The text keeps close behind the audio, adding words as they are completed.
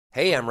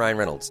Hey, I'm Ryan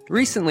Reynolds.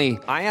 Recently,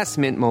 I asked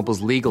Mint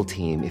Mobile's legal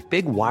team if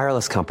big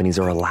wireless companies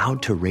are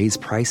allowed to raise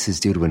prices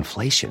due to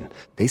inflation.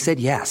 They said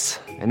yes.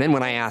 And then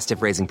when I asked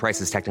if raising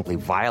prices technically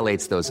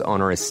violates those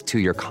onerous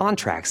two-year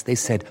contracts, they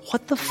said,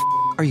 "What the f***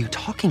 are you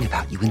talking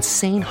about, you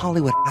insane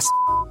Hollywood ass?"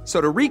 So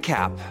to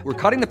recap, we're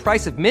cutting the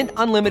price of Mint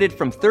Unlimited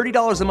from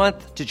 $30 a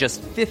month to just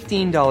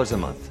 $15 a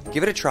month.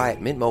 Give it a try at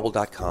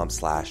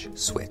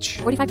mintmobile.com/switch.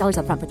 $45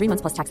 up front for 3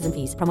 months plus taxes and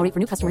fees. Promo rate for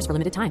new customers for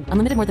limited time.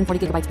 Unlimited more than 40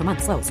 gigabytes per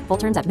month. Slows full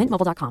terms at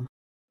mintmobile.com.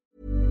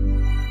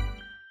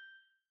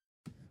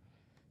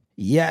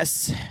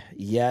 Yes,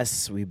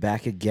 we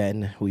back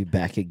again.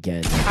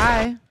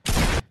 Hi.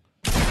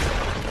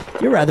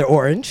 You're rather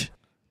orange.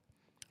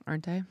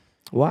 Aren't I?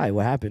 Why?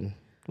 What happened?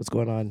 What's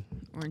going on?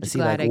 Aren't I you see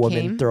glad like I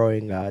women came?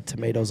 throwing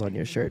tomatoes on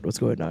your shirt. What's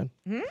going on?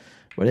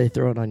 What are they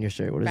throwing on your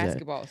shirt? What is that?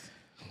 Basketballs.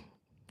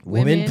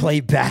 Women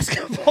play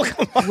basketball.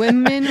 Come on.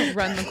 Women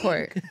run the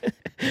court.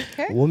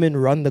 Okay? Women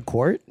run the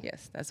court.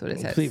 Yes, that's what it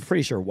says.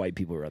 Pretty sure white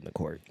people run the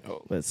court.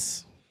 Oh,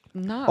 let's.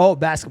 No. Oh,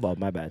 basketball.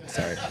 My bad.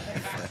 Sorry.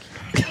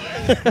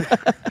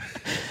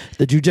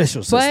 The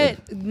judicial system.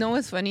 But know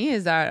what's funny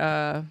is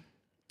that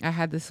I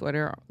had this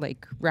sweater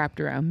like wrapped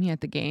around me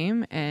at the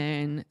game,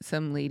 and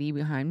some lady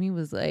behind me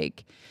was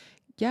like,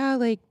 "Yeah,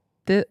 like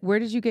where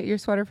did you get your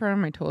sweater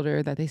from?" I told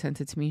her that they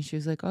sent it to me. She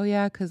was like, "Oh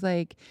yeah, because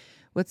like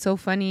what's so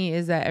funny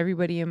is that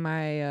everybody in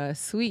my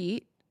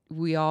suite,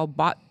 they all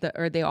bought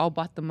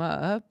them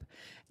up,"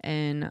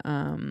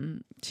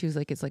 and she was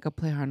like, "It's like a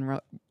play on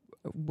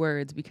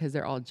words because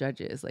they're all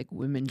judges, like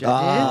women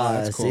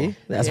judges." That's cool. See?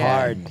 That's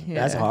hard. Yeah.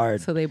 That's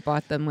hard. So they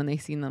bought them when they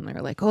seen them. They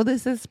were like, "Oh,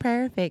 this is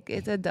perfect.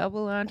 It's a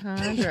double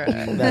entendre."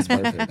 That's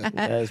perfect.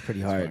 That is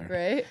pretty hard.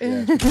 Right?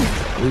 Yeah.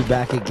 We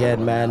back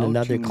again, man.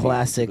 Another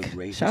classic.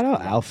 Shout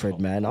out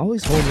Alfred, man.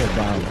 Always holding it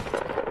down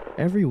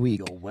every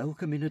week. You're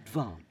welcome in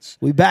advance.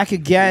 We back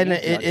again.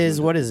 It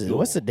is, what is it?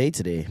 What's the date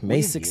today?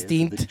 May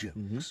 16th.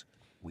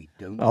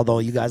 Although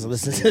you guys are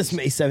listening to this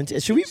May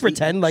 17th. Should we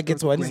pretend like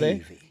it's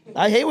Wednesday?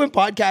 I hate when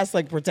podcasts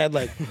like pretend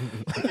like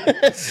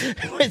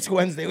it's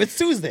Wednesday. It's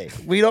Tuesday.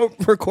 We don't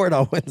record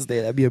on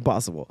Wednesday. That'd be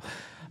impossible.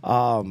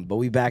 But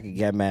we back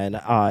again, man.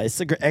 It's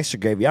the Extra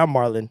Gravy. I'm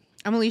Marlon.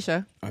 I'm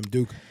Alicia. I'm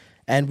Duke.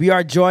 And we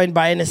are joined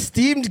by an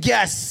esteemed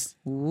guest.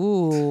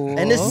 Ooh.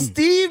 An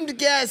esteemed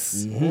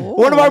guest.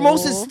 One of our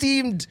most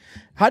esteemed.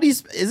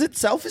 Is it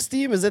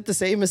self-esteem? Is it the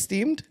same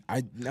esteemed?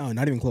 No,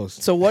 not even close.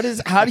 So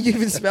how do you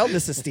even spell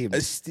this esteemed?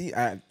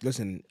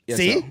 Listen. Yes,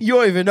 See? so. You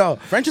don't even know.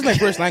 French is my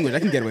first language. I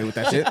can get away with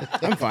that shit.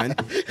 I'm fine.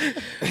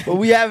 But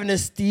we have an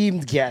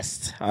esteemed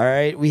guest, all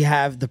right? We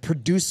have the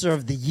producer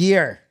of the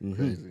year.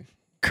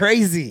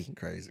 Crazy.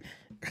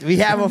 We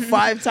have a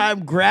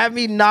 5-time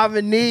Grammy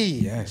nominee.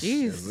 Yes.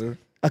 Jeez.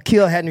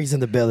 Akeel Henry's in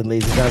the building,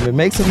 ladies and gentlemen.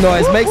 Make some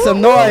noise. Make some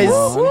noise.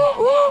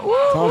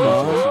 Come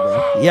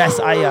on. Yes,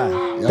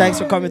 thanks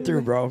for coming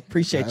through, bro.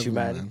 Appreciate you,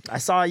 man. I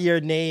saw your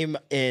name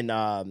in,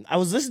 I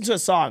was listening to a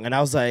song and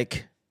I was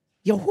like,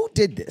 yo, who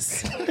did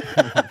this?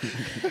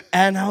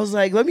 And I was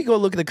like, let me go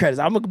look at the credits.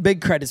 I'm a big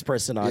credits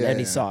person on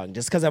any song.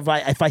 Just because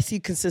if I see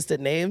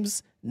consistent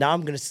names, now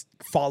I'm going to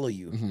follow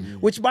you.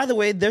 Which, by the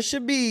way, there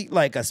should be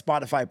like a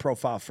Spotify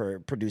profile for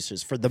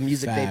producers for the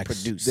music they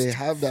produce. They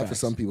have that for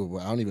some people,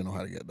 but I don't even know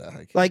how to get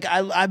that. Like,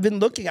 I've been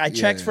looking. I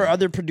checked for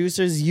other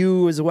producers,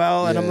 you as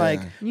well. And I'm like,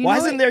 why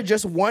isn't there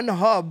just one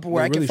hub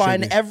where I can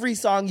find every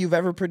song you've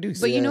ever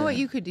produced? But you know what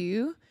you could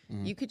do?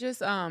 You could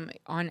just, on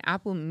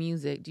Apple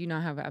Music, do you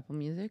not have Apple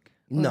Music?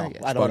 No,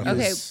 I don't.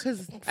 Okay,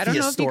 because I don't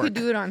know if you could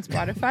do it on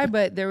Spotify,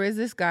 but there is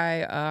this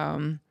guy,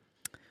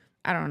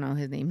 I don't know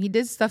his name. He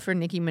did stuff for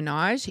Nicki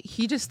Minaj.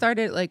 He just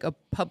started like a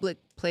public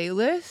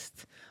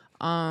playlist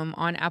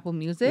on Apple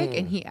Music,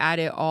 and he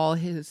added all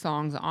his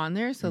songs on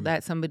there so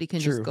that somebody can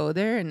just go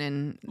there and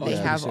then they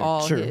have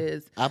all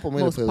his Apple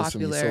made most a playlist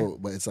popular. for me,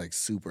 but it's like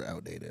super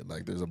outdated.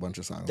 Like there's a bunch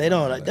of songs. They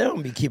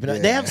don't be keeping up.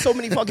 They have so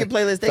many fucking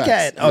playlists. They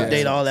can't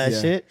update all that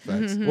shit.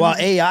 Well,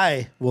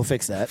 AI will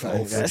fix that.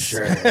 For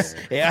sure.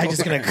 AI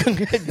just gonna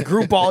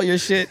group all your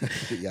shit.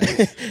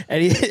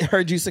 And he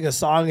heard you sing a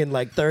song in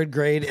like 3rd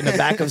grade in the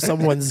back of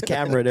someone's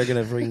camera. They're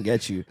gonna freaking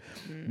get you.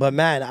 But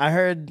man, I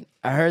heard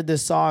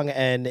this song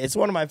and it's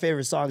one of my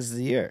favorite songs of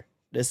the year.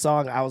 This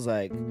song, I was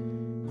like,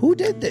 who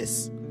did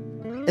this?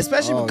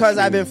 Especially because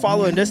I've been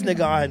following this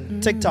nigga on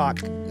TikTok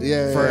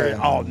for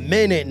a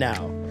minute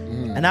now.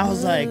 And I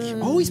was like,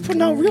 oh, he's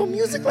putting out real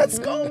music. Let's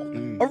go.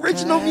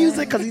 Original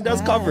music, because he does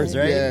covers,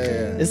 right?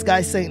 Yeah. This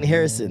guy, Saint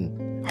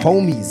Harrison,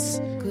 Homies,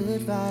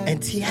 and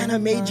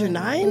Tiana Major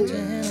 9?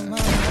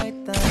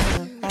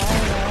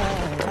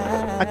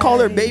 I call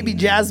her Baby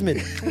Jasmine.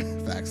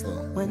 Facts though.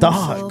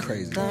 Dog.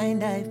 Crazy.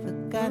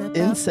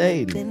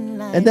 Insane.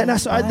 And then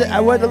I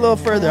went a little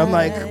further. I'm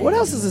like, what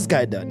else has this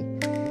guy done?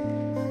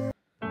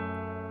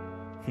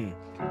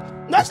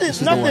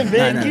 Nothing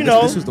big, you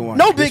know. This is the one.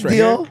 No big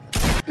deal.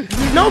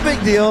 No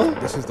big deal.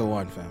 This is the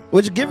one, fam.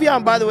 Which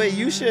Giveon, by the way,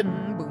 you should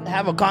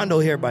have a condo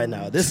here by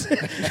now.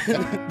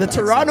 The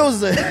Toronto's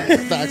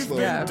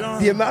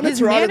the amount of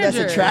Toronto that's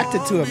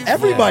attracted to him.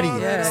 Everybody,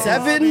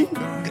 Seven,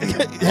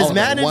 his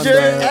manager,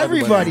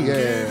 everybody.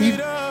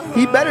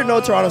 He better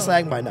know Toronto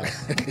slang by now.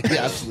 He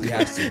absolutely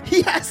has to.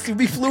 He has to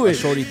be fluid.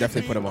 Shorty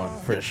definitely put him on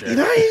for sure. You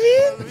know what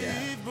I mean?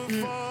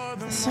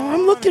 Yeah. So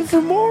I'm looking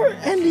for more,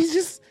 and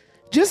he's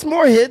just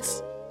more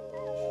hits.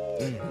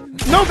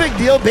 No big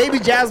deal. Baby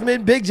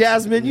Jasmine, Big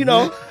Jasmine, you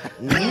know.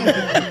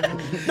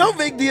 No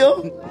big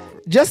deal.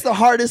 Just the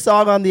hardest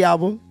song on the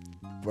album.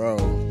 Bro.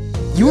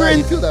 You were Why in.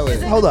 you feel that way?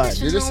 Hold on.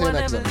 You're just saying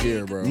that because I'm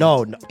here, bro.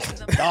 No.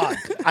 Dog.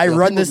 I Yeah,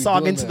 run people this be song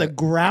doing into the that.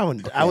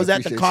 ground. Okay, I was I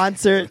at the appreciate you.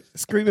 concert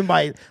screaming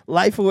my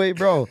life away,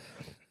 bro.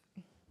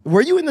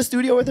 Were you in the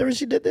studio with her when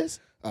she did this?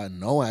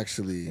 No,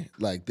 actually.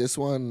 Like this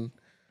one,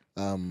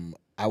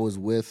 I was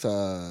with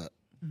like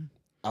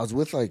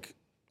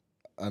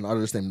an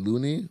artist named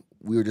Looney.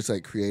 We were just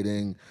like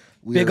creating.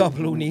 Big up,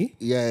 Looney.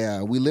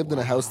 Yeah. We lived in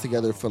a house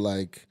together for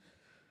like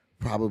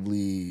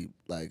probably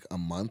like a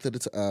month at a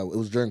time. It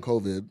was during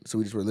COVID, so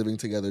we just were living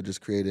together,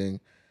 just creating.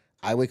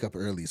 I wake up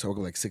early, so I woke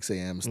up like 6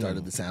 a.m.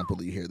 Started the sample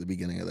that you hear at the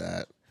beginning of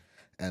that,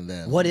 and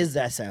then What is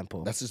that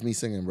sample? That's just me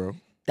singing, bro.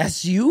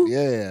 That's you?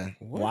 Yeah.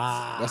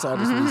 Wow. That's all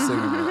just me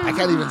singing, bro. I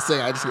can't even sing.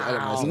 I just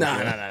edit myself. Nah.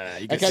 I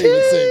You can can't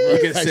even sing, bro. You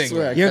can I sing,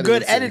 swear, bro. I You're can't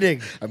good even sing.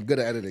 editing. I'm good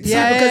at editing.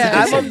 Yeah,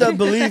 Because yeah. I'm of the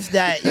belief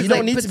that you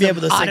don't need put to be able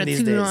to some sing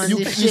these auto-tune on days.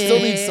 You this still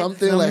need shit.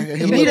 something like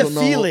You need a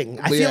feeling.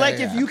 I But feel yeah, like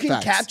yeah, if you can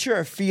facts. capture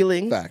a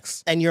feeling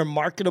Facts. and you're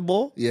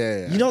marketable,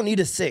 Yeah. you don't need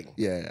to sing.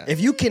 Yeah.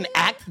 If you can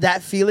act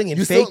that feeling and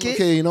You still fake it,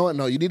 okay? You know what?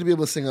 No, you need to be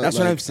able to sing. That's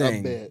like, what I'm a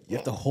saying. bit. You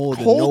have to hold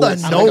the hold a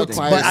notes. I'm like note, a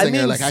choir but I singer,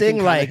 mean like, I sing can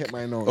kinda like. hit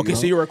my note, Okay, you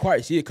so know? you're a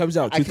choir. See, it comes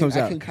out. Truth comes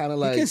I out. can kinda You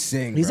like- can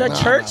sing. He's bro. a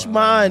church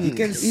man. You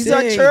can He's sing,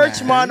 a church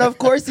man. man. Of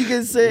course he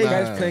can sing. You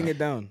guys playing it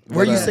down.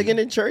 Were you But, singing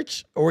in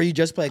church or were you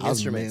just playing I was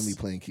instruments? mainly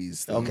playing keys.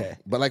 Still. Okay.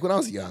 But like when I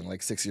was young,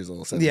 like 6 years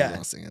old, 7 years Yeah. old, I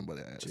was singing. But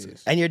yeah,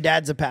 And your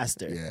dad's a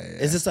pastor.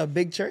 Yeah. Is this a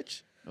big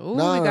church? Oh, we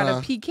got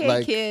a PK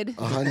like kid.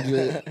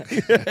 100,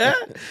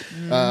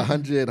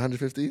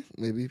 150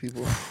 maybe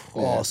people.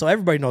 Oh, so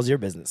everybody knows your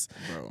business.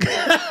 Bro.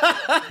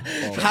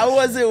 How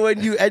was it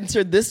when you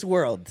entered this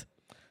world?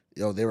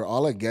 Yo, they were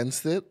all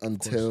against it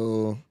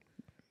until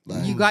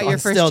like, You got your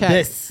first Until check.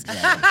 this.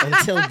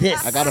 Until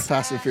this. I got a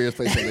Fast and Furious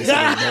place. They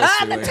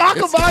said it Talk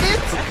about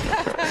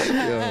it.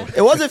 Yo.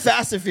 It wasn't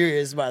Fast and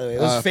Furious, by the way.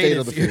 It was Fate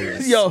of the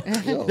Furious. Yo,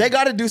 they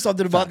got to do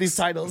something about these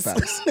titles.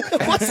 Facts.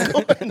 What's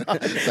going on?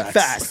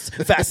 Fast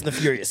and the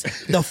Furious,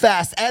 the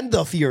Fast and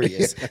the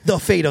Furious, the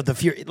Fate of the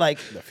Furious. Like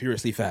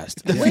Furiously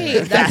fast.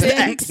 Wait, Fast that's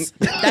X.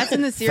 that's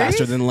in the series.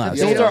 Faster than last.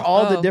 Those are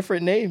all the Oh.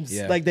 different names.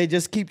 Yeah. Like they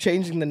just keep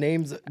changing the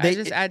names. I They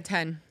just add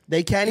 10.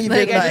 they can't even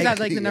Like, I like. just add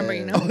like the number,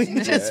 you know.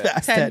 just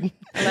Fast 10.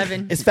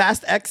 11. It's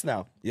Fast X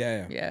now.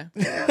 Yeah.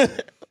 Yeah.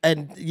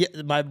 And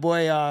my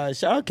boy,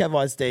 shout out Kev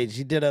on stage.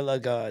 He did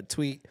a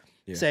tweet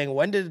saying,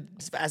 "When did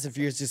Fast and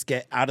Furious just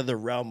get out of the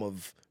realm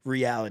of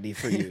reality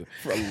for you?"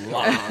 For a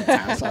long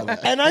time. I saw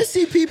that. And I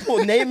see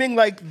people naming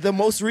like the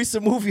most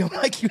recent movie. I'm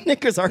like, you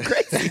niggas are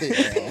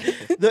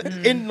crazy.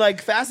 In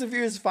like Fast and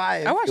Furious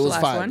 5, I watched It the was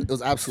last 5. one. It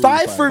was absolutely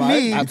Five for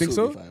me. Absolutely think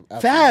so? 5.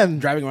 Absolutely. fam,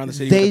 Driving around the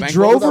city. they with a bank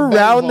drove vault. With a bank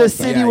around the vault.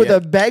 city Yeah, with yeah. a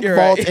bank You're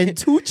vault right. and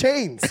 2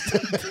 chains.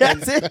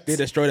 That's it. They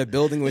destroyed a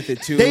building with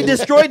it too. They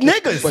destroyed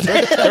niggas.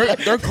 But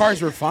their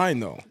cars were fine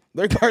though.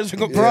 Their cars were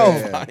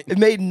completely fine. It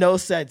made no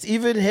sense.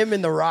 Even him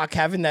and The Rock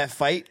having that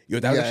fight. Yo,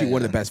 that was Yeah, actually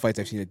one of yeah. the best fights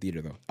I've seen in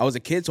theater though. I was a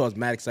kid, so I was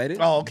mad excited.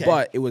 Oh, okay.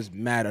 But it was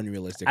mad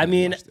unrealistic. I when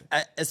mean,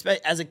 watched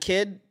it. as a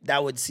kid,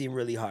 that would seem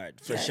really hard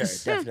for sure,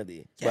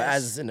 definitely. But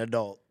as an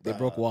adult, They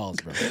broke walls,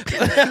 bro.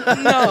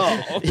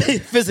 no,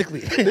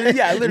 physically,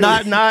 Yeah, literally.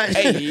 not.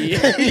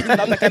 Hey,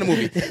 not that kind of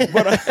movie.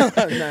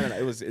 But no,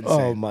 it was insane.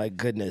 Oh my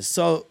goodness!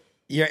 So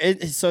you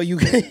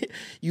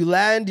you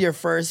land your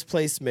first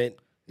placement.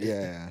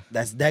 Yeah.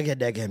 That's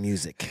dega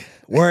music,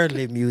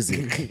 worldly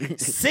music,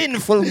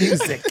 sinful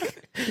music.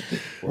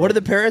 What do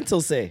the parents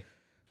say?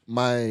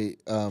 My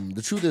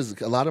the truth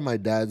is a lot of my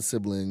dad's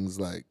siblings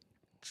like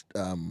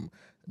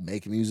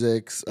make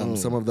music.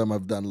 Some of them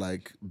have done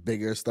like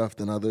bigger stuff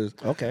than others.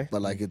 Okay.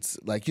 But like it's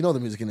like the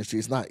music industry,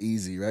 it's not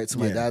easy, right? So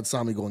my dad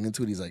saw me going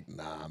into it, he's like,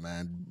 nah,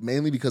 man.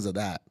 Mainly because of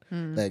that.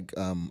 Like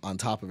on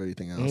top of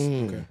everything else.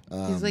 Okay.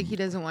 He's like, he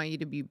doesn't want you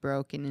to be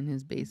broken in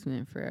his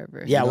basement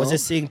forever. Yeah, You was know? it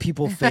seeing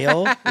people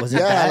fail? Was it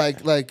Yeah,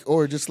 that? like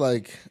or just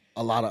like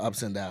a lot of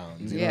ups and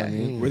downs. You know what I Yeah.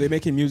 mean? Were they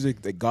making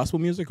music, like gospel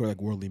music or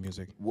like worldly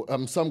music?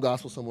 Some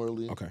gospel, some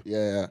worldly. Okay.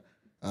 Yeah.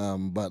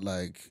 But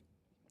like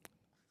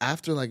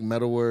after like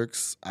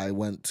Metalworks, I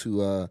went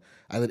to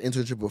I did an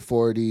internship with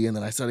 40, and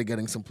then I started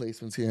getting some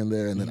placements here and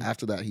there. And then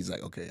after that, he's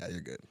like, okay, yeah,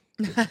 you're good.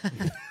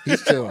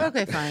 He's chill.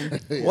 Okay, fine.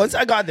 Once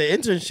I got the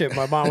internship,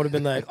 my mom would have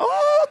been like,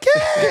 oh,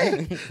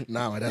 okay.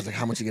 Nah, my dad's like,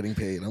 how much you getting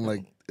paid? I'm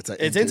like, it's an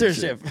It's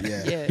internship.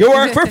 Yeah. Yeah. You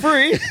work for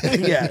free.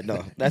 Yeah,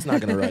 no, that's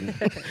not gonna run.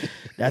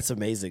 That's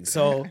amazing.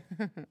 So,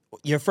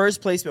 your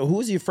first placement. Who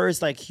was your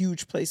first like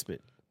huge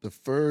placement? The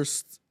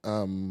first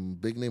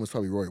big name was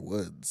probably Roy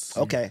Woods.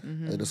 Okay,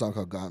 They did a song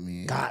called Got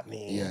Me. Got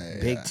Me. Yeah.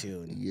 Big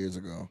tune. Years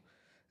ago.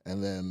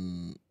 And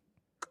then,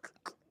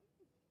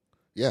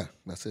 yeah,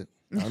 that's it.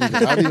 I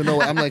don't even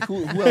know. I'm like,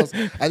 who else?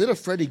 I did a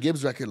Freddie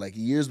Gibbs record like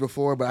years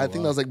before, but I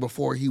think that was like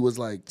before he was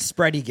like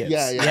Spready Gibbs.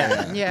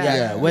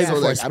 Yeah. Way So,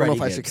 before like, I don't know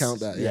if I Spready should Gibbs. count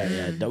that.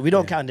 Yeah. No, we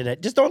don't count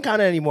it. Just don't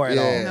count it anymore at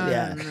all.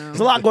 Yeah. No. There's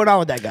a lot going on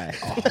with that guy.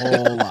 A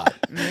whole lot.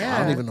 Yeah.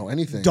 I don't even know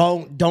anything.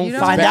 Don't You don't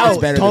find know. out.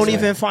 It's better Don't this way.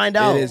 even find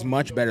out. It is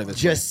much better this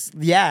way. Just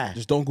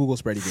Just don't Google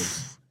Spready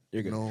Gibbs.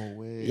 You're good. No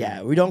way.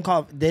 yeah.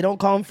 They don't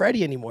call him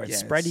Freddie anymore.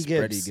 It's Yeah, Spready it's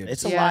Gibbs. Spready Gibbs.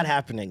 It's a Yeah. lot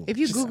happening. If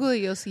you Google it,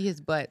 you'll see his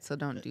butt. So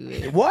don't do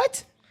it.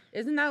 What?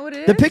 Isn't that what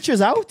it is? The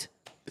picture's out?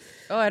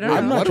 Oh, I don't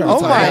I'm know. not What are trying we to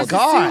Oh talking my about?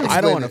 God. I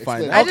don't want to Explain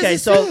find it. out. Okay,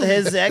 just so assumed.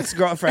 his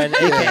ex-girlfriend,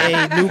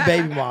 aka new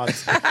baby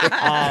moms,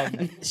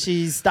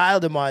 she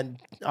styled him on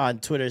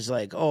Twitter. She's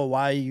like, "Oh,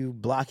 why are you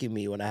blocking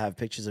me when I have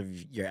pictures of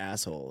your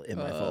asshole in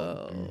my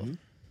phone?"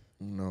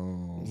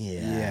 No.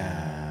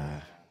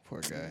 Yeah. Poor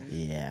guy.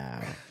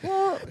 Yeah.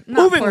 Well,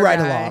 not Moving poor right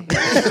guy.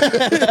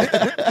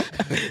 along.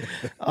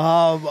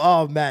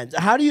 Oh man,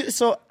 how do you?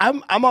 So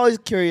I'm always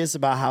curious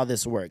about how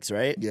this works,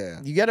 right? Yeah.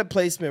 You get a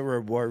placement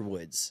reward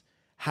woods.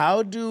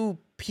 How do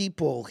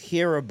people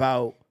hear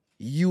about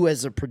you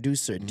as a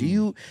producer?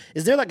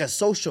 Is there like a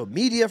social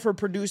media for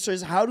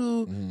producers? How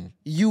do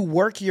you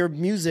work your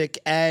music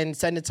and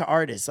send it to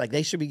artists? Like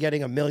they should be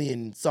getting 1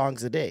 million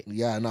songs a day.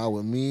 Yeah, no,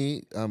 with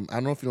me, I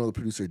don't know if you know the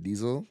producer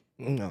Diesel.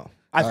 No.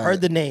 I've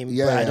heard the name,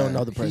 but I don't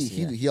know the person.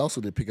 yet. He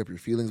also did Pick Up Your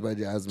Feelings by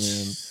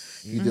Jasmine.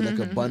 He did like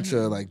a bunch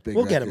of like big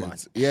We'll get him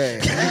records. Yeah.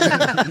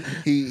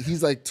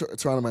 He's like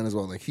Toronto man as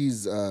well. Like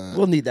he's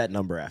We'll need that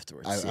number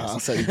afterwards. yes. I'll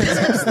send you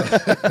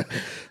this.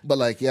 But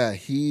like, yeah,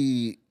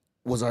 he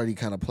was already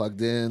kind of plugged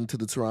in to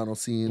the Toronto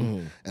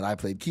scene, and I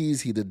played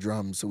keys. He did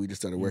drums, so we just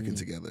started working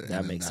together. That and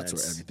then makes that's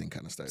sense. where everything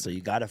kind of started. So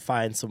you got to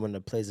find someone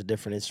that plays a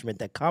different instrument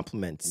that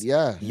complements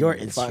yeah, your Fi-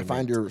 instrument.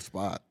 Find your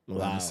spot.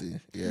 Wow. Honestly.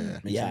 Yeah,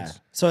 Yeah.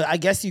 So I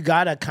guess you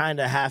got to kind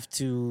of have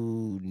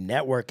to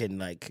network and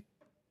like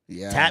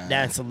yeah. tap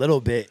dance a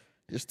little bit.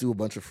 Just do a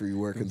bunch of free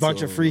work. A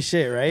bunch of free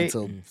shit, right?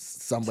 Until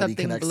somebody Something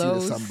connects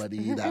blows. you to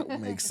somebody that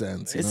makes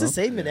sense. It's you know? the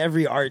same in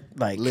every art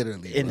like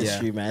Literally,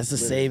 industry, man. It's the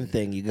same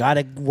thing. You got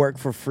to work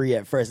for free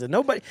at first. And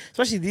nobody,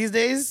 especially these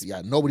days,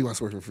 Yeah, nobody wants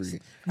to work for free.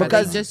 Are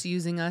because they just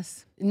using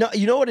us? no,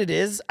 you know what it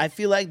is? I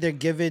feel like they're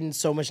given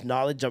so much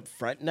knowledge up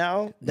front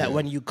now that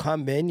when you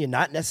come in, you're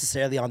not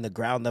necessarily on the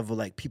ground level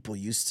like people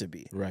used to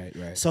be. Right.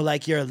 So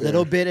like you're a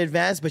little bit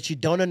advanced, but you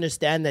don't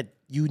understand that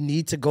you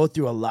need to go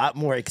through a lot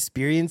more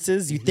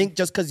experiences. You think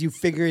just because you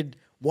figured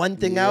one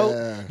thing Yeah.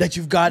 out that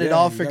you've got it Yeah,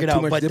 all you got figured too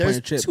out, much but dip on there's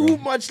your chip, too bro.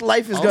 much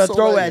life is gonna Also,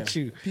 throw like, at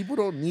you. People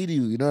don't need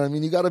you. You know what I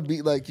mean? You gotta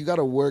be like, you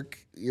gotta work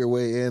your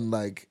way in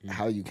like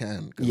how you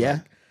can. 'Cause, Yeah.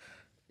 like,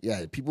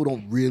 yeah. People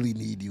don't really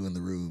need you in the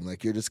room.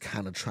 Like you're just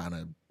kind of trying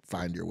to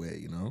find your way.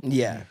 You know?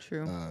 Yeah,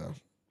 True.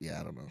 Yeah.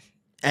 I don't know.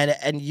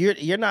 and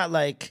you're not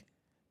like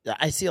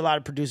I see a lot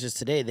of producers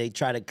today. They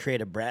try to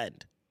create a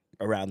brand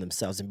around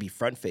themselves and be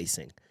front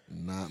facing.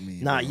 Not me.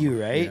 Not bro.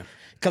 you, right?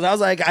 Because I was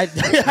like,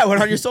 I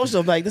went on your social.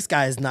 I'm like, this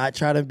guy is not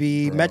trying to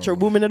be Metro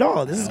Boomin at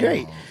all. This is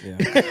great.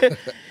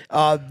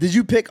 Yeah. Did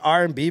you pick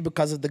R&B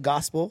because of the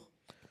gospel?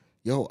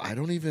 Yo, I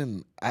don't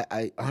even.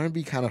 I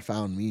R&B kind of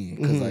found me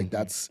because like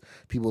that's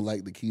people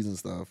like the keys and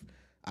stuff.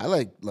 I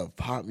love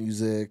pop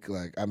music.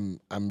 Like I'm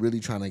really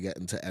trying to get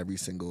into every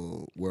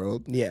single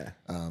world. Yeah.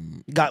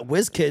 You got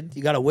WizKid.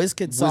 You got a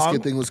WizKid song.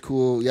 Whiskey thing was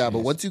cool, yeah. But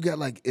once you get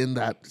like in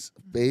that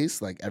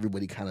space, like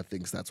everybody kind of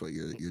thinks that's what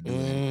you're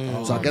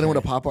doing. So I get in with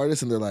a pop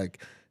artist, and they're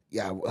like,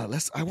 "Yeah, I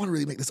want to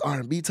really make this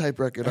R&B type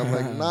record." I'm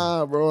like,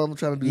 "Nah, bro, I'm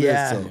trying to do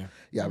Yeah. this." So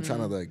yeah, I'm trying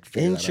to like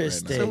figure that out right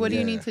Interesting. now. So what do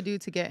you Yeah. need to do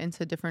to get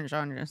into different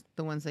genres,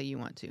 the ones that you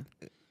want to?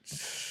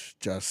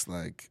 Just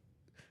like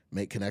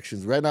make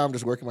connections. Right now, I'm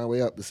just working my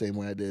way up the same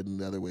way I did in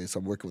the other way. So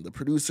I'm working with the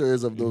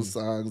producers of those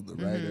songs, the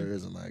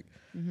writers, and like,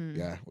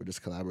 yeah, we're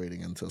just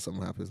collaborating until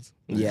something happens.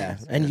 Yeah,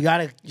 and you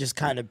gotta just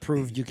kind of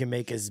prove you can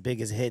make as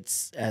big as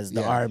hits as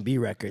the Yeah. R&B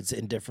records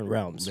in different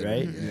realms,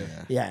 right? Yeah.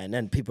 Yeah, and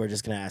then people are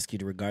just gonna ask you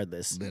to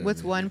regardless.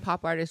 What's one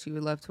pop artist you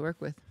would love to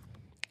work with?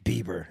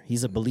 Bieber,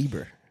 he's a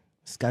believer.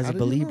 This guy's a How did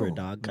you believer,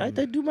 know? dog. I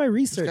do my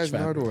research. This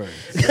guy's fam.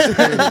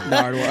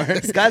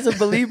 Nardwuar. This guy's a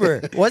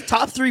believer. What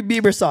top 3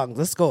 Bieber songs?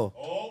 Let's go.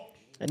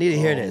 I need to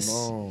hear this.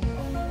 No.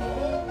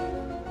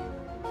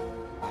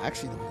 I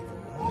actually don't even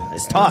know.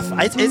 It's tough.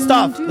 It's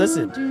tough.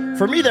 Listen,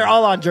 for me, they're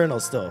all on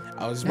journals still.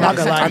 I was Not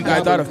gonna lie.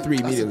 I thought of 3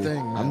 That's the immediately. thing.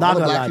 I'm A not lot of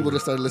gonna black lie. people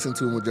just started listening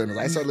to him with journals.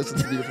 I started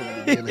listening to Bieber from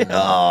the beginning.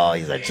 Oh,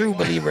 he's a true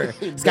believer.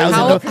 This guy was,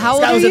 How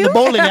old was are in the you?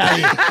 bowling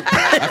alley.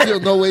 I feel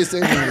no way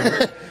saying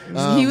it.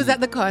 He was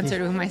at the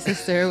concert with my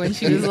sister when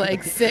she was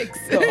like 6.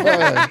 He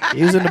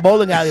was in the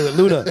bowling alley with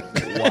Luda.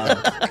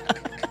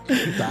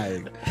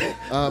 Dying.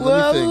 Let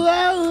me think.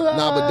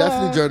 Nah, but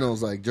definitely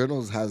journals. Like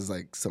journals has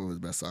like some of his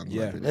best songs. in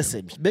my Yeah. opinion.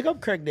 Listen, big up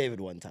Craig David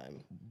one time.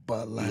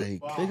 But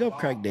like, Big up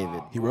Craig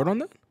David. He wrote on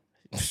that?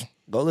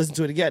 Go listen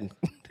to it again.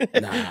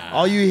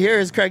 All you hear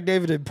is Craig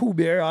David and Pooh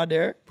Bear on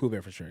there. Pooh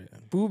Bear for sure. Yeah.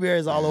 Pooh Bear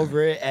is all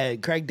over it,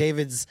 and Craig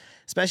David's,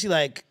 especially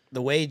like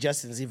the way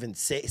Justin's even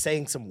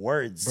saying some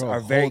words Bro, are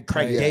very hold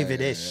Craig tight.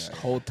 David-ish.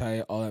 Hold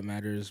tight, all that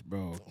matters,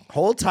 bro.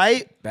 Hold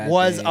Tight Bad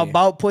was day.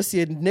 about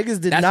pussy, and niggas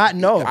did not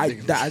know. I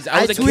I was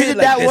a tweeted kid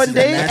like, that this one is a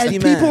day, nasty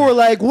and man. people were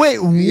like, "Wait,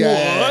 what?"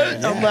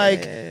 Yeah. I'm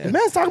like, "The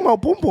man's talking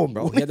about boom boom,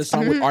 Bro, he had the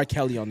song with R.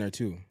 Kelly on there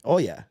too. Oh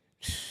yeah,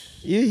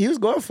 he was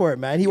going for it,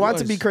 man. He wanted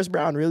to was. be Chris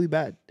Brown really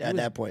bad at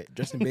that point.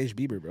 Justin Beige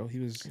Bieber, bro. He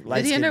was. Did he end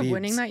Light-skinned up Biebs.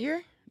 winning that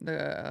year?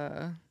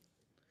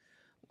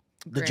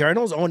 The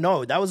journals? Oh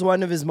no, that was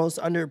one of his most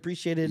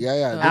underappreciated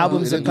Yeah.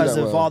 albums They didn't do because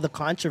that of well. all the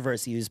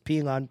controversy. He was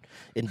peeing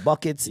in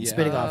buckets and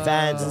spitting on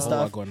fans and There's a whole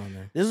lot stuff. going on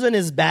there. This was in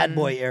his bad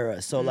boy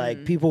era, so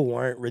like people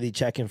weren't really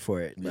checking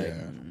for it. Like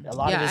a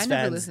lot of Yeah, his I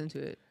never fans. listened to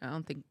it. I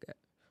don't think.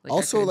 Like,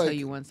 Also, I couldn't tell like-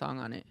 you one song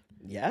on it.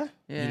 Yeah,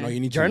 Yeah. You know, you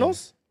need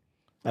journals.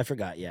 I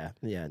forgot. Yeah.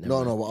 Never No,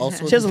 mind. no. But also, She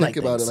if you doesn't think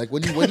like about things. it,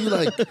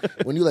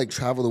 like when you like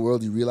travel the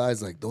world, you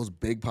realize like those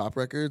big pop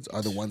records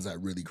are the ones that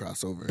really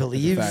cross over.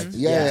 Believe. fact.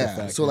 Yeah. That's a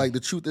fact, So yeah. like the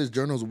truth is,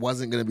 journals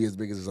wasn't gonna be as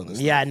big as his other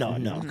stuff. Yeah, no,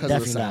 because of the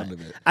definitely sound not.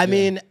 of it. I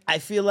mean, I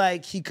feel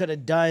like he could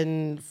have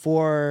done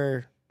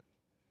for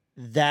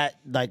that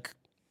like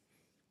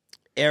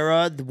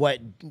era what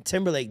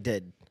Timberlake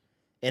did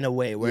in a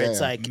way where it's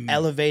Yeah. like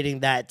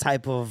elevating that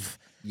type of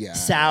Yeah,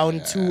 sound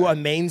yeah. to a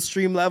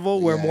mainstream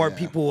level where Yeah, more yeah.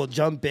 people will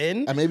jump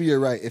in. And maybe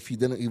you're right. If he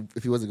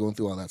wasn't going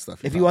through all that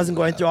stuff, If he wasn't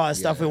going through all that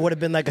stuff, it would have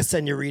been like a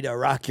Senorita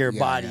Rock Your Yeah,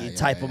 Body yeah,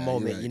 type yeah, of yeah,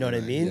 moment. you're You know what I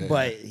right, mean? yeah,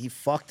 But he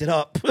fucked it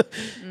up.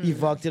 He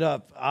fucked it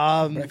up. But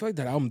I feel like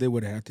that album they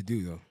would have had to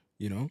do though.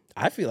 You know,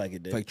 I feel like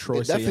it did. like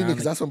Troy definitely Sivan,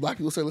 because that's when black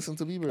people started listening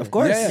to Bieber. Of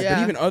course. Yeah, Yeah.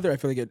 but even other, I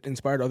feel like it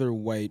inspired other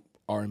white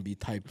R&B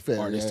type Fair,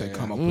 artists yeah, to yeah.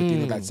 come up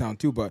with that sound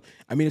too. But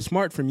I mean, it's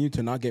smart from you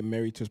to not get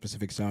married to a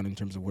specific sound in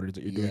terms of what it is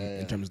that you're doing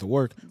in terms of the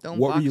work. Don't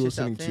what were box you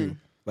yourself listening in.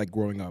 to, like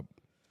growing up?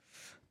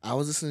 I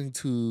was listening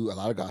to a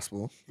lot of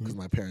gospel because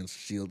my parents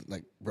shield.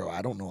 Like, bro,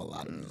 I don't know a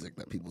lot of music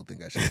that people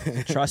think I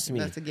should. Trust me.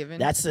 That's a given.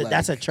 That's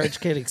a church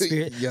kid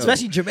experience, Yo.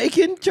 especially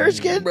Jamaican church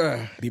kid.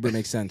 Bieber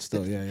makes sense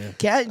still. Yeah.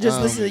 Can't just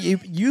listen to you.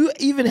 You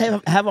even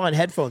have on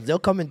headphones. They'll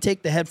come and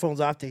take the headphones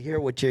off to hear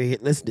what you're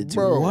listening to.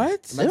 Bro, What?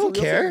 that's They don't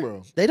a real care. thing,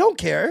 bro. They don't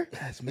care.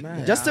 That's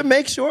mad. Just to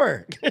make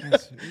sure.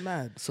 That's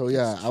mad. So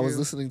yeah, I was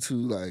listening to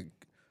like,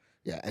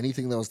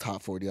 anything that was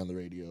top 40 on the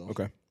radio.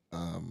 Okay.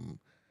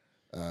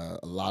 A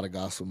lot of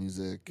gospel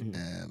music,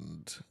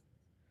 and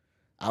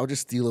I would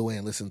just steal away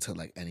and listen to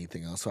like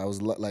anything else. So I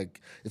was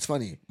like, it's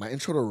funny. My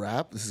intro to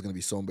rap, this is gonna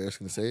be so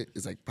embarrassing to say,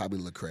 is like probably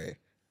Lecrae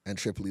and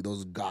Tripoli.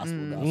 Those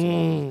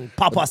gospel.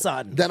 Papa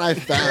San. Then I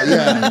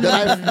found,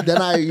 then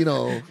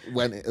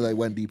I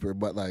went deeper.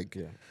 But like,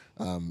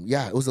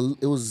 it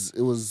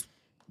was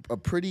a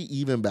pretty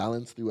even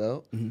balance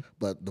throughout.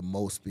 But the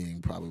most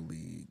being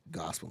probably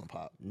gospel and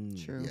pop.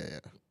 True. Yeah.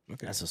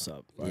 That's what's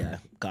up. Yeah,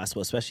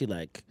 gospel, especially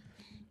like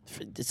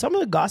some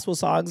of the gospel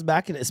songs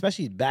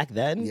especially back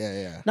then.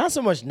 Yeah. Not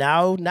so much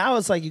now. Now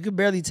it's like you could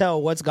barely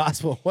tell what's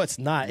gospel, what's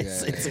not.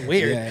 It's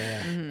weird.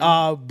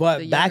 But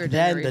The back younger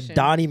then, the generation.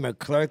 Donnie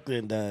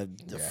McClurkin,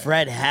 the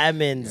Fred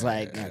Hammonds,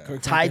 Ty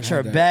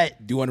Tribbett.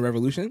 Do you want a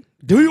revolution?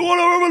 Do you want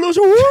a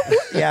revolution?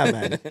 Woo! Yeah,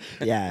 man.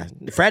 Yeah,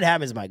 Fred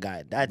Hammond's my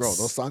guy. That's Bro,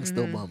 those songs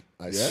still bump.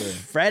 I swear.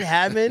 Fred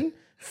Hammond.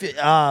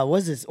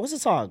 What's the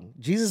song?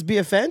 Jesus Be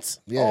Offense?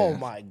 Yeah. Oh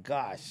my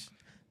gosh.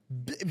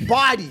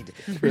 Bodied.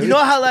 You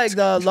know how like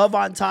the Love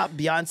on Top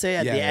Beyonce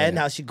at the end,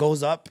 how she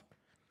goes up,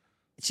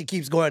 she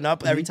keeps going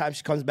up every time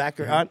she comes back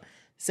around.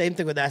 Same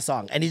thing with that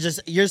song. And you're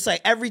just like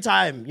every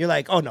time you're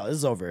like, oh no, this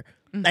is over.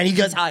 And he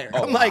gets higher.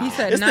 I'm like,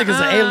 said, this nigga's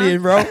an "Nuh-uh."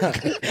 alien, bro. I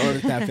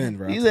want to tap in,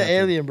 bro. He's an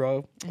alien,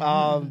 bro.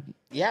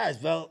 Yeah,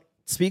 well,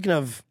 speaking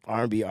of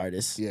R&B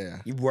artists, Yeah.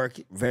 you work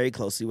very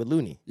closely with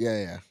Looney.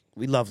 Yeah.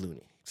 We love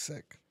Looney.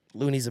 Sick.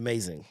 Looney's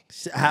amazing.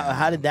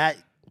 How did that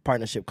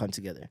partnership come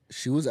together?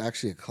 She was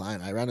actually a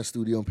client. I ran a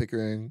studio in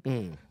Pickering.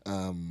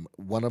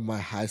 One of my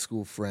high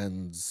school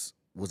friends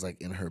was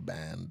like in her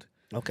band.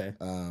 Okay.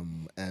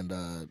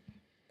 And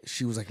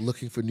she was like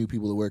looking for new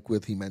people to work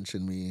with. He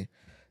mentioned me.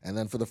 And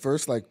then for the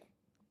first like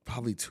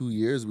probably 2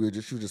 years, she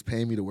was just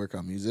paying me to work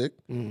on music.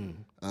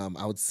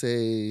 I would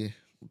say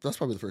that's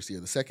probably the first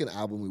year. The second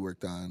album we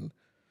worked on,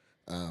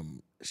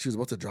 she was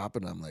about to drop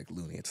it and I'm like,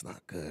 Looney, it's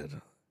not good.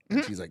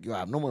 And she's like, yo, I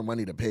have no more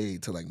money to pay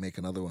to like make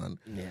another one.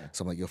 Yeah.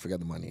 So I'm like, yo, forget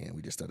the money. And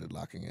we just started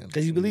locking in.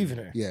 Because you believe in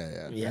her.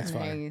 Yeah. Yeah, that's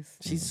fine. Nice.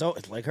 She's so,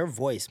 like her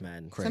voice,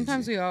 man. Crazy.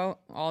 Sometimes we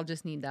all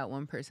just need that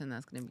one person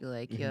that's gonna be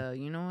like, yo,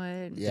 you know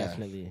what? Yeah.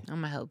 Definitely. I'm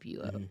gonna help you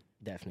up.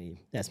 Definitely.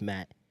 That's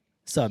Matt.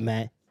 What's up,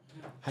 Matt?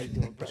 How you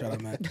doing, bro? Shout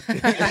out, Matt.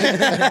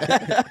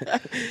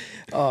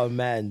 Oh,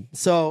 man.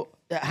 So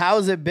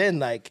how's it been?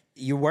 Like,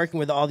 you're working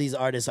with all these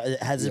artists.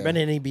 Has there been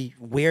any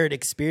weird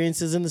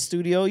experiences in the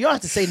studio? You don't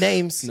have to say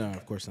names. No,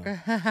 of course not.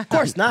 Of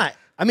course not.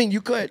 I mean,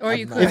 you could. Or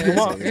you could. If you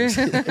want.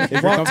 If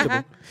you're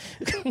comfortable.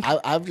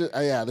 I've just,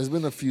 there's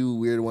been a few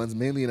weird ones,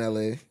 mainly in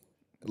LA.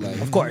 Like,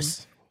 Of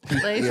course.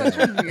 Like such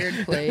a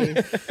weird place.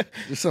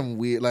 there's some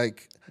weird,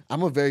 like,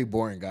 I'm a very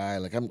boring guy.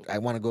 Like, I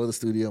want to go to the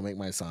studio, make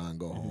my song,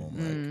 go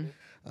home.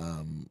 Like,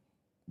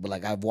 But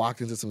like I've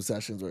walked into some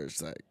sessions where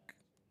it's like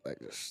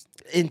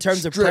in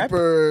terms of prep?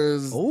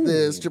 strippers, Ooh.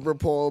 this stripper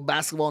pole,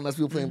 basketball, and that's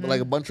people playing, but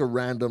like a bunch of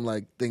random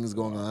like things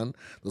going on. There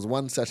was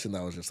one session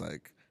that was just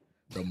like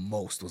the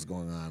most was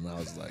going on. And I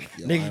was like,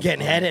 yo, Nigga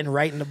getting head and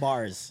right in the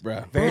bars.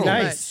 Bruh. Very Bro.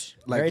 nice.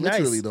 like Very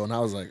literally nice. though, and I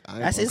was like,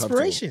 That's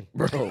inspiration.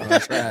 bro.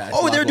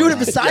 Oh, they're doing it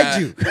beside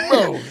you.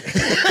 bro.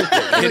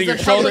 Hitting your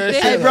shoulder and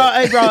shit. Hey,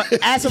 bro,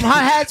 add some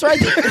hi-hats right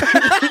there.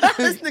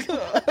 This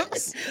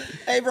nigga-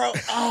 hey, bro.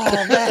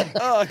 Oh, man.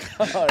 Oh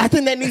god. I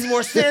think that needs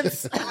more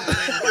sense.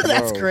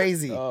 That's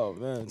crazy. Oh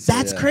man.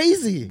 That's Yeah.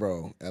 crazy.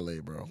 Bro,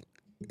 LA, bro.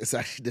 It's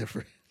actually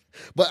different.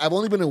 But I've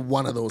only been in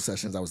one of those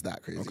sessions that was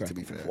that crazy, to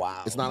be fair.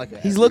 Wow. It's not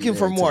like He's looking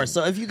for more.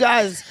 So if you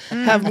guys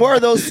have more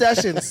of those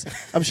sessions,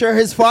 I'm sure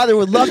his father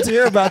would love to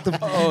hear about them.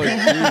 Oh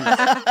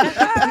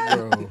jeez.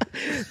 bro.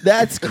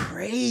 That's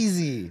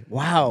crazy.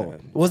 Wow.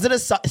 Was it a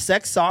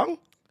sex song,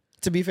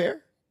 to be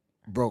fair?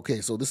 Bro,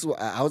 okay, so this is what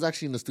I was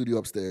actually in the studio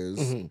upstairs.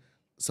 Mm-hmm.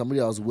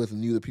 Somebody I was with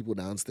knew the people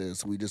downstairs,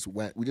 so we just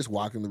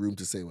walked in the room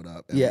to say what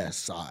up, and Yeah. we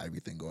just saw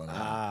everything going on.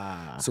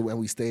 Ah. So when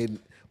we stayed,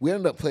 we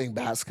ended up playing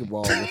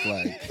basketball with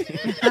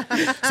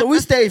like So we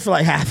stayed for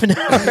like half an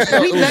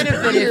hour. We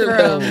benefited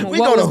from We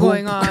what go to was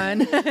going on.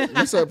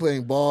 we started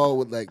playing ball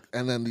with like,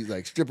 and then these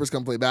like strippers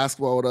come play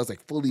basketball with us,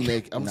 like fully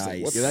naked. I'm just like,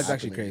 Nice. what's Yeah, that's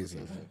actually happening? crazy.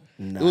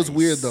 It was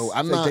weird though.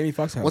 I'm It's like not. Jamie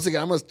Foxx house. Once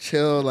again, I'm gonna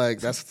chill. Like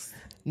that's.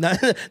 None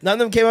of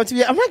them came up to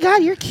me. Oh my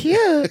God, you're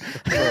cute.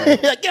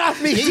 Like, get off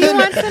me. You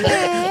want some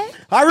head?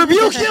 I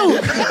rebuke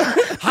you.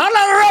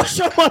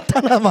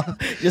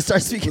 Just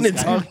start speaking in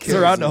tongues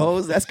around the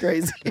hose. That's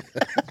crazy.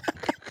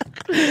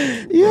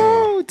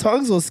 Yo,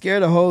 tongues will scare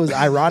the hose.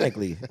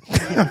 Ironically.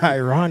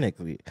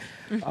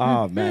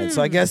 Oh man.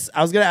 So I guess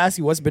I was gonna ask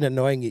you what's been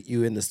annoying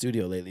you in the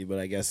studio lately, but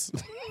I guess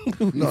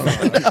No.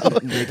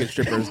 Naked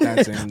strippers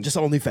dancing. just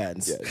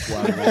OnlyFans. Yeah, it's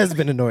wild. has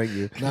been annoying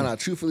you. No.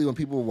 Truthfully, when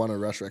people want to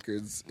rush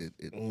records, it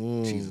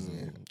cheeses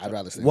me. I'd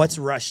rather stay. What's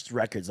rushed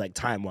records like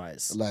time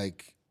wise?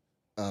 like?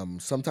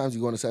 Sometimes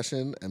you go in a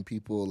session and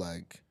people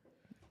like.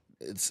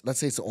 Let's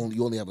say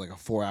you only have like a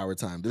 4-hour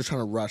time. They're trying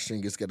to rush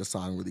and just get a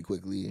song really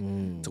quickly.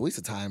 It's a waste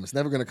of time. It's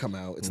never gonna come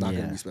out. It's not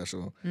gonna be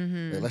special.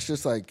 Like, let's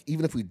just like,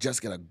 even if we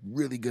just get a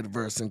really good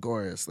verse and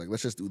chorus, like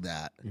let's just do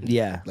that.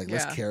 Yeah. Like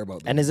let's Yeah. care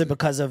about. And is it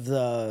because of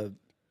the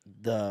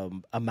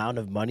amount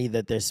of money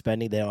that they're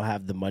spending? They don't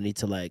have the money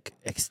to like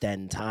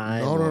extend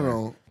time.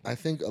 No. I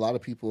think a lot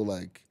of people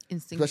like,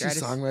 Instinct especially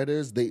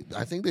songwriters,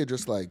 I think they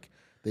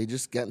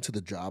just get into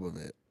the job of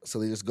it. So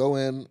they just go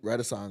in, write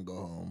a song, go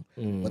home.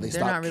 But they They're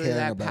stop not really caring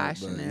that about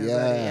passionate the,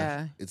 about it,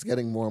 yeah. It's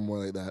getting more and more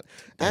like that.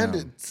 And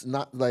it's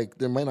not like,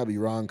 there might not be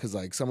wrong because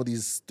like some of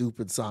these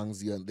stupid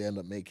songs they end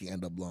up making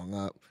end up blowing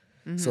up.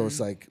 So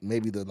it's like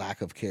maybe the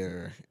lack of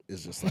care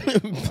is just like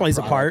Plays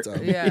a part.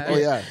 product of- Yeah. Oh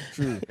yeah,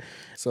 true.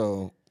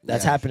 So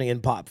That's yeah, happening in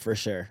pop for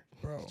sure.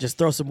 bro. Just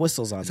throw some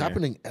whistles on It's there.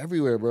 happening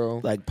everywhere, bro.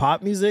 Like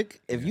pop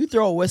music, if you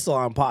throw a whistle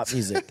on pop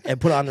music and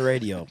put it on the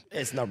radio,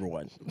 it's number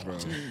one.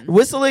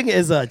 Whistling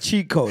is a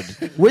cheat code.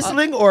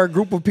 Whistling or a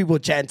group of people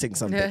chanting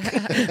something. All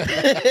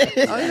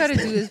you gotta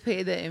do is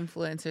pay the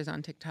influencers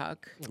on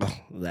TikTok Oh,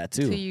 that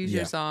to too. use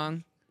your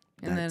song,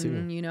 and That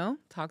then too.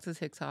 talk to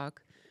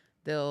TikTok.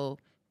 They'll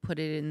put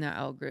it in the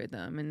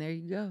algorithm, and there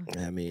you go.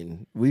 I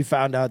mean, we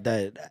found out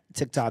that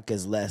TikTok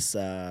is less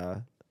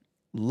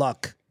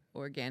luck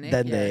Organic.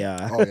 than yeah. they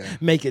Oh, yeah.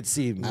 make it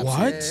seem.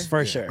 What?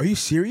 For sure. Are you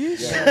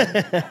serious?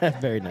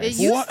 Very It nice.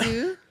 used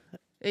to.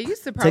 It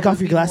used to probably Take off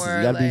your be glasses. more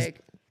You gotta be like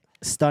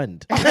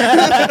stunned.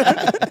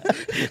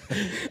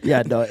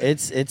 Yeah, no,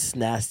 it's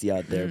nasty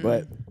out there.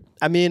 But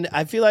I mean,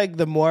 I feel like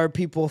the more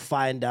people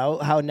find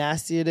out how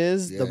nasty it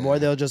is, the more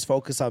they'll just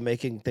focus on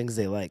making things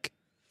they like.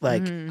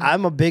 Like,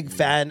 I'm a big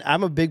fan.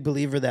 I'm a big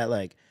believer that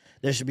like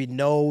there should be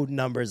no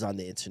numbers on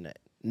the internet.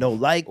 No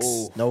likes,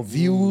 no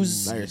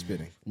views, Now you're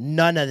spitting.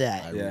 none of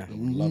that. Yeah.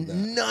 love that.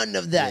 None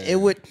of that. It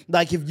would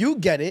like if you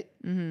get it,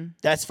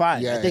 that's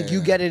fine. Yeah, I think yeah, you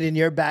yeah. get it in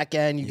your back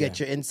end, you get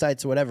your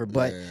insights or whatever.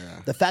 But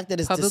the fact that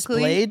it's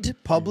Publicly? displayed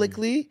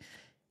publicly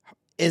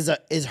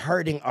is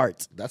hurting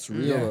art. That's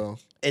real though.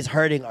 It's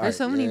hurting art. there's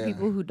so many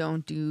people who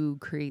don't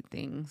create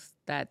things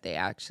that they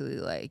actually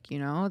like.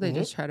 They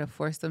just try to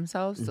force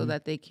themselves so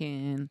that they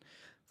can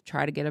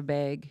try to get a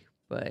bag.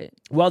 But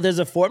Well, there's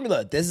a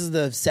formula. This is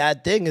the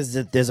sad thing is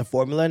that there's a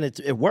formula and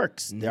it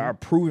works. There are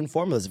proven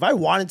formulas. If I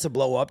wanted to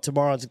blow up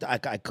tomorrow,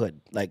 I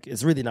could. Like,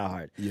 it's really not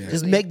hard.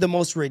 Just make the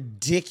most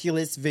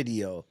ridiculous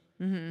video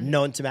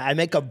known to man.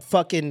 I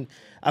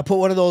put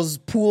one of those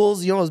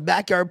pools, those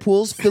backyard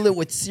pools, fill it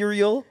with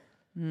cereal.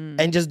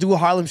 And just do a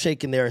Harlem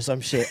Shake in there or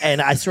some shit.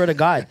 And I swear to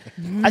God,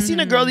 I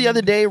seen a girl the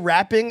other day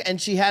rapping and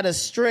she had a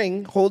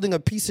string holding a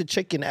piece of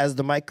chicken as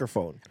the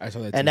microphone. I saw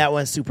that And too. that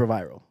went super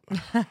viral.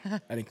 I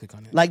didn't click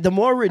on it. Like the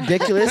more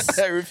ridiculous,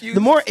 the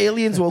more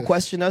aliens will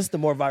question us, the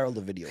more viral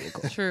the video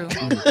will go. true.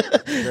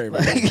 Very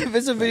Like, if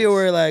it's a video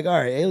where like, all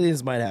right,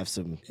 aliens might have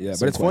some. Yeah, some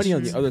but it's funny on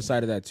questions. the other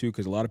side of that too,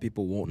 because a lot of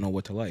people won't know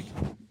what to like,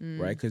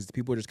 right? Because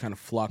people just kind of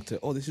flock to,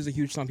 oh, this is a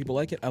huge song, people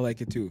like it, I like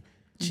it too.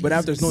 But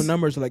after there's no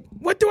numbers, they're like,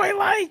 what do I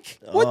like?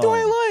 What do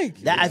I like?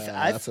 That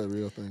That's a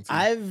real thing too.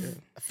 I've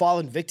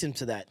fallen victim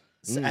to that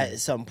at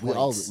some point.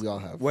 We all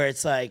have. Where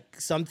it's like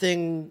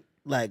something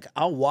like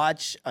I'll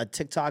watch a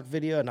TikTok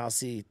video and I'll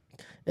see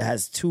it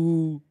has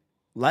 2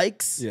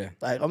 likes. Yeah.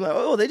 Like I'm like,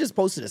 oh, they just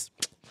posted this.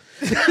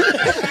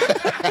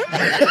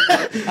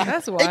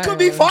 That's wild. It could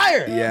be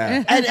fire.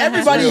 Yeah. And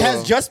everybody real, has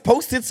though. just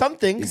posted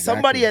something. Exactly.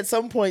 Somebody at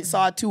some point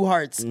saw 2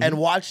 hearts and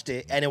watched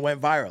it and it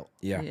went viral.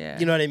 Yeah. Yeah.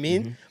 You know what I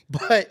mean?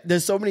 But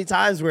there's so many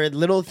times where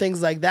little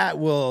things like that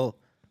will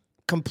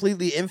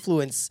completely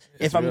influence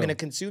if I'm real. going to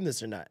consume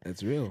this or not.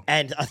 It's real.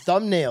 And a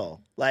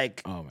thumbnail,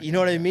 like, Oh my you know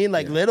what I mean?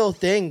 Like little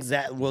things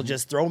that will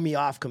just throw me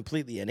off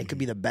completely. And it could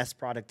be the best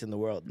product in the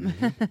world.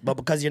 But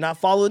because you're not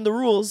following the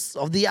rules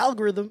of the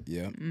algorithm,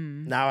 Yeah.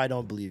 now I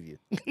don't believe you.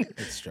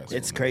 It's stressful.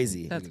 It's man.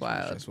 crazy. That's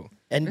wild. Stressful.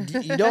 And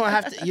you don't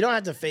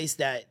have to face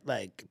that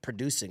like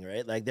producing,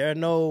 right? Like there are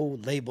no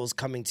labels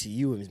coming to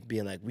you and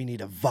being like, we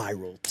need a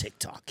viral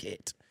TikTok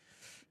hit.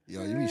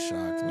 Yo, you'd be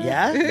shocked. Man.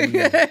 Yeah?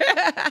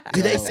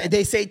 Do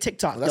they say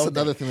TikTok? Well, that's don't they?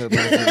 another thing that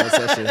brings me to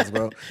sessions,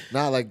 bro.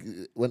 Nah, like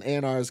when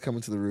A&Rs come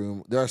into the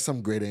room, there are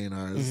some great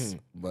A&Rs,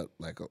 but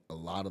like a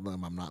lot of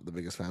them I'm not the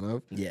biggest fan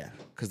of. Yeah.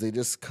 Because they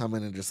just come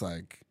in and just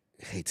like,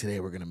 hey,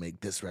 today we're going to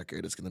make this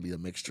record. It's going to be a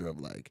mixture of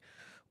like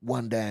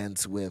One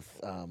Dance with,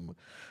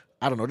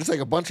 I don't know, just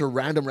like a bunch of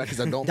random records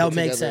that don't That fit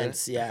make together.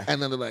 sense, yeah.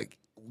 And then they're like,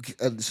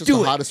 it's just Do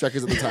the it. hottest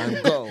records at the time.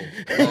 Go.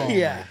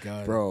 Yeah.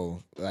 God.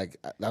 Bro, like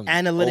I'm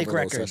Analytic over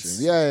those records.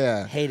 sessions.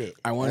 Yeah. Hate it.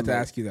 I wanted to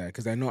ask you that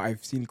because I know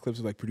I've seen clips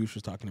of like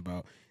producers talking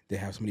about they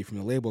have somebody from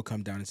the label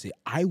come down and say,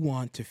 I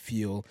want to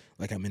feel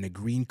like I'm in a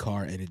green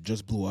car and it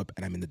just blew up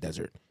and I'm in the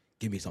desert.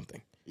 Give me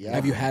something. Yeah.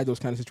 Have you had those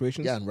kind of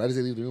situations? Yeah, and right as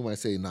they leave the room, I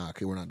say, nah,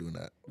 okay, we're not doing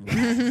that.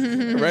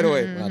 Right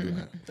away. We're not doing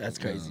that. That's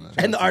No, crazy. no, no.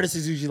 And the artist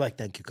is usually like,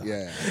 thank you, God.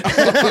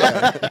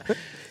 Yeah.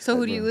 So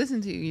who do you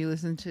listen to? You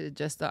listen to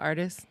just the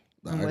artist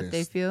The and what they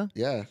artist. feel?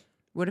 Yeah.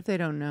 What if they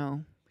don't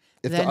know?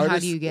 If the Then how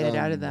artist, do you get it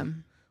out of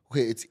them?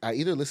 Okay, I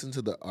either listen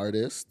to the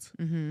artist.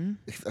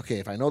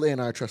 If I know the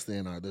A&R, trust the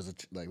A&R, there's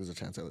a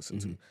chance I listen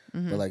to.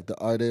 But like the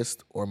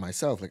artist or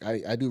myself, like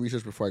I do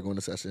research before I go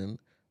into session.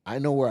 I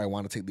know where I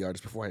want to take the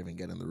artist before I even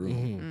get in the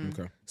room.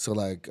 Okay. So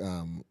like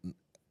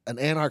an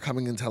A&R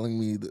coming and telling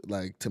me that,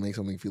 like to make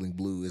something feeling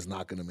blue is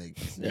not gonna make.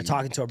 They're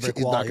talking to a brick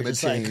It's wall. not You're gonna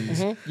just like,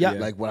 change. yeah.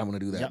 Like what I'm gonna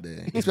do that Yep.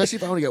 day. Especially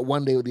if I only get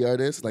one day with the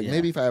artist. Like Yeah.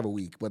 maybe if I have a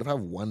week, but if I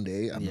have one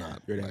day, I'm Yeah.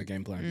 not. You're in the like,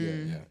 game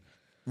plan. Yeah.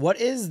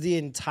 What is the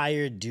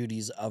entire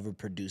duties of a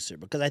producer?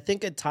 Because I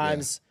think at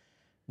times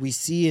we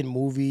see in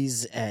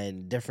movies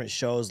and different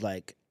shows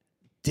like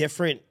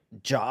different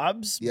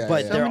jobs, Yeah,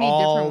 but yeah. So they're many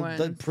all different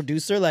the ones.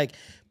 producer. Like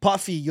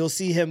Puffy, you'll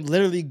see him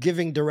literally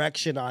giving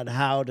direction on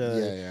how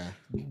to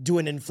do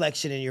an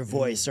inflection in your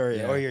voice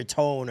or your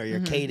tone or your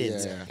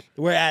cadence. Yeah, yeah.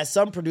 Whereas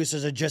some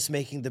producers are just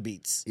making the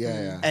beats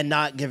Yeah. and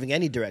not giving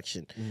any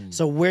direction.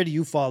 So where do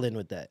you fall in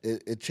with that?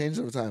 It changed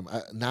over time.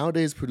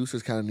 Nowadays,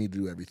 producers kind of need to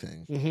do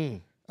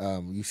everything.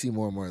 You see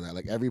more and more of that.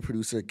 Like every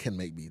producer can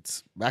make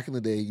beats. Back in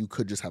the day, you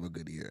could just have a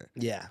good ear.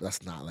 Yeah.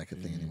 That's not like a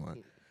thing anymore.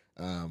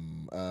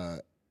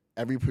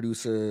 Every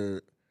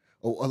producer,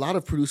 a lot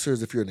of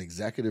producers, if you're an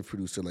executive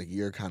producer, like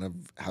you're kind of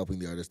helping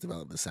the artist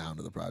develop the sound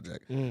of the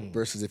project.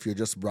 Versus if you're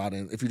just brought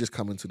in, if you just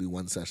come in to do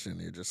one session,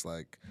 you're just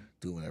like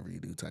doing whatever you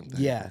do type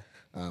thing. Yeah.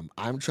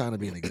 I'm trying to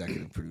be an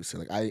executive producer.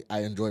 Like I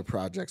enjoy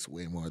projects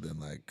way more than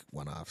like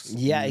one-offs.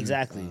 Yeah,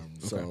 exactly.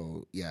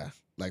 So yeah,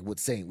 like with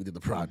Saint, we did the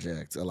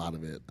project, a lot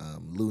of it.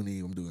 Looney,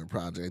 I'm doing a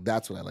project.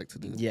 That's what I like to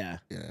do. Yeah,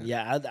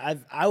 Yeah.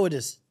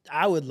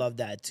 I would love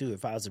that too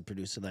if I was a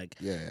producer. Like,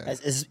 Yeah.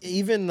 as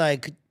even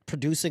like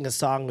producing a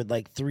song with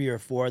like 3 or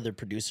 4 other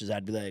producers,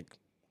 I'd be like,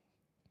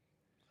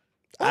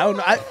 I don't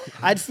know.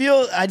 I'd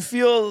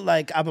feel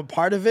like I'm a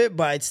part of it,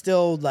 but I'd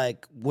still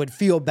like would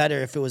feel better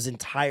if it was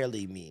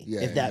entirely me.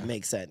 Yeah, if that yeah.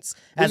 makes sense,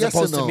 Well, as yes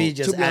opposed and to no. me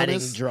just To be adding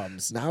honest,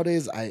 drums.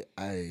 Nowadays, I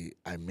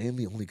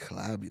mainly only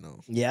collab. You know.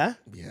 Yeah,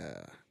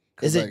 Yeah.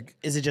 'Cause,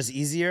 is it just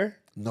easier?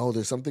 No,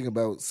 there's something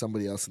about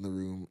somebody else in the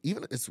room.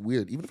 Even it's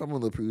weird. Even if I'm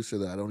with a producer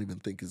that I don't even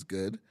think is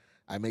good,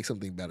 I make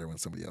something better when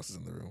somebody else is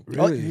in the room. Oh,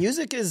 Really?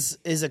 music is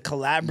a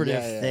collaborative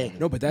Yeah. thing.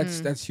 No, but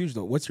that's huge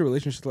though. What's your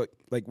relationship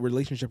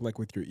like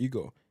with your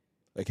ego?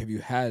 Like, have you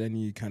had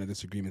any kind of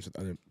disagreements with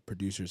other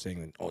producers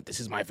saying, like, "Oh, this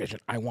is my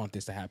vision. I want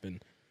this to happen"?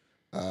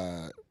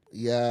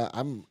 Yeah,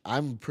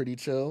 I'm pretty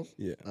chill.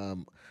 Yeah.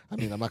 I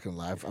mean, I'm not gonna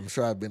lie. I'm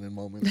sure I've been in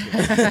moments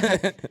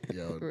where,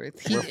 yo,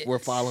 we're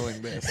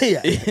following this.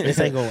 Yeah, this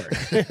ain't gonna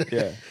work.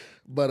 Yeah.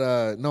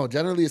 But no,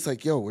 generally it's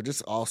like, yo, we're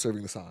just all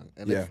serving the song.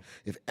 And Yeah.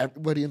 if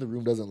everybody in the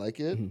room doesn't like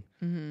it,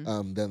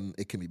 then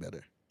it can be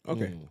better.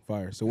 Okay.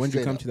 Fire. So when did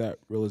you Straight come up. to that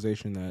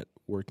realization that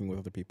working with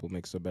other people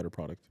makes a better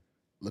product?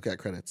 Look at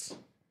credits.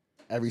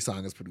 Every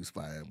song is produced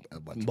by a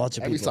bunch of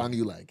people. Every song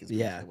you like is produced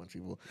Yeah. by a bunch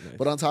of people.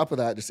 But on top of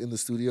that, just in the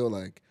studio,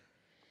 like,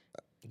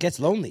 It gets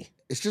lonely.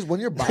 it's just when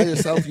you're by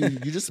yourself, you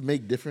just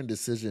make different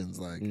decisions.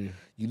 Like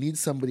you need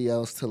somebody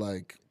else to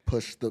like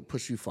push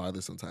you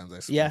farther. Sometimes I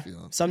Yeah.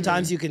 feel.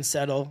 Sometimes you can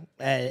settle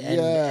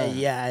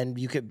and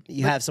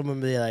you have someone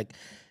be like,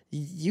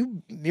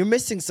 you're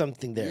missing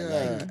something there.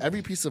 Yeah, Like,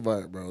 every piece of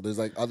art, bro. There's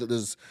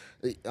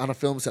on a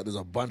film set. There's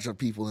a bunch of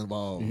people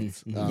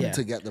involved Yeah.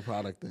 to get the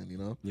product in. You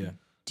know. Yeah.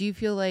 Do you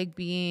feel like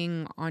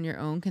being on your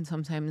own can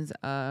sometimes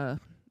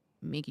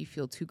make you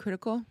feel too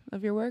critical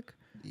of your work?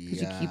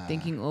 Because you keep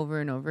thinking over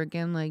and over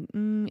again, like,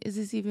 is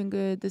this even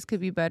good? This could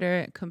be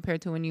better,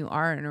 compared to when you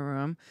are in a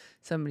room,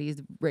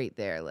 somebody's right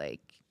there, like,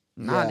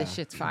 nah, this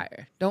shit's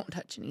fire. Don't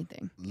touch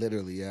anything.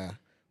 Literally, yeah.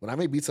 When I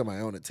make beats on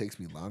my own, it takes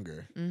me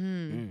longer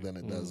than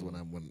it does when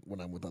I'm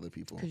with other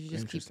people. Because you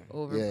just keep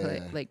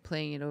like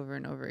playing it over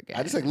and over again.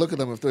 I just like look at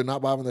them. If they're not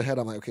bobbing their head,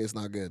 I'm like, okay, it's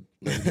not good.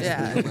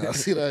 Yeah.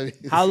 See what I mean?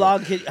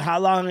 How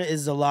long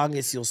is the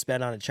longest you'll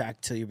spend on a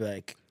track till you be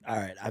like, all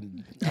right,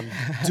 I'm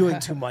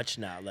doing too much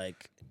now,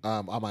 like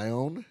on my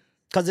own?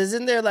 Because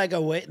isn't there like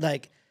a way,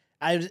 like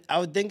I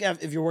would think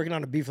if you're working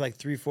on a beat for like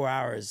 3-4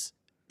 hours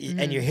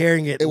and you're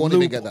hearing it won't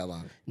even get that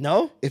long.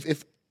 No?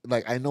 If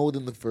like I know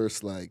within the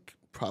first like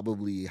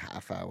probably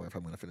half hour if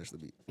I'm gonna finish the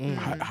beat.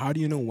 How do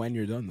you know when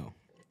you're done though?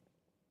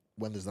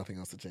 When there's nothing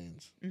else to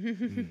change.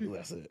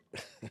 That's it.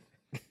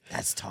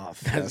 That's tough.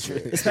 That's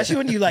especially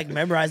when you like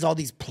memorize all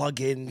these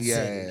plugins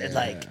and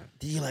like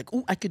you're like,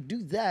 oh, I could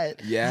do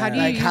that. Yeah.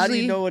 How do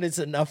you know when it's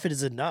enough? It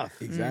is enough.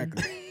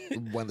 Exactly.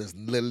 When there's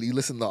literally you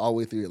listen all the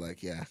way through, you're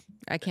like,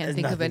 I can't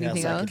think of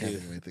anything else.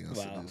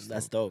 Wow,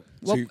 that's dope.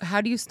 Well,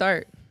 how do you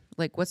start?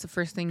 Like, what's the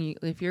first thing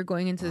if you're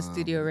going into the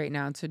studio right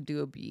now to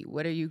do a beat,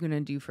 what are you going to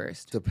do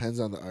first?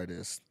 Depends on the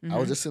artist. I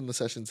was just in the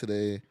session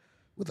today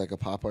with like a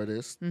pop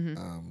artist.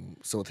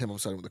 So with him, I'm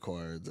starting with the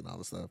chords and all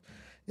the stuff.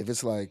 If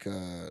it's like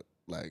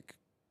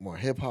more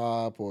hip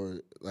hop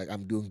or like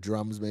I'm doing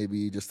drums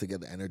maybe just to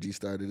get the energy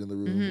started in the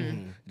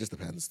room. It just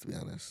depends, to be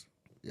honest.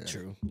 Yeah.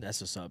 True.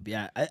 That's what's up.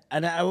 Yeah.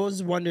 I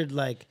always wondered,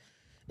 like,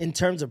 in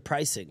terms of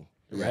pricing,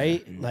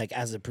 right? Like,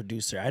 as a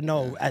producer, I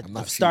know at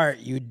the start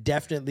you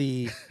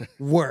definitely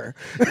were.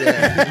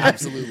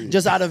 Absolutely.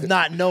 Just out of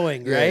not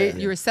knowing, right?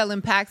 You were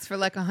selling packs for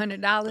like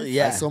 $100.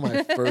 Yeah. I sold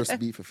my first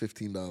beat for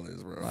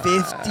 $15, bro.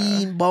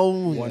 15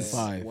 bones.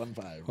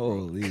 1.5.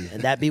 Holy.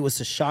 And that beat was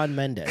to Shawn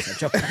Mendes.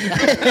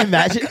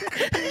 Imagine.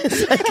 I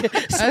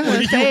was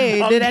gonna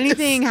say, did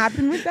anything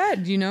happen with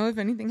that? Do you know if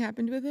anything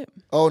happened with it?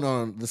 Oh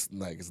no, this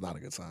like it's not a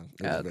good song.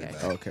 It was very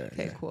bad.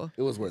 Okay, cool.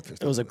 It was worth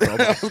 $15. It was a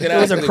Chroma. It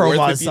was a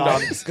Chroma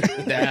song.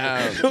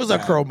 Damn. It was a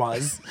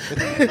Chromas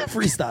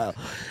freestyle.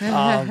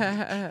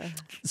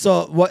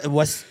 So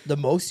what's the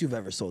most you've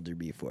ever sold your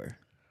beat for?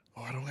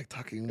 Oh, I don't like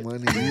talking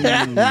money. You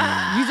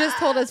just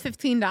told us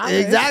 $15.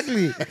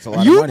 Exactly. That's a lot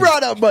of You money.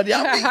 brought up money.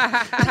 I'm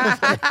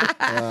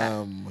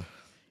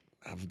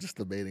just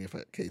debating if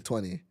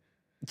 20.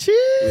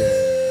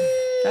 Cheers.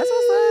 That's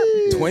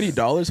what's up.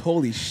 $20?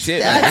 Holy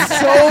shit.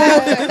 That's so.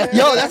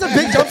 Yo, that's a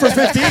big jump from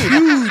 15.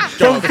 Huge.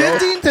 From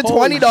 15 to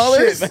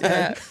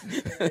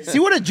 $20. See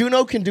what a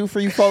Juno can do for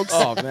you folks.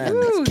 Oh man,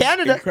 It's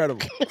Canada.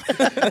 incredible.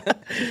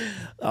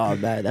 Oh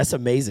man, that's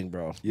amazing,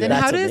 bro. Then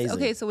That's how does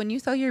amazing. so when you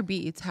sell your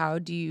beats, how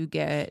do you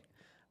get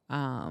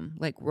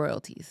like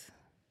royalties?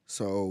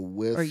 So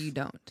with Or you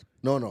don't?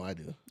 No, I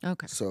do.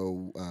 Okay.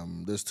 So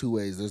there's two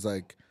ways. There's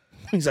like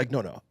He's like,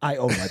 no, I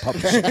own my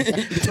publishing.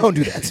 Don't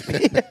do that to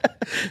me.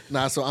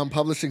 so on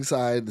publishing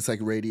side, it's like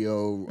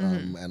radio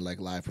and like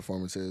live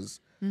performances.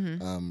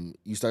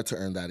 You start to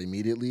earn that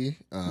immediately.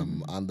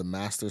 On the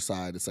master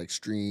side, it's like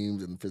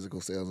streams and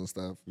physical sales and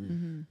stuff.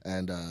 And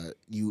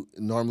you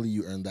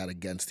earn that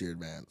against your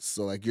advance.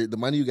 So like the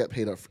money you get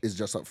paid up is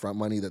just upfront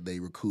money that they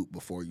recoup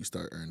before you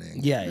start earning.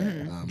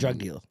 Yeah. Drug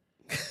deal.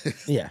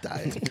 Yeah.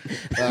 Dying.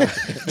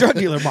 Drug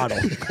dealer model.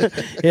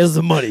 Here's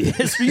the money.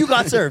 You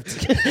got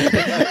served.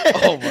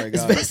 Oh my It's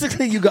god.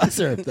 basically you got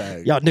served.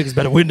 Y'all niggas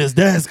better win this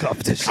dance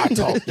competition. I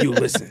told you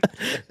listen.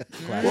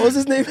 What was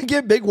his name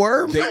again? Big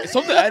Worm?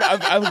 Something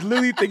I was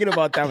literally thinking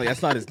about that. Like,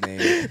 that's not his name.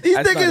 These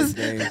That's not his niggas,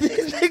 name.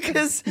 these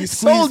niggas He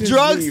sold squeezed his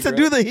drugs knee, to bro.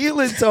 do the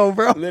healing toe,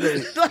 bro.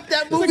 Literally. Like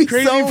that a movie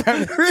crazy so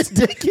premise.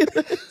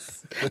 ridiculous.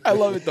 I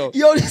love it though.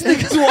 Yo, these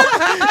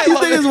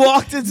niggas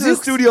walked into the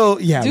studio.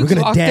 Yeah, Dukes we're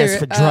gonna walked dance there,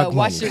 for drug money.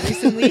 watched it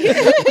recently.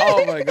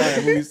 Oh my god,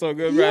 that movie's so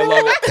good, bro. I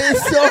love it.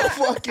 It's so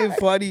fucking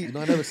funny.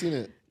 No, I never seen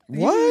it.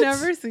 What? You've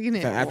never seen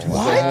it.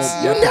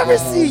 What? You never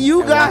see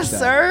you got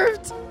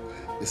served?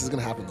 This is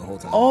gonna happen the whole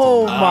time.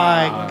 Oh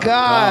my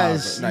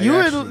gosh! No, you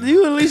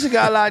you and Alicia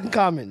got a lot in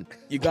common.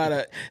 You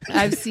gotta.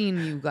 I've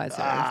seen you guys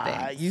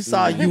served You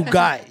saw you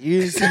got. You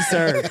didn't see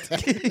served.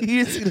 You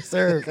didn't see the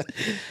served.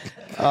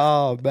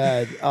 Oh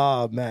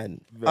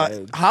man.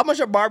 How much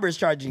are barbers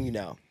charging you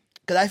now?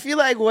 Because I feel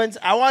like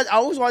I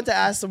always want to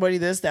ask somebody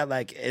this that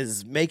like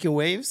is making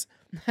waves.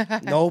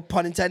 No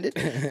pun intended.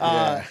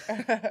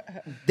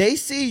 They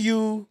see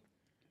you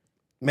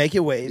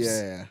making waves,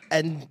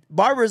 and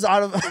barbers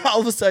all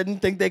of a sudden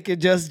think they could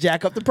just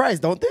jack up the price,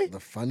 don't they? The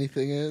funny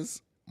thing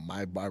is,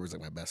 my barber's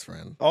like my best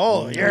friend.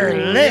 Oh, you're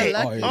lit.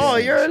 Oh,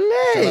 you're Shout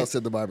out lit.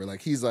 Sid the barber.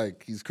 Like he's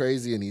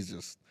crazy and he's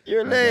just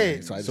You're my guy.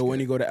 lit. So, I just So when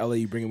get- you go to LA,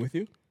 you bring him with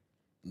you?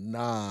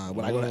 Nah,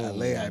 when I go to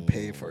LA, I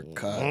pay for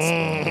cuts.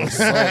 Bro. It's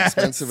so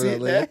expensive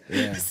in LA.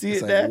 Yeah. See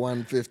It's it like there?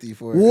 $150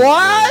 for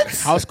What?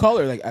 House call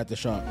or like at the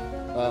shop?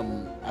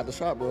 At the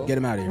shop, bro. Get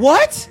him out of here.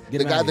 What? Get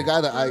The him outta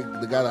guy here.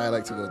 that I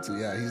like to go to.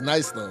 Yeah, he's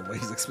nice though, but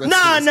he's expensive.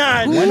 Nah, as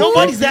fuck.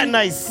 nobody's that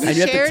nice. And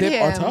you have to Shared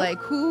tip on him. top? Like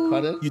who?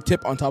 Pardon? You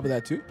tip on top of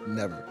that too?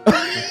 Never.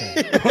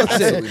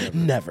 Absolutely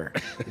never. Never.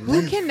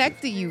 Who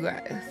connected you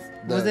guys?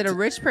 Was it a The-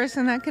 rich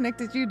person that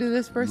connected you to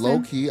this person? Low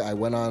key, I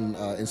went on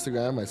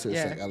Instagram. I searched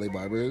Yeah. like LA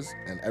barbers,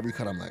 and every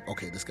cut I'm like,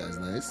 okay, this guy's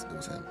nice. It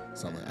was him.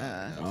 So I'm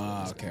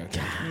like, Okay.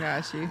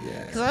 Got you.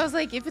 Yeah. Because I was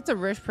like, if it's a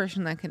rich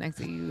person that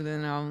connected you,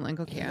 then I'm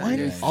like, okay. I Why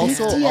do you understand.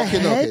 Also, $50 a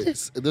okay, no, head?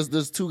 okay.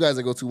 There's two guys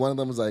I go to. One of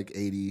them is like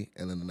 80,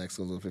 and then the next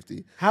one's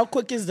 150. How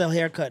quick is the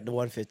haircut to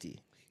 150?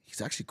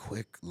 He's actually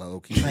quick, low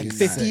key. Like He's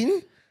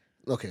 15?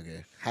 Okay.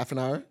 Half an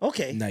hour.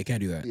 Okay. No, you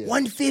can't do that.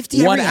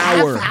 150 1 every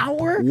hour. half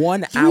hour?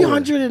 1 hour.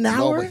 300 an No,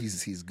 hour? but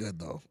he's good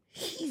though.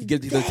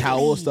 Get the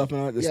towel stuff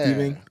and the Yeah,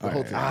 steaming. the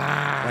whole thing.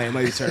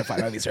 Might be certified.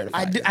 Might be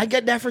certified. I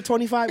get that for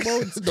 25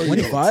 bones.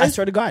 25? I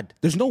swear to God.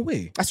 There's no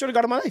way. I swear to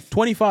God in my life.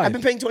 25. I've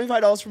been paying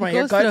 $25 for my He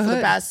goes haircut to the for the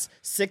hood. past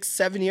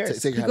 6-7 years.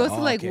 Take He your goes hat to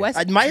off. like okay.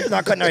 West. My hair's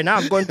not cutting right now.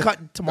 I'm going to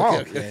cut tomorrow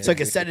Okay. so I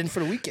can set in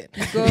for the weekend.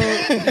 Go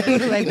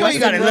to like You know you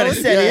gotta Western let it Road.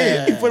 set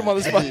Yeah. in. You put him on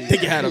the spot.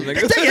 Take your hat off,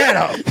 nigga. Take your head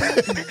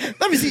off.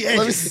 Let me see Let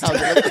me edges. see how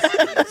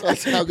good,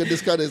 let's see how good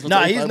this cut is. For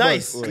Nah, he's 25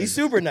 nice. bucks. He's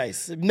super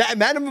nice.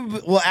 Madam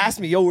will ask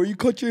me, "Yo, where you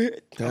cut your hair?"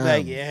 I'm Damn.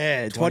 like,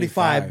 "Yeah,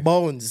 25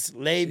 bones,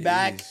 laid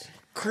back,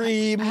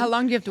 cream, How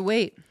long do you have to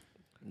wait?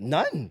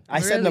 none."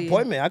 I set an Really?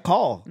 appointment. I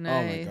call.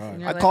 Nice. God. And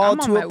you're I like, call I'm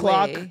on 2 my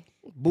o'clock. way.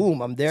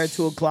 Boom, I'm there at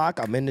 2 o'clock.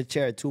 I'm in the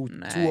chair at 2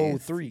 Nice.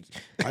 2:03.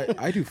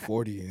 I do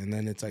 40, and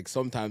then it's like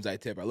sometimes I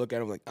tip. I look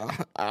at him like,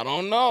 I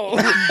don't know.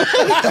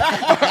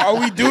 Are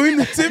we doing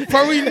the tip?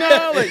 Are we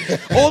not?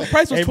 Like, old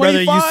price was Hey,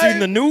 brother, 25. you seen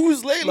the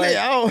news lately? Like,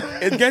 I don't-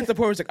 it gets to the point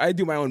where it's like I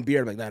do my own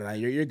beer. I'm like, nah,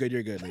 you're good,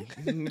 you're good.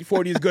 Like,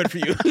 40 is good for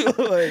you.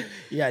 Like,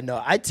 Yeah,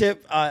 no, I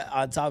tip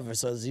on top of it,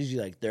 so it's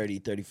usually like 30,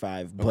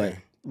 35. But Okay.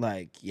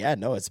 like, yeah,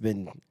 no, it's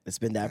been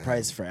that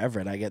price forever,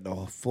 and I get the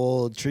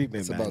full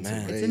treatment, It's man. about to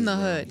man. raise, It's in the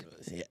man. hood.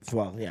 Yeah,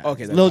 well, yeah.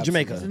 Okay, Little that's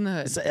Jamaica. It's in the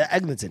hood. It's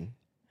Eglinton.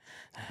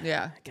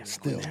 Yeah.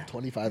 Still,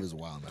 25 is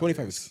wild.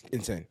 25 is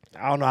insane.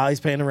 I don't know how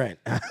he's paying the rent.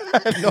 I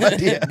have no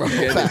idea, bro.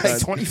 Like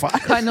 25.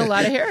 Cutting a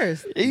lot of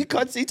hairs. He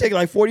take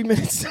like 40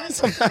 minutes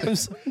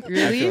sometimes.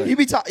 Really? He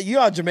be you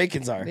know how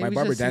Jamaicans are. Maybe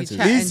barber just be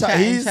dances.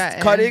 chatting, He's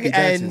chatting. cutting He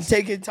and dances.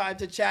 taking time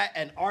to chat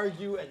and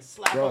argue and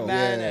slap a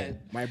man. yeah. And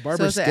My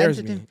barber it's an scares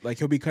me. entertain- Like,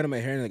 he'll be cutting my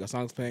hair and like a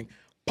song's playing.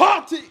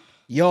 Party!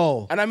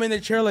 yo, And I'm in the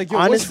chair like, yo,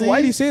 Honestly,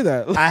 why do you say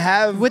that? I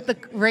have With the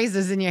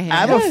razors in your hand. I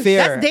have a fear.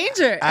 That's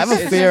dangerous. I have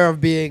a fear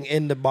of being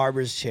in the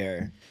barber's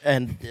chair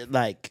and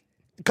like,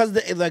 because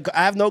like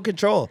I have no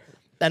control.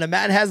 And a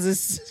man has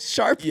this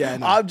sharp Yeah, I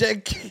know.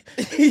 object.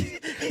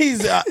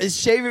 He's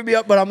shaving me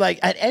up, but I'm like,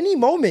 at any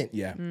moment,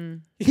 Yeah.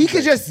 he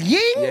could just ying,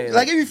 Yeah,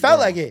 like if he felt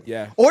like it.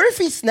 yeah. Or if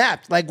he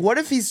snapped. Like, what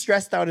if he's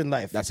stressed out in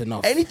life? That's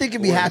enough. Anything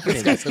can be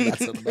happening. That's enough.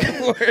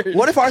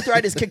 What if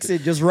arthritis kicks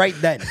in just right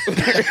then?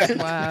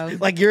 Wow.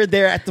 Like you're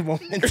there at the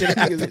moment it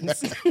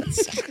happens.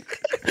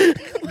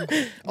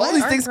 All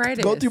these things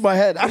arthritis? go through my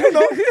head. I don't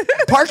know.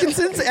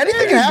 Parkinson's,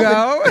 anything can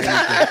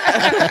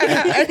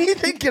happen.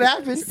 Anything can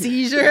happen.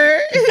 Seizure.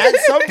 At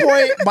some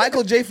point,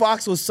 Michael J.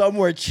 Fox was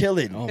somewhere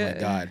chilling. Oh my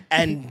God.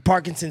 And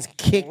Parkinson's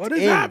kicked What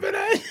is in.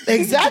 happening?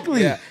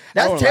 Exactly. Yeah. I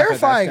That's won't laugh at that. That's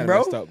terrifying, kinda bro.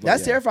 messed up, but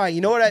That's yeah. terrifying.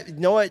 You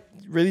know what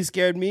really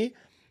scared me?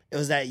 It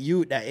was that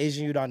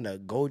Asian youth on the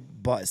Gold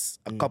bus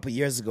a couple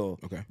years ago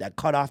Okay. that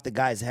cut off the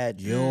guy's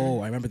head. Yo,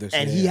 I remember this.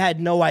 And yeah. he had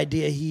no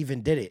idea he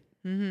even did it.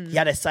 He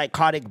had a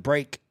psychotic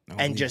break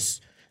and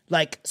just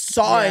like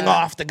sawing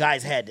off the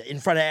guy's head in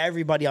front of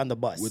everybody on the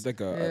bus. with like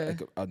a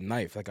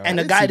knife. Like And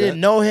the I guy see didn't that.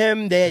 know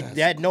him. They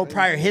had no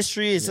prior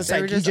history. It's just They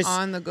like were he just just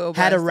on the go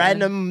had a bus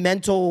random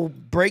mental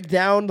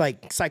breakdown,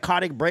 like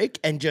psychotic break,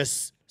 and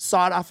just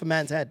sawed off a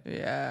man's head.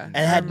 Yeah. And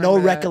had no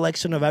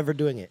recollection of ever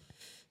doing it.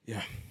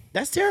 Yeah.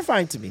 That's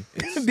terrifying to me.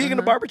 Being in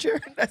a barber chair,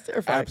 that's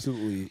terrifying.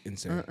 Absolutely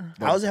insane.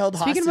 I was held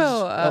Speaking hostage.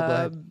 about go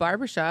ahead.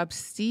 barbershop,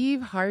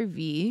 Steve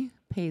Harvey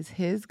pays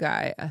his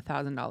guy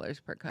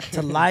 $1,000 per cut.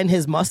 To line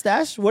his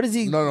mustache? What is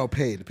he? No,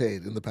 paid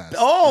in the past.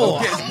 Oh,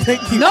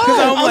 No,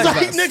 I was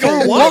like,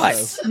 nigga,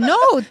 what?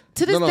 no,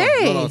 to this no,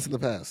 day. no, it's in the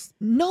past.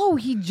 No,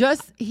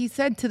 he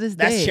said to this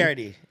That's day.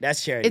 charity.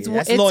 That's charity. It's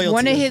That's it's loyalty.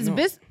 one of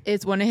his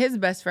it's one of his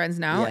best friends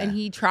now, Yeah. and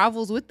he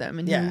travels with them,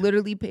 and Yeah. he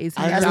literally pays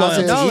him That's $1,000.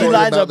 loyalty. He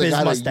lines About up the his guy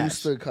that mustache.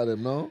 used to cut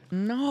him, no?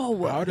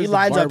 No, How He does the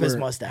lines up his barber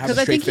mustache. have a because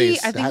I think straight he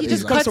face? I think he That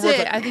just is cuts like-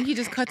 it. I think he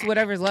just cuts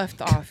whatever's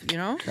left off, you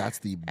know, That's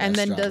the best and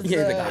then job. does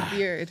the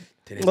beard.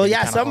 Well,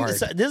 yeah, Kinda hard.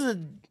 this is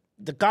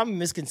the common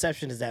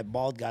misconception is that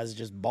bald guys are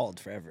just bald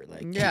forever.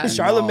 Like Yeah.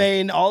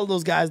 Charlemagne, all of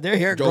those guys, their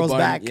hair Joe grows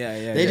Budden, back.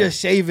 yeah, They yeah. just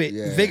shave it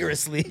Yeah.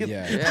 vigorously,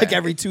 Yeah. like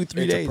every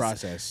 2-3 It's days. a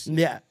process.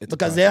 Yeah, It's a because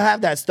process. they'll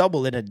have that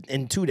stubble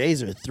in 2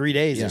 days or 3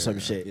 days Yeah, or some yeah,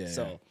 shit. yeah,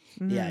 So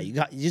yeah, you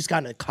just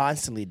gotta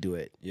constantly do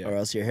it, Yeah. or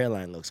else your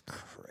hairline looks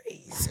crazy.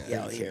 crazy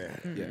out here.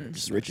 Yeah,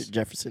 Just Richard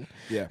Jefferson.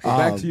 Yeah, but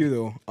back to you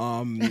though.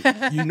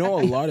 You know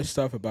a lot of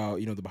stuff about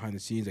the behind the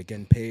scenes, like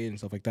getting paid and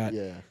stuff like that.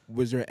 Yeah.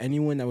 Was there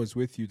anyone that was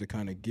with you to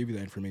kind of give you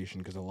that information?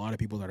 Because a lot of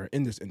people that are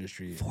in this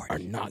industry are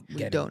not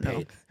getting don't know.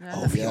 paid.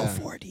 OVO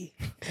 40.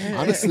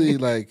 Honestly,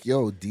 like,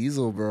 yo,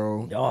 Diesel,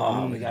 bro.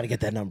 Oh, we got to get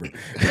that number.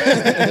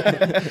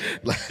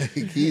 Like,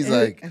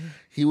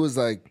 he was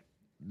like,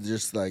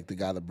 just like the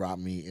guy that brought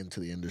me into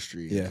the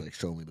industry and like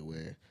showed me the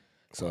way.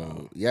 So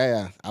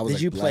I was. Did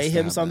like, you play blessed to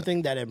him have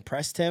something that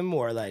impressed him,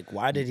 or like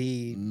why did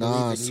he?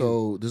 Nah, believe in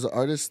so there's an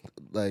artist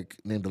like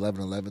named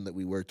 1111 that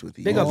we worked with.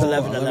 Big up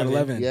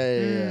 1111.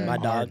 Yeah. My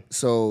dog.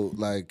 So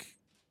like,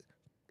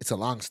 it's a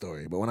long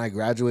story, but when I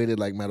graduated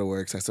like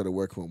Metalworks, I started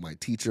working with my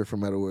teacher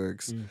from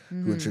Metalworks,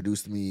 who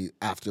introduced me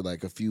after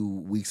like a few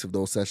weeks of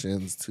those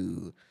sessions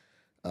to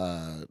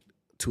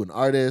an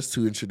artist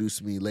who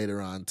introduced me later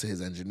on to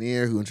his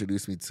engineer, who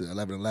introduced me to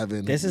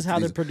 1111. This is how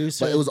the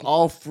producer. But it was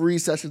all free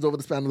sessions over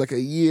the span of like a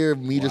year,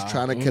 me just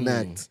trying to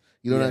connect.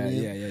 You know what I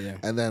mean? Yeah.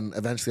 And then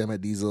eventually I met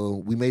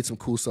Diesel. We made some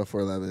cool stuff for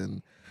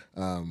 11.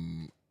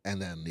 And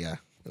then,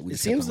 we It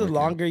just seems kept the on working.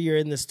 longer you're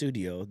in the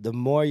studio, the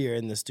more you're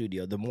in the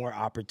studio, the more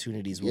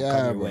opportunities will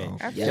come your bro. way.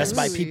 Absolutely. Just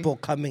by people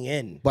coming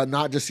in. But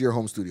not just your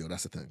home studio.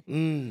 That's the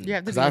thing. You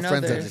have to Because be I have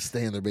friends that others. just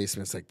stay in their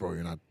basements. Like, bro,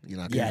 you're not.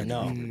 Yeah, doing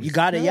no. anything. You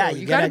gotta, No,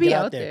 you gotta gotta be get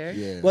out there.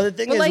 there. Yeah. Well, the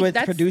thing But, is like, with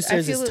that's- producers, I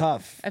it's feel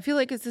tough. I feel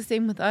like it's the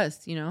same with us,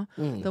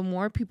 The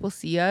more people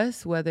see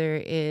us, whether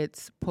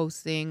it's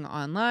posting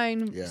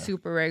online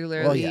super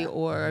regularly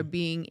or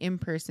being in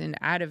person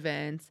at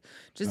events,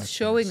 just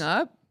showing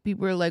up,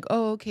 people are like,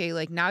 oh, okay,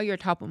 like now you're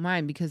top of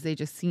mind because they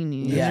just seen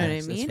you. You know what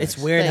I mean? It's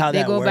weird like, how they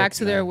that go back works,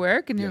 to their man.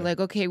 work and they're like,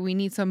 okay, we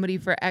need somebody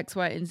for X,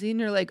 Y, and Z. And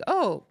you're like,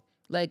 oh,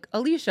 like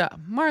Alicia,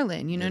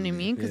 Marlon, you know what I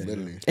mean? Because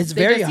Literally. It's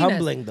They very just seen us.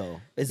 humbling,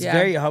 though. It's Yeah.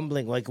 very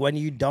humbling. Like when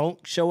you don't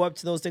show up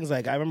to those things.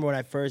 Like I remember when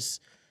I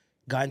first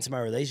got into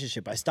my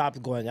relationship, I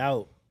stopped going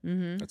out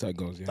That's how it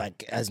goes. Yeah.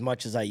 like as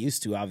much as I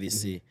used to,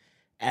 obviously.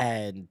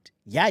 And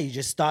you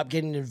just stop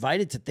getting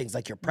invited to things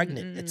like you're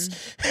pregnant.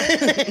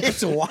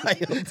 It's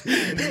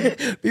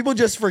wild. People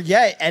just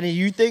forget, and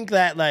you think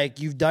that like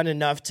you've done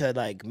enough to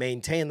like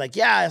maintain. Like,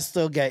 I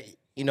still get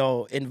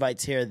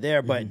invites here or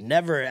there, but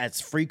never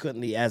as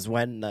frequently as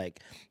when like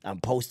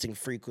I'm posting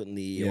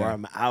frequently or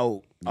I'm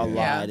out a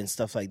lot and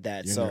stuff like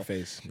that. You're in So their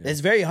face. Yeah. it's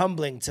very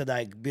humbling to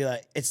like be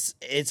like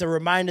it's a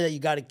reminder that you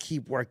got to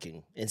keep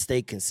working and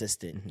stay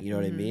consistent. You know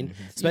what I mean? you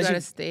Especially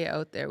gotta stay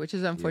out there, which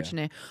is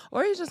unfortunate.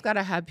 Or you just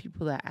gotta have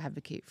people that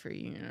advocate for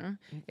you.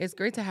 It's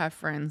great to have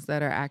friends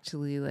that are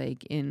actually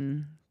like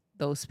in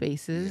those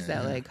spaces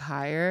that like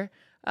hire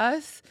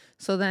us.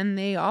 So then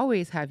they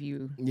always have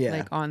you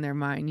like on their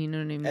mind. You know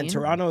what I mean? And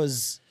Toronto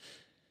is,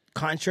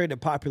 contrary to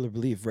popular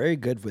belief, very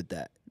good with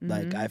that.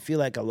 Like I feel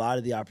like a lot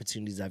of the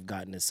opportunities I've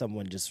gotten is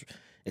someone just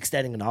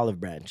extending an olive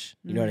branch.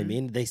 You know what I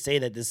mean? They say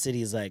that this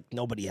city is like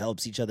nobody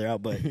helps each other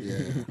out, but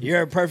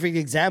you're a perfect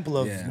example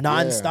of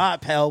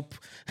nonstop help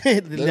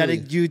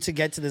letting you to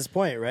get to this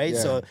point, right?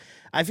 So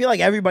I feel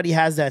like everybody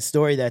has that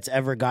story that's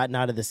ever gotten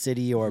out of the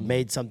city or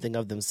made something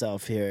of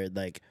themselves here.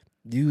 Like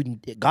you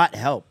got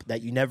help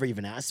that you never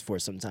even asked for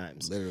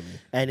sometimes. Literally.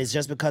 And it's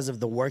just because of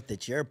the work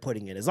that you're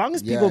putting in. As long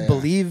as people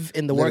believe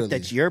in the work Literally.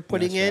 that you're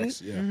putting in,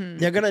 Facts, yeah.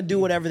 they're going to do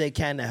whatever they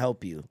can to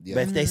help you.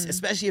 But if they,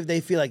 especially if they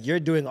feel like you're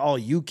doing all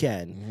you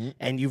can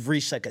and you've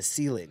reached like a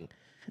ceiling.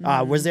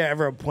 Was there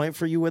ever a point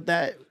for you with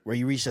that where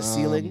you reached a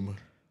ceiling?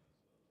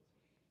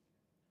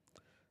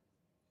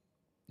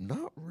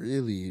 Not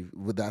really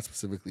with that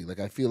specifically. Like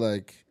I feel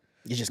like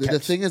You just the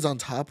kept thing is on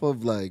top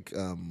of like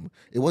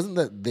it wasn't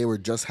that they were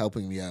just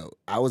helping me out.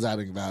 I was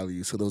adding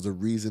value, so there was a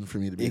reason for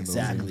me to be in those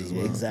rooms as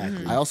well.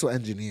 Exactly. I also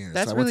engineer.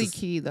 That's so I went really to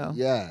key though.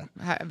 Yeah.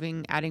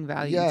 Adding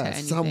value to Yeah,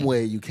 anything. some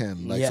way you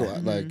can. Like so Yeah.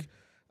 like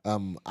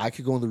I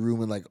could go in the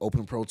room and like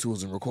open Pro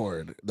Tools and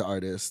record the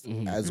artist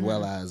as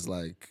well as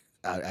like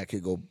I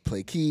could go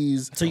play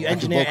keys. So you I could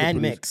engineer vocal and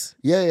produce. mix.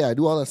 Yeah, I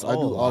do all that. I do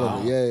all wow.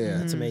 of it. Yeah.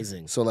 That's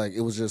amazing. So like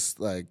it was just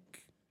like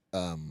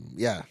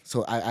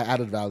so I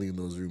added value in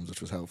those rooms, which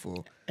was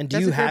helpful. And do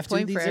That's you a have good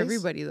point to for these days?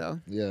 everybody though.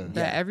 Yeah.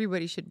 That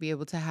everybody should be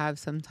able to have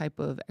some type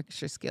of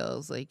extra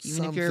skills. Like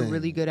even if you're Something,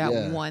 really good at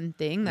yeah. one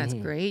thing, that's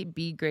great.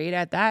 Be great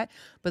at that,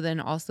 but then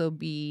also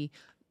be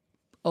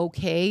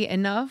okay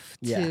enough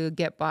to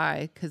get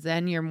by, because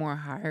then you're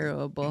more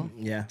hireable.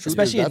 Yeah, True,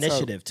 especially that's how-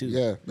 initiative too.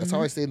 Yeah, that's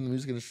how I stayed in the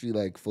music industry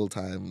like full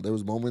time. There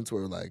was moments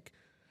where like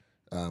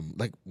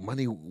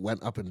money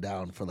went up and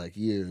down for like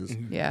years.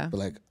 Yeah. But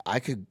like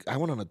I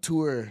went on a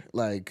tour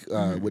like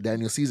with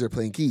Daniel Caesar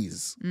playing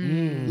keys,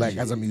 like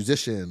as a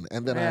musician,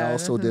 and then Yeah, I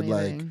also that's did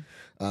like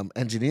amazing.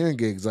 engineering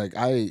gigs. Like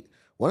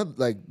one of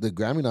like the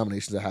Grammy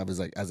nominations I have is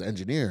like as an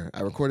engineer.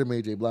 I recorded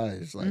Mary J.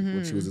 Blige like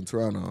when she was in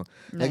Toronto,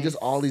 like just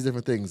all these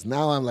different things.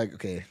 Now I'm like,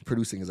 okay,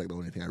 producing is like the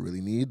only thing I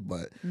really need,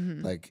 but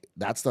like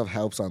that stuff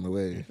helps on the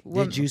way.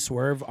 Did you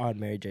swerve on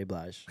Mary J.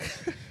 Blige?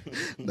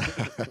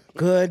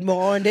 Good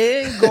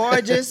morning,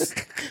 gorgeous.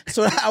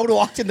 So I would have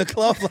walked in the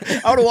club.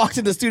 I would have walked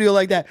in the studio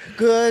like that.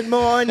 Good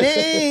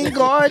morning,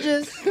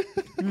 gorgeous.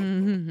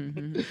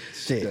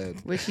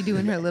 Shit. Was she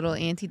doing her little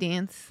anti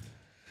dance?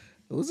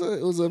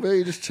 It was a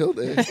very just chill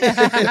day.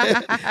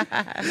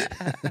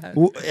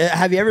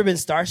 Have you ever been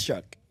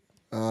starstruck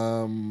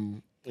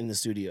Um, in the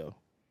studio?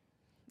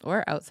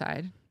 Or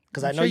outside.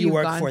 Because I'm I know sure you you've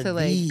work gone for to,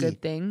 like, the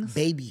good things.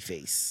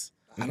 Babyface.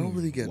 I don't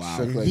really get Wow.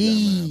 shook like The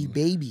that, man.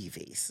 baby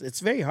face. It's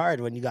very hard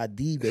when you got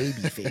the baby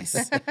face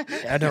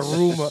in a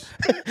room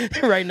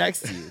right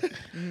next to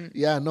you.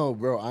 Yeah, no,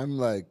 bro. I'm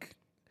like,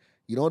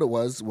 you know what it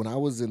was? When I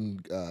was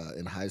in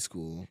high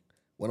school,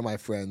 one of my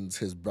friends,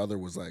 his brother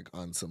was like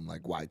on some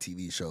like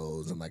YTV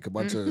shows and like a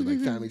bunch of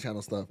like Family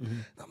Channel stuff.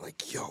 And I'm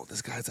like, yo,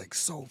 this guy's like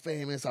so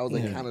famous. I was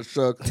like kind of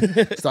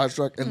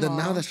starstruck. And then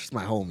now that's just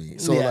my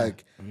homie. So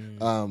like,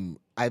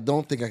 I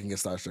don't think I can get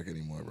starstruck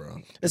anymore, bro.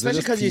 Especially They're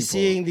just because you're people.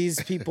 seeing these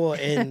people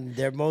in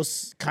their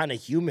most kind of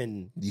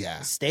human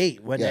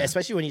state. When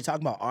especially when you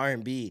talk about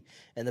R&B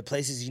and the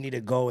places you need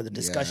to go, and the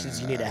discussions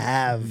you need to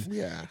have,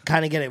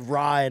 kind of get it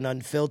raw and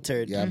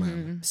unfiltered. Yeah,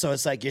 man. So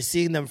it's like you're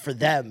seeing them for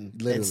them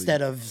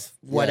instead of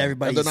what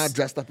everybody. And they're not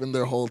dressed up in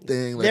their whole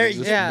thing. Like, They're,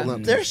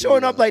 just they're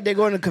showing up like they're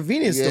going to a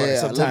convenience store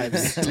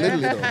sometimes.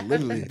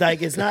 Literally.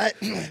 Like it's not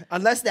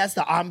unless that's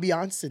the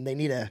ambiance and they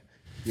need to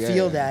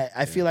feel that.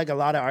 I feel like a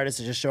lot of artists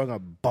are just showing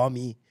up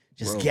bummy,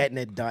 just getting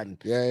it done.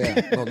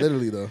 Yeah. No,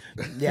 literally though.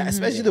 Yeah,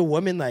 especially the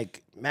women.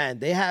 Like, man,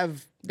 they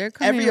have They're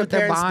coming every with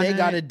their appearance they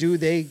gotta do.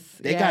 They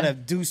gotta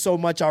do so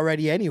much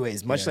already,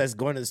 anyways. Much less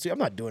going to the studio. I'm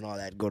not doing all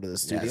that. Go to the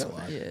studio.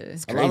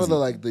 A lot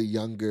of the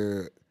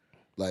younger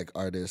like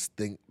artists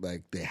think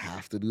like they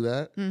have to do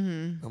that.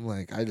 I'm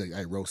like,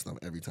 I roast them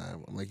every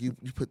time. I'm like, you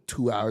put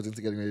 2 hours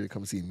into getting ready to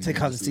come see me. To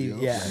come see,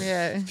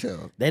 Like,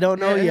 chill. They don't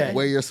know yet.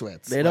 Wear your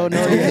sweats. They don't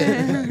know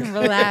yet.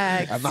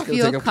 Relax. I'm not gonna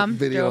Feel take a comfortable.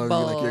 video of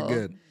you like you're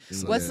good.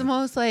 So, What's the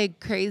most like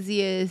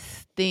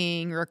craziest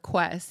thing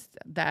request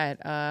that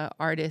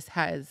artist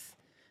has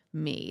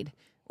made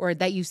or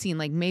that you've seen?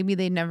 Like maybe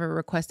they never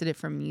requested it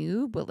from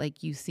you, but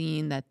like you've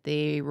seen that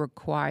they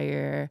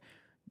require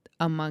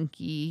a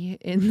monkey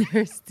in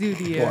their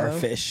studio Or a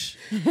fish.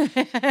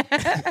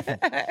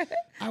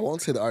 I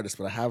won't say the artist,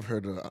 but I have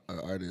heard an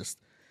artist.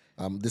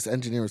 This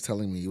engineer was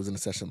telling me, he was in a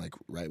session like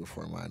right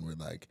before mine where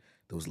like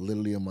there was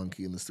literally a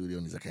monkey in the studio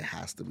and he's like, it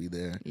has to be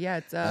there. Yeah,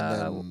 it's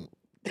And then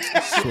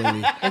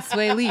it's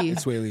Sway Lee.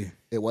 It's Sway Lee.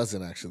 it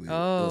wasn't actually. It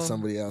Oh. was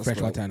somebody else. French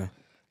but Montana.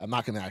 I'm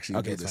not going to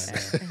actually do it's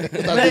this.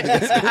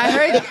 I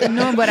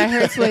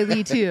heard Sway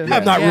Lee too.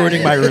 I'm not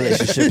ruining my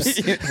relationships.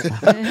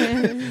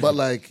 But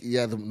like,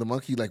 yeah, the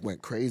monkey like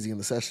went crazy in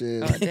the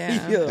session. Oh,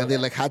 damn. Yo. And they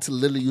like had to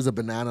literally use a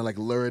banana, like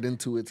lure it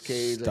into its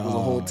cage. Like, it was a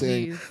whole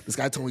thing. Jeez. This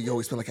guy told me, yo,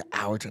 he spent like an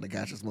hour trying to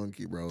catch this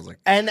monkey, bro. I was like,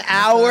 An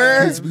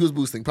hour? he was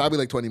boosting. Probably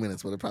like 20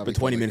 minutes, but it probably But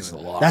 20 felt minutes is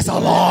like a lot. That's a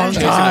long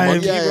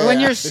time. Yeah. When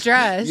you're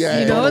stressed, Yeah,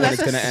 you don't know know that's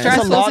when a it's gonna end. That's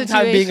a stressful long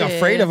time being situation.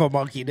 afraid of a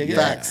monkey, nigga.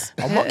 Facts.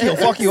 A monkey will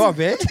fuck you up,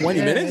 bitch. 20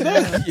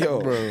 minutes?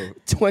 Yo. bro.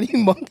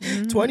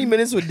 20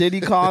 minutes with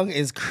Diddy Kong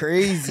is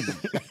crazy.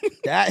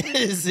 That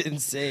is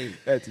insane.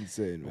 That's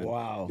insane, man.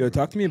 Wow. Yo,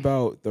 talk to me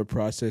about the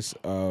process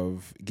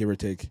of Give or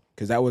Take,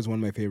 because that was one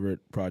of my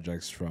favorite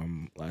projects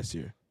from last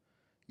year.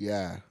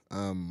 Yeah.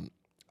 I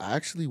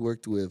actually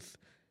worked with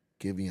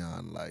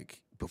Giveon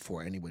like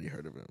before anybody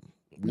heard of him.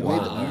 We made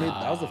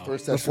that was the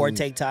first session. Before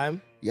Take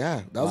Time?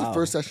 Yeah. That was Wow. the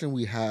first session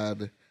we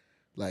had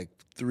like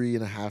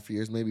 3.5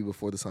 years maybe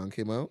before the song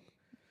came out.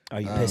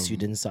 Are you pissed you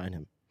didn't sign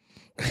him?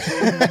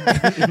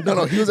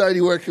 No, he was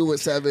already working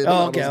with Seven. Oh, and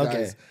all okay, those okay.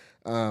 guys.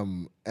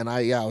 And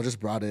I was just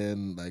brought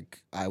in,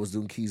 like, I was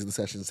doing keys in the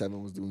session,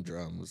 Seven was doing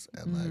drums,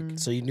 and like,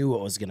 So you knew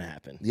what was gonna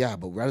happen. yeah,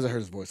 but right as I heard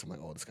his voice, I'm like,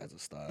 oh, this guy's a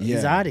star.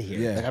 He's outta here.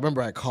 Yeah. Like, I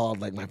remember I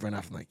called, like, my friend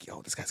after, I'm like,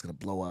 yo, this guy's gonna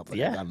blow up. Like,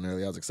 Yeah. I got in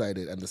early, I was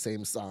excited, and the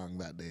same song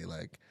that day,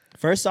 like,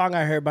 First song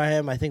I heard by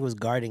him, I think was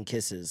Garden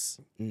Kisses.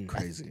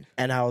 crazy.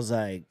 And I was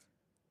like,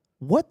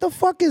 what the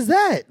fuck is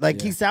that? Like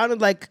he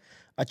sounded like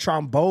a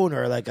trombone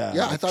or like a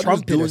Yeah, I thought he was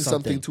trumpet doing or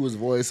something to his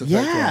voice.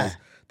 Yeah. effect-wise.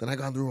 Then I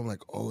got through, I'm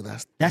like, oh,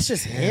 That's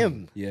just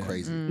him. Yeah.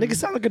 crazy. Nigga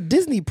sound like a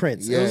Disney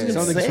prince. Yeah, It was it It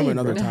sounds like it's insane, from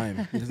another bro.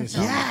 time. It doesn't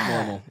sound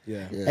normal.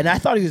 Yeah. Yeah. And I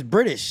thought he was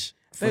British.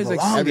 For It's the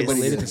like longest.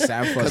 related to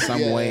Sampha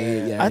some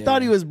way. Yeah, I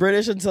thought he was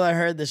British until I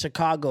heard the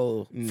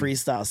Chicago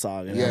freestyle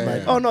song. And I'm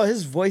like, Yeah. oh no,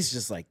 his voice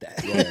just like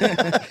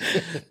that.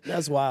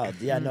 That's wild.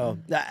 Yeah, no.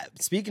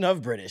 Speaking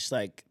of British,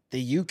 like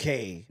the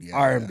UK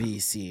R&B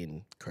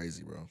scene,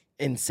 Crazy, bro.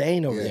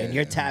 insane over there. And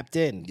you're tapped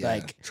in. Yeah.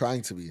 Like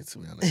Trying to be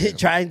honest. Yeah.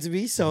 trying to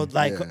be. So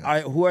like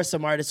Yeah. who are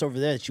some artists over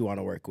there that you want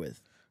to work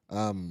with?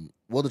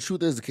 Well, the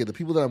truth is, the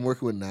people that I'm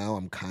working with now,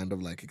 I'm kind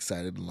of like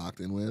excited and locked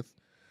in with.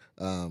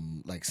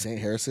 Like St.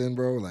 Harrison,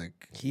 bro, like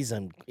He's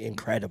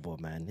incredible,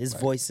 man. His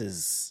voice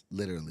is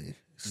literally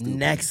stupid.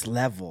 next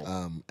level.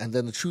 And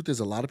then the truth is,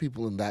 a lot of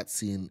people in that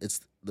scene,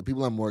 it's the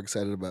people I'm more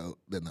excited about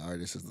than the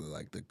artists is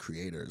the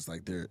creators.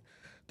 Like they're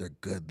they're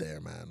good there,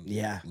 man.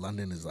 Yeah.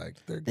 London is like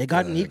They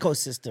got an good.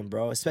 ecosystem,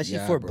 bro. Especially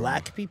Yeah, for bro.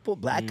 black people,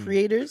 black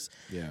creators.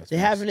 Yeah, They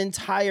have an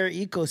entire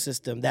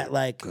ecosystem that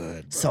like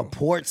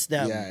supports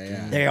them. Yeah,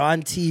 yeah. They're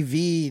on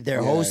TV.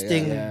 They're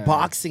hosting yeah.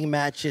 boxing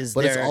matches.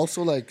 But it's They're-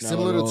 also like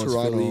similar to Melrose,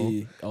 Toronto.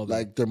 Philly, all that.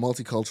 Like they're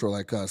multicultural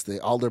like us.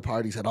 All their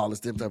parties had all this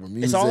different type of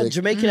music. it's all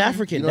Jamaican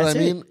African. You know That's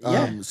what I mean?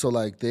 it. Yeah. So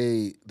like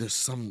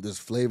there's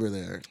flavor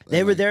there. They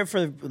And, were like, there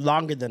for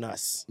longer than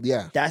us.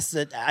 Yeah.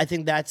 I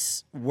think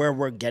that's where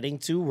we're getting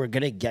to. We're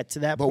gonna get to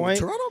that But point.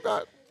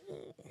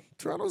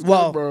 Toronto's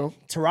Well, good, bro.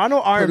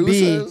 Toronto R&B,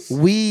 Producers.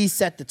 we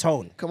set the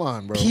tone. Come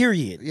on, bro.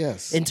 Period.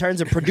 Yes. In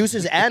terms of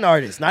producers and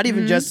artists, not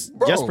even just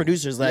Bro,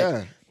 producers. Like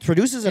yeah.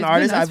 producers and It's been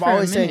artists, us I've for a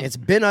always saying minute. it's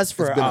been us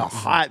for It's been a us.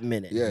 hot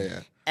minute. Yeah.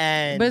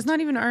 And But it's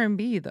not even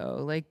R&B though.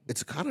 Like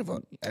It's kind of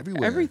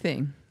everywhere.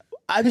 everything.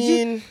 I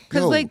mean,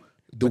 Because Yo, like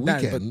The But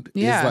that- Weeknd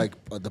yeah. is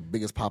like the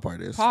biggest pop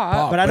artist.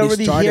 pop. but I but don't he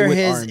really started hear with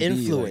his R&B,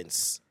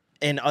 influence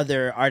in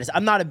other artists.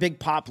 I'm not a big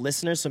pop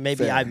listener, so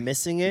maybe Fair. I'm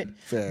missing it.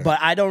 Fair. But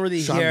I don't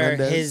really Shawn hear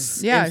Mendes.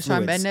 his Yeah,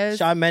 influence.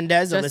 Shawn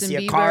Mendes, Justin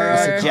Alicia Bieber.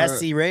 Cara, Alicia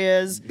Jessie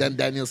Reyes. Then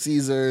Daniel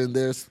Caesar, and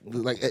there's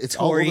like it's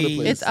all over Tory. the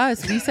place. It's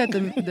us. We set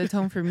the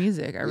tone for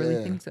music. I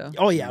really think so.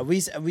 Oh yeah,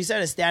 we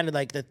set a standard.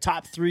 Like the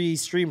top 3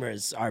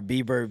 streamers are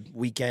Bieber,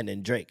 Weeknd,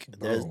 and Drake.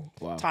 They're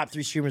top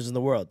 3 streamers in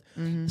the world.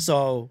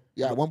 So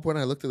Yeah, at one point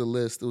I looked at the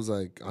list. It was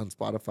like on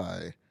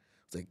Spotify,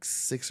 it's like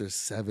 6 or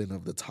 7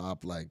 of the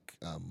top like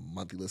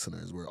monthly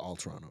listeners were all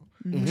Toronto,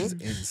 which is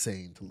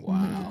insane to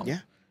wow, yeah,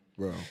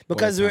 bro.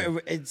 because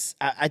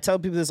I tell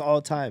people this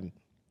all the time.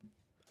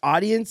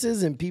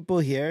 Audiences and people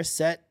here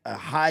set a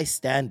high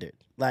standard.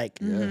 Like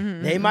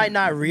they might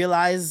not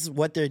realize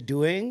what they're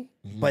doing,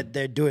 but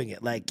they're doing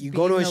it. Like you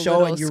go to a Being show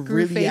little and you screw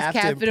really face have to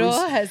capital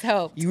impress. has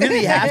helped. You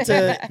really have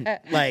to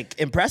like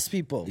impress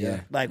people.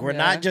 Yeah. Like we're Yeah.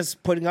 not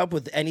just putting up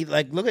with any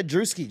like look at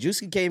Drewski.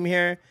 Drewski came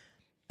here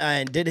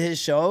and did his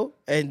show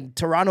and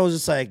Toronto was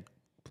just like,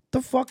 what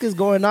the fuck is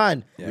going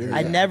on?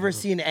 I never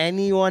seen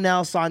anyone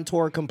else on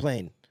tour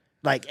complain.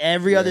 Like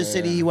every other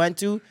city he went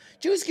to,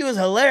 Drewski was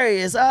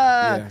hilarious.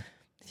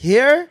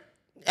 Here,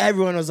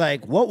 everyone was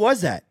like, what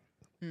was that?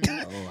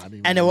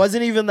 And it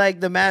wasn't even like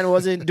the man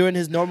wasn't doing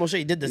his normal show.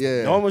 He did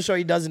the normal show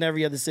he does in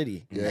every other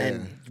city.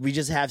 And we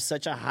just have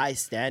such a high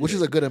standard. Which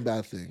is a good and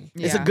bad thing.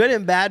 It's a Yeah. good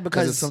and bad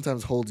Because it because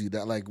sometimes holds you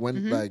that like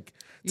when like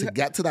to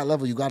get to that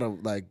level you gotta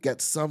like get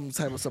some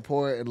type of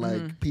support and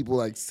like people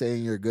like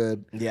saying you're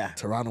good. Yeah.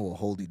 Toronto will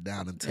hold you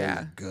down until Yeah.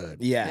 you're good.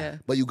 yeah.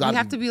 But you gotta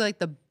have to be like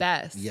the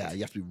best Yeah,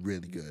 you have to be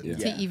really good.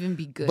 to even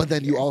be good. But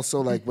then you here.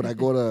 also like when I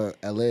go to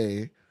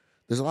LA,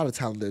 there's a lot of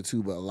talent there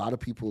too, but a lot of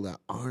people that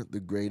aren't the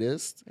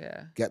greatest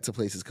get to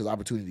places because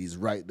opportunity is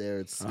right there.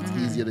 It's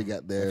easier to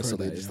get there, so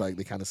they just like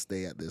they kind of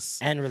stay at this.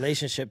 And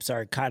relationships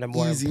are kind of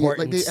more Easy.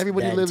 important Like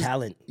everybody than lives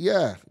talent.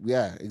 Yeah,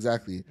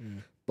 exactly.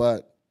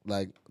 But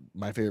like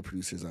my favorite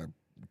producers are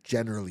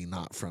generally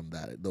not from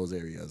those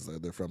areas.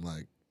 They're from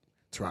like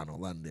Toronto,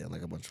 London,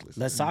 like a bunch of places.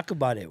 Let's talk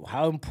about it.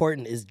 How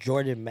important is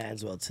Jordan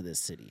Manswell to this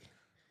city?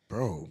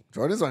 Bro,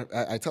 Jordan's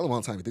I tell him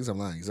all the time. He thinks I'm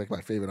lying. He's like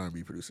my favorite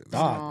R&B producer.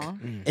 Dog.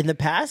 In the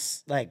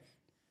past, like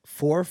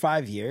 4 or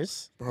 5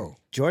 years, Bro,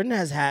 Jordan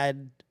has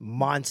had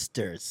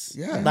monsters.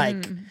 Yeah.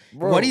 Like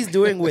Bro. what he's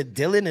doing with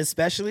Dylan,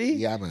 especially.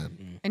 yeah,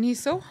 man. and he's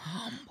so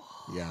humble.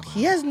 Yeah, man.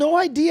 He has no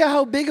idea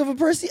how big of a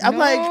person. I'm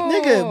like,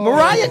 nigga,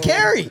 Mariah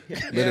Carey.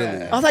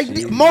 Literally. I was like,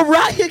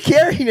 Mariah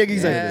Carey, nigga.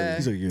 He's Yeah.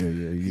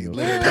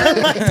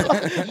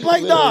 like, I'm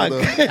like, dog.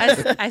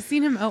 I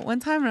seen him out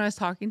one time and I was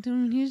talking to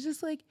him and he was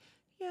just like,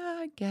 yeah,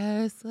 I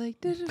guess. Like,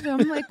 I'm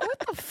like, what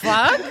the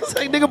fuck? It's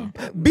like,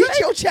 nigga, beat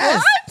your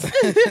chest.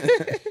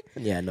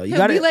 Yeah, no, you He'll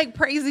gotta be like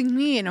praising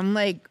me and I'm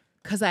like,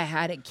 because I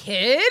had a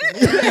kid?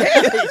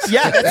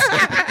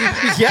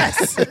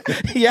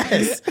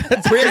 yes.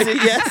 Prison,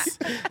 yes.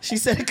 She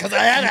said because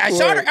I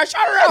shot her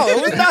out.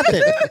 It was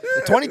nothing.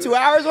 22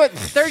 hours, what?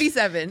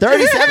 37.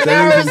 37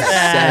 hours?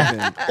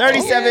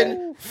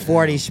 37,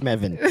 40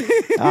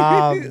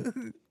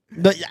 schmevin.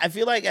 But I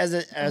feel like as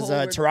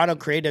a Toronto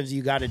creatives,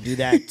 you got to do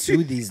that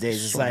too these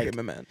days. It's like,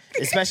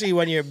 especially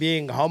when you're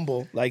being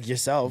humble like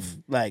yourself,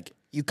 like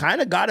you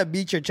kind of got to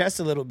beat your chest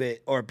a little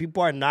bit or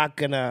people are not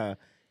going to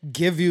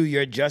give you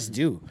your just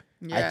due,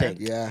 I think.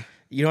 Yeah.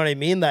 You know what I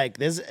mean? Like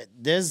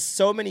there's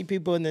so many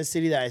people in this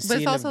city that I've But seen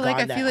it's also have like,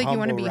 gone I feel that like you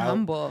want to be route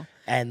humble.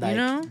 and like you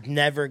know?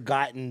 never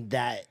gotten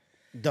that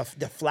the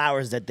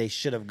flowers that they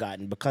should have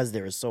gotten because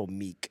they were so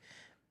meek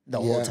the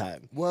whole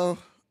time. Well,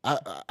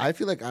 I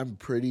feel like I'm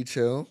pretty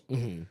chill.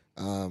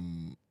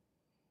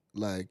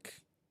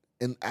 Like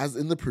in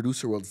the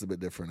producer world, it's a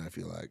bit different. I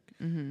feel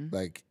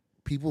like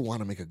people want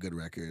to make a good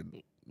record.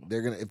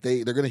 They're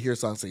gonna hear a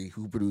song say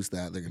who produced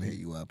that. They're gonna hit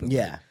you up. And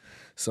Yeah.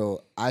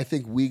 So I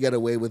think we get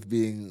away with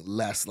being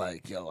less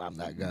like, yo, I'm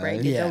that guy.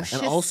 Right. Yeah. Those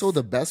And shits. also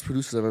the best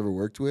producers I've ever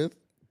worked with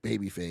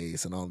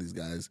Babyface and all these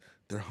guys,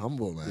 they're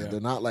humble, man. Yeah. They're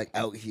not like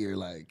out here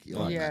like,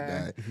 yo, I'm Yeah.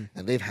 that guy.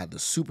 And they've had the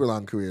super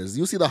long careers.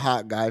 You see the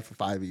hot guy for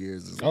 5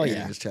 years is Oh, in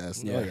yeah. his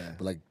chest. Oh, yeah.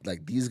 But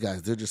like these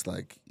guys, they're just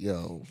like,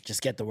 yo,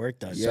 Just get the work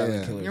done. Yeah.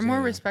 Silent killers, You're more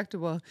yeah.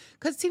 respectable.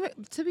 Because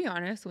to be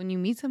honest, when you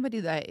meet somebody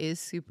that is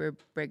super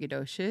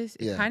braggadocious,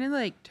 it Yeah. kind of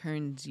like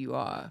turns you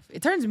off.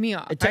 It turns me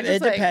off. It, I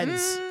just like,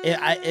 depends.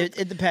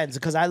 It depends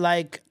because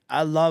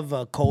I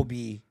love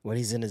Kobe when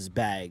he's in his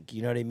bag.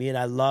 You know what I mean?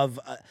 I love.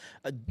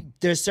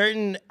 There's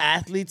certain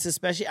athletes,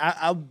 especially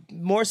I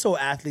more so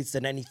athletes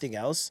than anything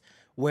else,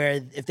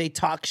 where if they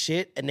talk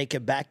shit and they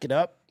can back it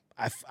up,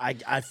 I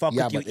fuck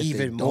yeah, with you but if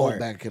even they more. don't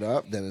back it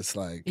up, then it's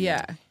like,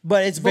 yeah.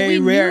 But it's But very we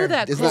knew rare.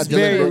 that It's Kobe- not It's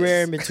very Dylan Brooks.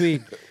 rare in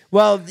between.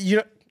 Well, you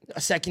know,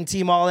 a second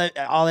team all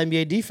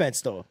NBA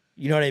defense though.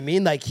 You know what I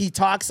mean? Like he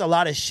talks a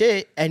lot of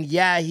shit, and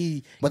yeah,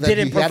 he But then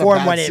didn't he had a perform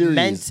bad when it series.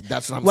 meant.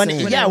 That's what I'm when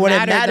saying. It, yeah, When it when it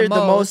mattered mattered the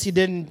the most, most. he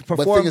didn't perform.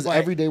 But the thing is, but-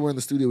 every day we're in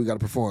the studio, we got to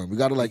perform. We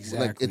got to like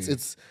Exactly.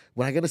 it's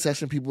when I get a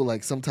session, people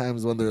like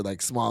sometimes when they're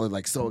like small and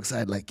like so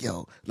excited, like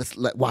yo, let's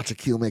watch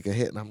Akeel make a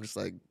hit, and I'm just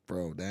like,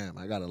 bro, damn,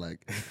 I gotta like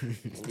do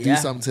Yeah.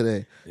 something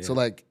today. So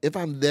like if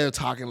I'm there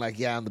talking like,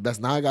 yeah, I'm the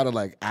best, now I gotta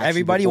like actually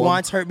everybody perform.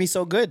 wants "Hurt Me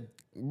So Good."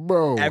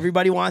 bro.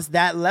 Everybody wants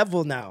that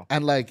level now.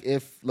 And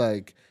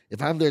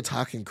if I'm there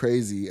talking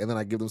crazy and then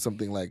I give them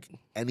something like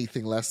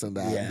anything less than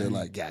that, Yeah. they're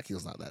like, yeah,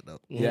 Akeel's not that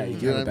dope. Yeah, you You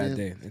can know have a what I bad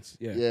mean? day. It's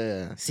yeah.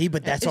 Yeah. See,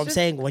 but that's It's what I'm just-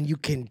 saying. When you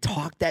can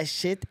talk that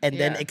shit and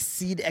then Yeah.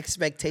 exceed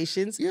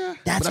expectations, Yeah,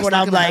 but that's that's what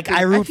not I'm gonna like. happen. I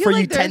I root feel for you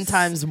like 10 there's-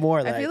 times more.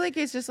 I feel like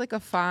it's just like a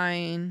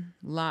fine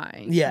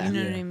line. Yeah. You know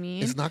Yeah. what I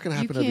mean? It's not gonna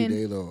You happen every can-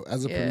 day though.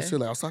 As a Yeah. producer,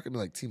 like I was talking to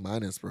like T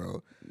Minus,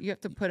 bro. You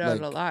have to put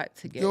out Like, a lot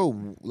to get.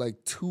 Yo, like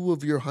 2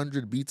 of your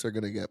 100 beats are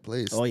gonna get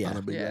placed Oh, yeah. on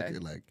a big Yeah.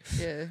 record. Like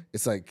Yeah.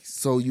 it's like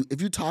so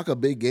if you talk a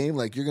big game,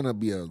 like you're gonna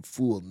be a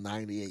fool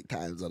 98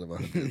 times out of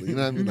 100. You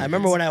know what I mean? I Like,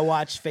 remember when I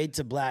watched Fade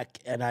to Black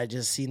and I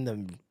just seen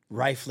them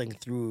rifling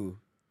through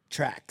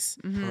tracks.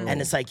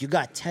 And it's like, you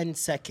got 10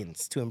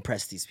 seconds to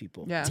impress these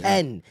people. Yeah.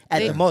 10 at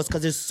They- the most,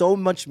 because there's so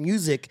much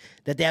music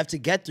that they have to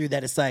get through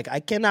that it's like, I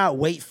cannot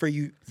wait for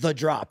you, the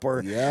drop,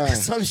 or Yeah.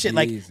 some shit.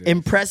 Jesus. Like,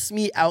 impress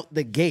me out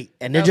the gate.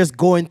 And they're Nope. just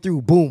going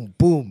through boom,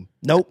 boom,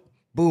 nope,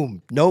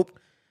 boom, nope.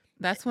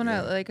 That's when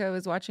I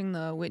was watching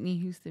the Whitney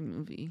Houston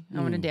movie. I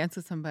Want to Dance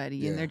with Somebody,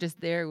 Yeah. and they're just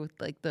there with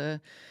like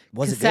the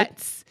Was it good?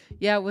 cassettes.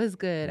 Yeah, it was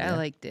good. I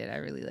liked it. I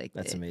really liked it.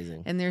 That's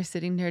amazing. And they're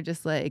sitting there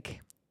just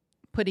like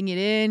putting it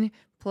in,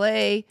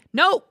 play,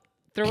 nope.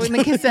 Throw in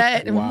the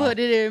cassette and Wow. put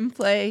it in,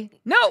 play,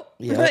 nope.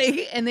 Yeah.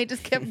 Like, and they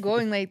just kept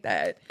going like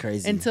that.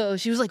 Crazy. Until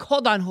she was like,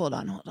 hold on.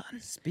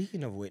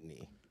 Speaking of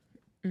Whitney,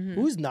 Mm-hmm.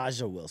 who's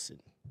Naja Wilson?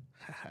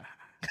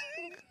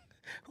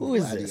 Who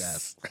is glad you this?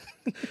 asked.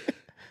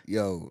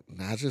 Yo,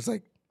 Naja's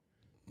like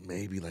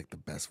maybe like the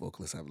best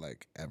vocalist I've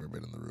like ever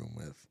been in the room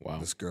with. Wow.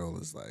 This girl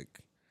is like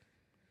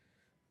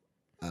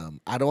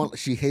I don't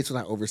she hates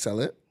when I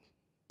oversell it.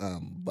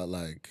 But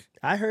like,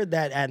 I heard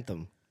that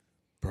anthem.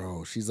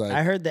 bro, she's like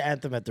I heard the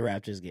anthem at the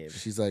Raptors game.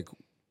 she's like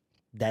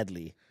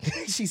Deadly.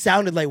 She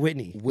sounded like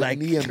Whitney.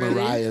 Whitney Like, and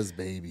Mariah's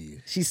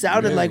baby. she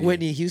sounded like Really?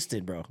 Whitney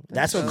Houston, bro.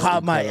 That's what That's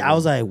caught my. I incredible.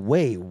 was like,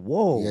 wait,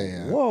 whoa,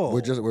 Yeah. whoa.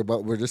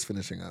 We're just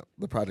finishing up.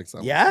 The project's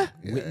up. Yeah?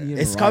 Whitney and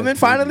It's Mariah's coming baby.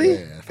 finally.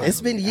 Yeah,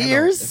 It's been finally. I know.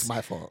 years. It's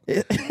my fault.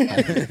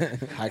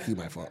 High key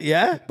my fault.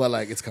 Yeah, But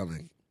like it's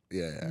coming.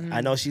 Yeah, I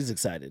know she's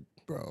excited.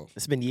 bro.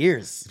 It's been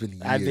years. It's been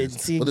years. I've been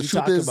seeing but the you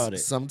truth talk is, about it.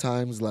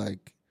 sometimes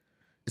like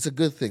it's a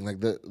good thing. Like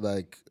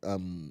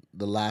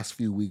the last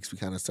few weeks we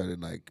kind of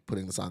started like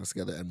putting the songs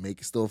together and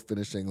still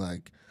finishing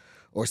like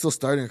or still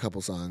starting a couple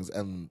songs,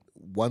 and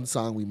one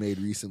song we made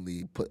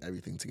recently put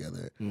everything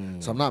together.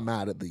 So I'm not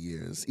mad at the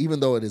years, even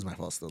though it is my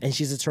fault still. And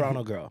she's a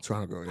Toronto girl.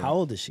 Toronto girl. Yeah. How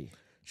old is she?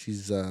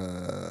 She's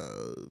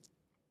I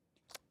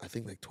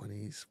think like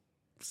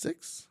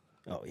 26.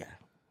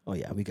 Oh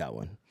yeah, we got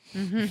one.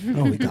 Mm-hmm.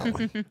 Oh, we got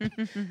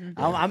one.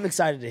 I'm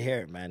excited to hear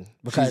it, man.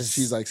 Because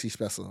She's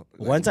special.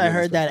 Like, once I really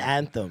heard that special.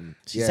 anthem,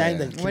 she Yeah, sang yeah.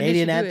 the When did Canadian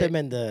she do anthem it?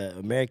 and the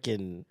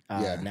American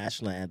Yeah.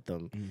 national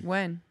anthem.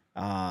 When?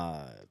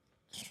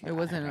 It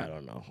wasn't. I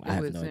don't know. It I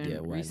have was no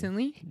idea when.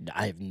 recently.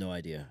 I have no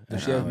idea. I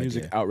Does have she have no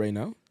music idea. out right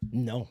now?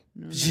 No.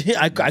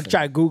 I tried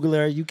to Google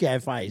her. You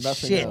can't find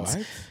Nothing shit. else.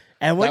 What?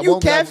 And when That you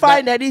won't- can't that-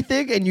 find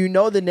anything and you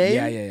know the name,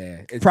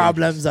 Yeah. It's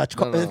problems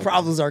dangerous. are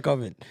problems are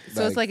coming.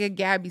 So it's Like- like a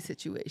Gabby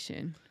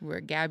situation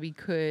where Gabby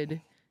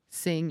could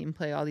sing and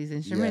play all these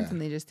instruments, Yeah.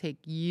 and they just take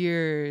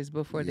years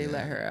before they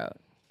let Yeah. her out.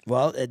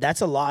 Well,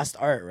 that's a lost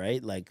art,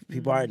 right? Like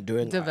people aren't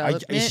doing Is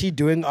Development. she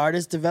doing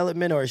artist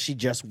development or is she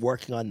just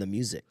working on the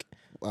music?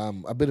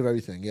 A bit of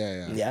everything.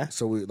 Yeah. Yeah?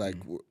 So we like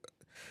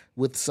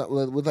with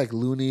like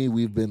Looney,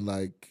 we've been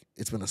like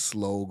it's been a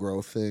slow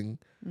growth thing.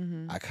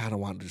 I kind of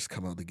want to just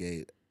come out the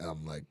gate,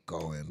 like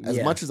going as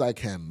Yeah. much as I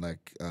can,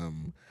 like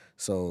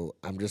so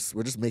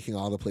we're just making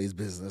all the plays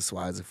business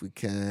wise if we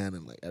can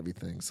and like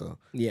everything. So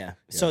Yeah.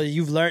 So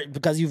you've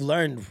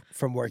learned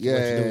from working Yeah,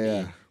 with yeah, Looney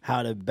yeah.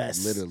 how to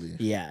best Literally.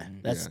 Yeah.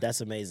 Yeah. That's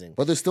amazing.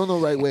 but there's still no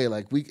right way.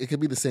 Like it could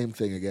be the same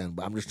thing again,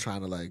 but I'm just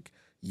trying to like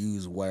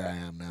use where I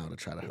am now to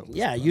try to help.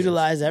 Yeah,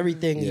 utilize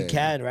everything you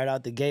can right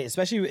out the gate.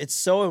 Especially, it's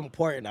so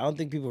important. I don't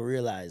think people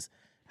realize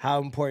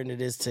how important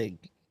it is to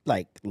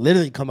like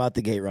literally come out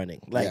the gate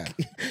running, like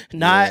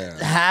not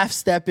half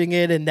stepping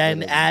it and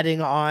then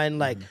adding on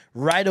like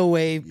right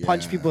away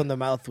punch people in the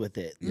mouth with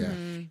it.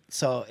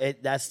 So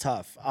that's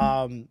tough.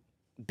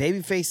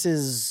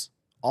 Babyface's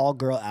all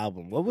girl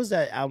album. What was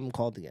that album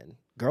called again?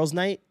 Girls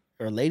Night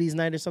or Ladies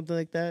Night or something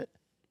like that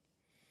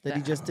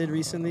he just did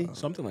recently?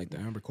 Something like that. I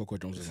remember Coco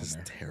Jones was This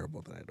on is there.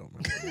 terrible that I don't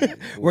remember.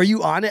 Were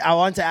you on it? I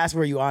wanted to ask,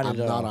 were you on I'm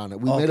it? not on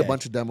it. We made a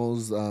bunch of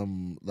demos,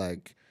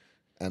 like,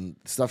 and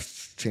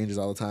stuff changes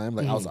all the time.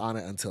 Like I was on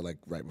it until like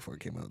right before it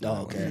came out.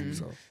 Oh, okay.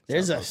 So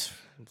there's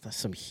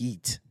some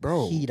heat,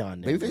 bro. heat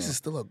on there. Babyface is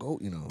still a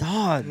goat, you know.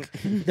 Dog,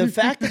 the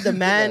fact that the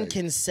man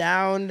can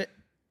sound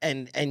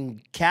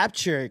and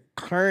capture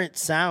current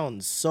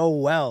sounds so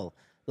well,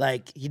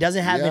 like he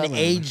doesn't have an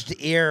aged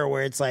ear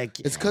where it's like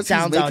it's because he's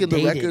sounds making outdated.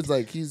 the records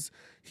like he's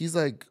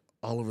like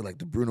all over like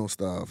the Bruno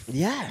stuff.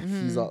 Yeah,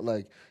 he's all,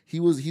 like he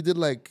did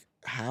like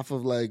half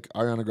of like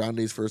Ariana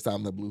Grande's first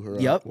album that blew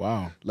her up.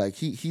 Wow. Like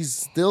he's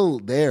still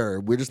there.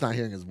 We're just not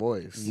hearing his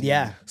voice.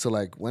 Yeah. So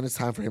like when it's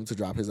time for him to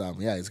drop his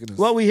album, he's gonna.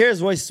 Well, we hear his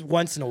voice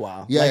once in a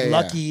while. Yeah, like yeah,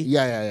 Lucky.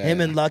 Yeah. Him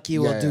and Lucky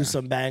will Yeah, do yeah.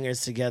 some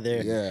bangers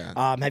together.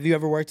 Yeah. Have you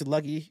ever worked with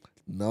Lucky?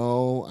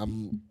 No,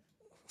 I'm.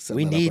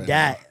 We need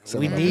that.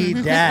 We need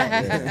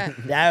that.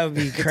 That would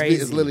be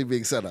crazy. It's literally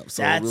being set up.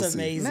 So That's we'll see.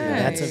 amazing.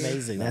 Nice. That's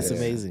amazing. That's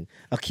amazing.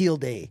 Akeel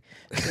Day.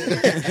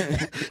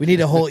 We need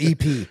a whole EP.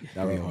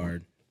 That'd be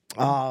hard.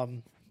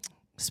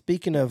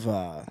 Speaking of,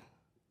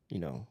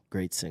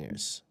 great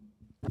singers,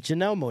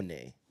 Janelle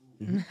Monáe.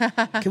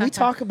 Can we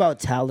talk about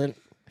talent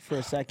for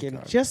a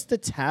second? Just the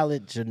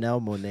talent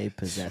Janelle Monáe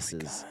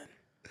possesses.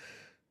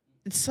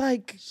 It's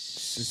like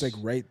It's like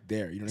right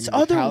there. You know it's what I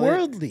mean? The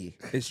talent, otherworldly.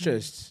 it's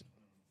just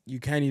you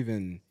can't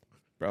even,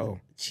 bro.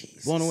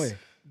 Jesus. Blown away.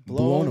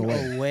 Blown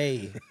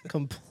away.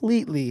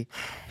 Completely.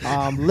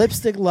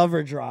 Lipstick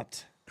Lover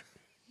dropped.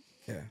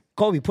 Yeah.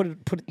 Kobe, put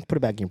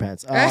it back in your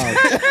pants.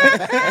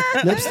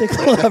 Lipstick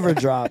Lover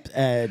dropped,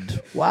 and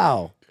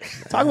wow,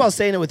 talk about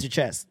saying it with your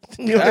chest.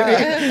 You know what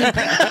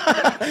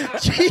I mean?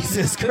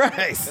 Jesus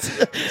Christ,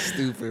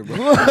 Stupid,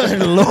 bro.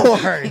 good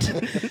Lord,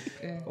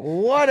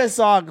 what a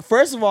song!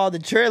 First of all,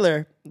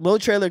 the little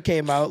trailer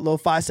came out, little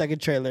 5-second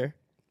trailer,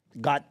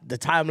 got the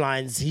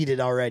timelines heated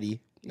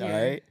already. All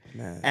right,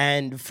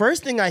 and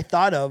first thing I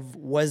thought of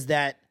was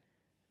that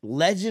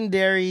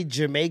legendary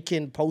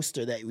Jamaican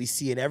poster that we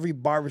see in every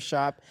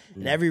barbershop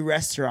and every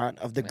restaurant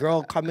of the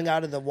girl coming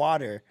out of the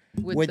water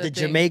with the the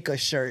thing. Jamaica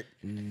shirt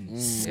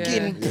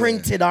skin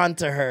printed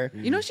onto her.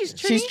 You know she's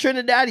She's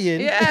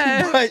Trinidadian,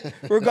 Yeah. but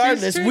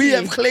regardless, She's we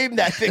Trini. have claimed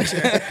that picture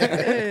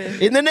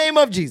in the name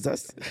of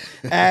Jesus.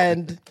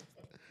 And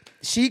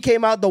she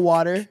came out the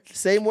water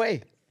same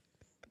way.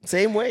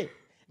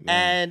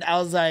 And I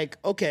was like,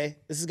 okay,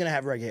 this is going to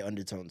have reggae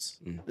undertones.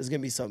 There's going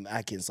to be some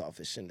Akeel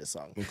Saltfish in this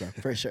song,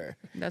 for sure.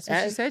 That's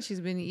what she said.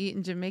 She's been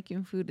eating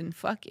Jamaican food and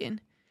fucking.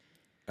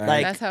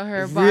 Like, That's how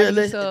her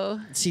body so.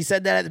 She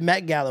said that at the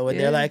Met Gala when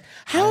they're Yeah. like,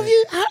 can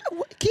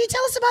you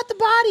tell us about the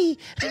body?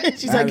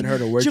 She's I like, haven't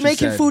heard a word she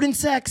Jamaican said food and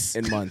sex.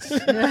 in months.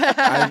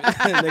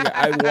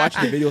 I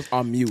watched the videos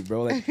on mute,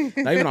 bro. Like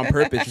not even on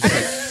purpose.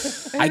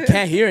 Just like I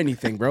can't hear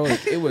anything, bro.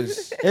 Like it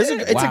was.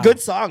 It's wow. a good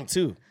song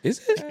too.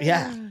 Is it?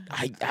 Yeah,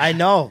 I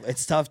know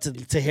it's tough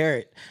to hear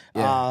it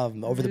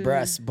over the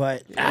breast,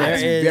 but there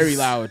It's is very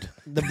loud.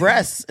 The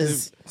breast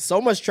is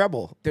so much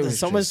treble. There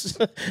There's was so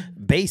much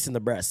bass in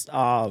the breast.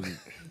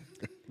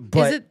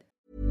 But Is it?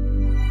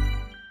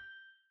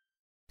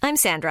 I'm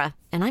Sandra,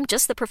 and I'm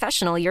just the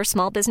professional your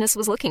small business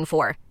was looking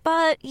for.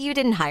 But you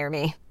didn't hire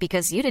me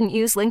because you didn't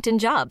use LinkedIn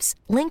Jobs.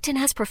 LinkedIn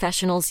has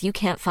professionals you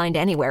can't find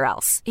anywhere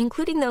else,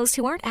 including those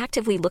who aren't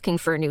actively looking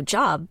for a new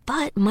job,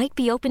 but might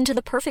be open to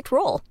the perfect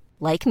role,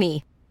 like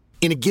me.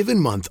 In a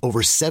given month,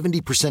 over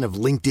 70% of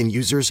LinkedIn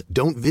users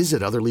don't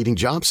visit other leading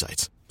job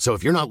sites. So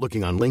if you're not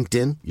looking on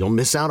LinkedIn, you'll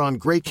miss out on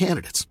great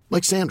candidates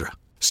like Sandra.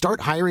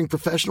 Start hiring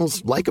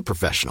professionals like a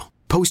professional.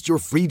 Post your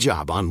free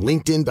job on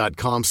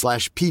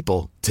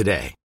linkedin.com/people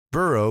today.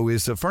 Burrow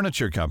is a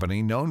furniture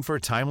company known for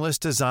timeless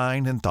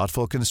design and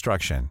thoughtful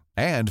construction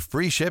and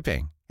free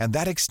shipping, and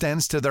that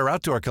extends to their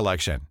outdoor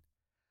collection.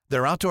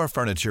 Their outdoor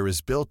furniture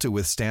is built to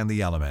withstand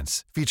the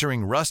elements,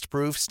 featuring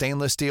rust-proof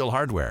stainless steel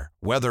hardware,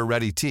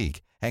 weather-ready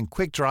teak, and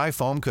quick-dry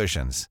foam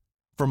cushions.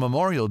 For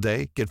Memorial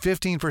Day, get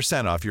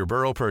 15% off your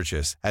Burrow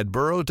purchase at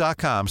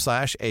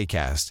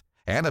burrow.com/ACAST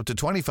and up to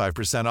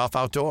 25% off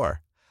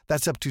outdoor.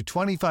 That's up to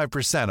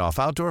 25% off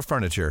outdoor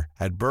furniture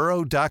at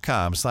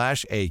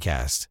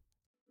burrow.com/ACAST.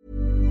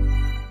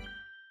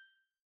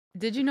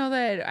 Did you know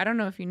that? I don't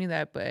know if you knew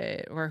that,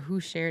 but or who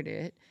shared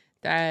it.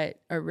 That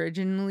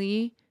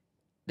originally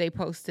they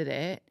posted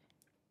it,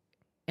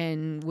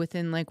 and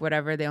within like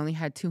whatever, they only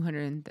had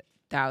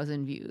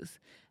 200,000 views.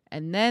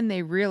 And then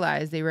they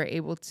realized they were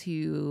able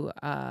to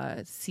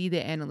see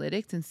the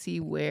analytics and see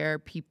where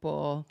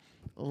people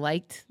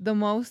liked the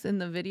most in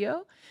the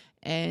video.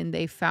 And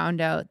they found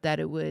out that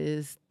it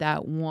was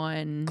that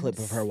one clip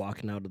of her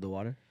walking out of the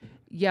water.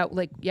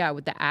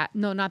 with the ass.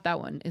 No, not that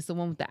one. It's the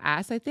one with the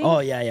ass, I think. Oh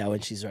yeah, when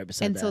she's right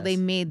beside. And so they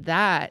made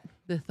that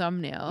the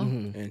thumbnail.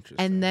 Interesting.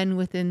 And then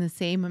within the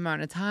same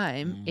amount of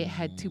time, it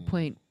had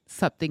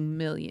 2-point-something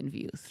million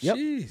views. Yep.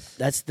 Jeez.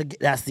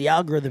 That's the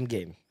algorithm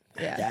game.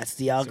 Yeah. That's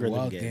the algorithm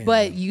wild game. game.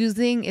 But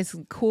it's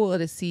cool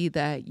to see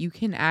that you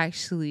can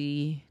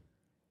actually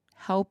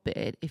help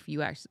it if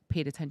you actually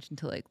paid attention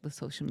to like the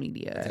social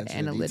media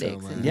Attention to analytics detail,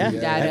 man. and Yeah,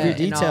 data every and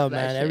detail, all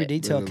that man. Every shit.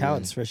 detail Literally.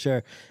 counts for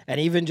sure.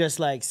 And even just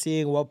like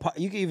seeing what part,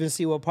 you can even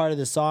see what part of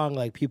the song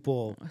like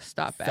people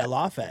Stop at. fell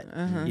off at.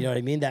 You know what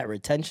I mean? That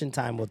retention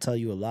time will tell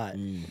you a lot.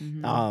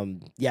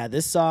 Yeah,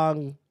 this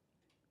song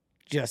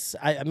just,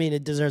 I mean,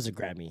 it deserves a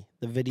Grammy.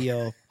 The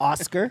video,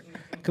 Oscar.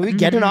 Can we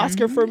get an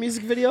Oscar for a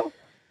music video?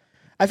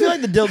 I feel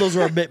like the dildos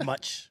were a bit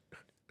much.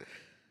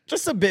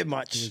 Just a bit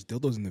much. There's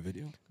dildos in the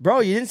video. Bro,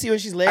 you didn't see when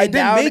she's laying I didn't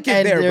down make it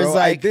and there, there's bro.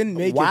 like, I didn't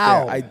make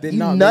wow, it there. I did you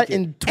not nut make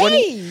it. in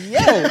 20.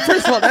 Yo,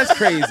 first of all, that's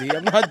crazy.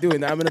 I'm not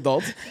doing that. I'm an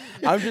adult.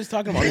 I'm just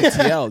talking about the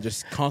TL,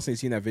 just constantly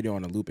seeing that video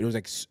on a loop. It was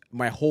like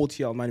my whole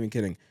TL, I'm not even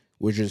kidding,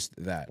 was just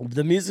that.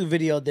 The music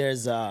video,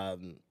 there's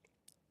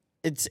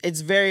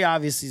it's very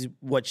obviously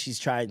what she's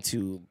trying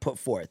to put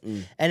forth.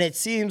 And it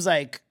seems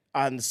like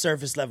on the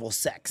surface level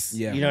sex.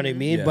 Yeah. You know what I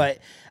mean? Yeah. But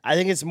I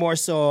think it's more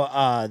so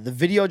the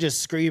video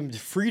just screamed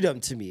freedom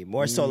to me.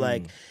 More so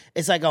like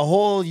it's like a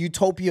whole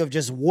utopia of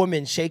just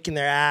women shaking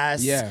their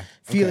ass, Yeah.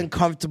 feeling Okay.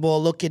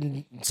 comfortable,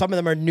 looking, some of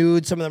them are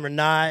nude, some of them are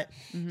not.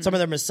 Some of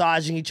them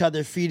massaging each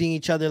other, feeding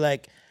each other,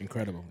 like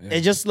Incredible. Yeah.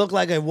 it just looked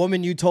like a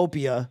woman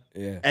utopia.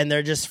 Yeah. And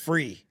they're just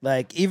free.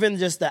 Like even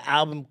just the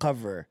album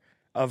cover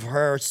of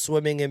her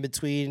swimming in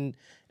between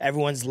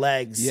everyone's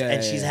legs Yeah,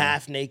 and yeah, she's yeah.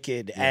 half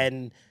naked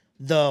and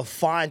the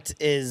font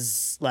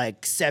is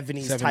like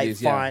 70s type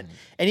 70s, yeah. font.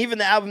 And even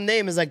the album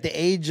name is like the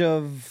age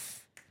of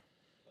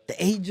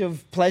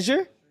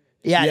pleasure.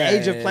 Yeah, the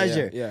age of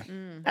pleasure. Yeah.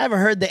 I haven't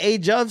heard the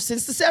age of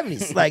since the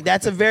 70s. Like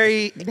that's a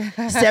very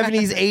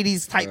 70s,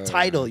 80s type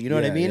title. You know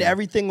what I yeah, mean? yeah.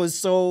 Everything was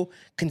so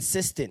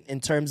consistent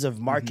in terms of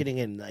marketing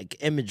and like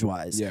image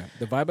wise. Yeah.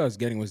 The vibe I was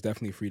getting was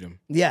definitely freedom.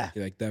 Yeah.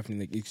 Like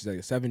definitely like it's like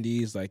the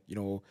 70s, like, you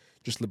know,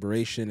 just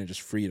liberation and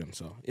just freedom.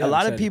 So yeah, A I'm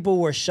lot of excited. people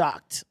were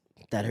shocked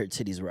that her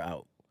titties were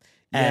out.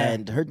 Yeah.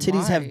 And her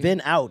titties have Why?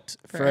 been out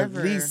for at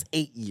Forever. least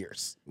 8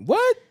 years.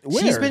 What?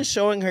 Where? She's been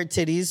showing her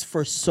titties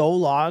for so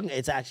long.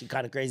 It's actually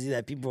kind of crazy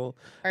that people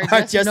Are are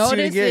just just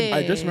tuning in. noticing.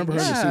 I just remember her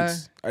in Yeah. the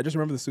suits. I just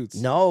remember the suits.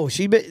 No,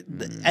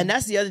 and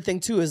that's the other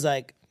thing too is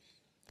like,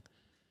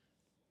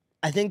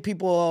 I think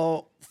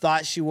people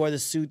thought she wore the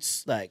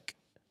suits like,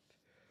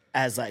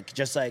 as like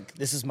just like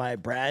this is my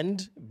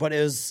brand, but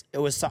it was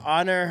to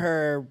honor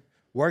her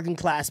working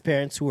class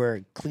parents who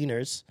were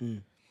cleaners,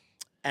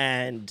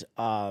 and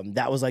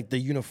that was like the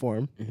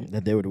uniform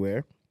that they would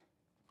wear.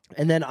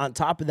 And then on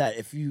top of that,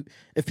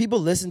 if people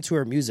listen to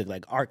her music,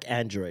 like Arc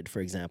Android, for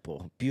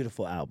example,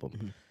 beautiful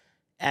album.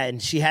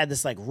 And she had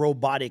this like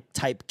robotic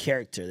type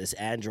character, this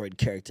android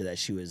character that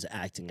she was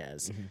acting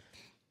as.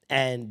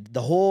 And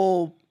the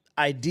whole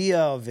idea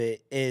of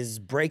it is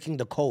breaking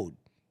the code,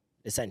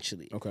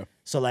 essentially. Okay.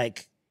 So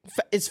like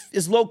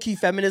it's low key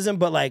feminism,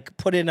 but like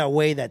put in a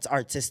way that's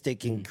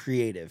artistic and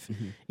creative.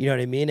 You know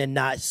what I mean? And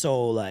not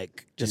so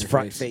like just your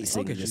front face.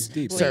 facing, Okay, and just she's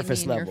deep.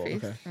 surface Blatantly level.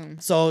 in your face. Okay.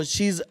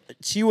 So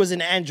she was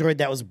an android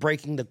that was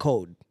breaking the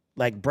code.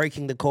 Like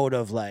breaking the code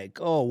of like,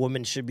 oh,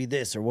 women should be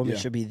this or women Yeah.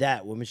 should be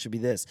that, women should be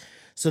this.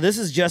 So this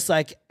is just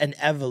like an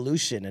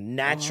evolution, a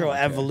natural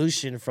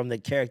evolution from the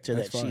character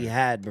That's that she fire.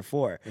 had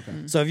before.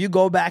 So if you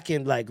go back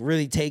and like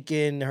really take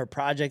in her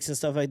projects and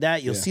stuff like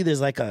that, you'll see there's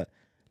like a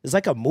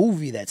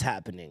movie that's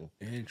happening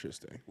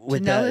Interesting.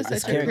 with Janelle is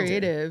this such a character.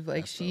 creative.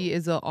 Like she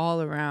is an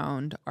all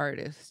around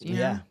artist. You know?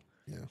 Yeah.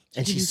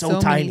 And She she's can so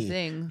do many tiny.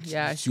 things.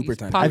 Yeah, Super she's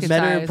tiny. pocket I've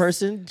met her in size.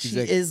 person. She's She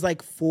like- is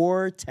like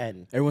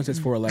 4'10". Everyone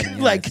says 4'11".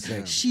 Yeah, Like it's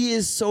sick. she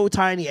is so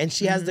tiny, and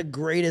she has the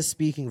greatest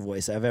speaking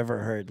voice I've ever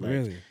heard. Like,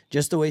 Really?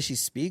 just the way she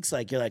speaks,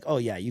 like you're like, oh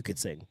yeah, you could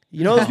sing.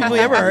 You know those people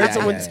you ever heard Yeah,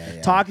 someone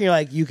yeah. talking, you're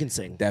like, you can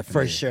sing, Definitely.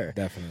 for sure.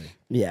 Definitely.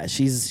 Yeah,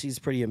 she's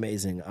pretty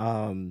amazing.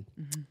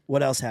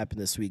 What else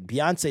happened this week?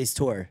 Beyonce's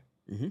tour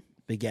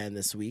began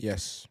this week.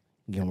 Yes.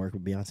 You gonna work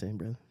with Beyonce,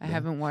 brother? I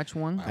haven't watched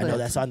one clip. I know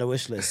that's on the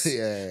wish list.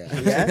 Yeah.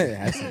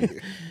 Yeah?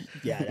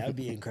 Yeah, that would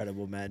be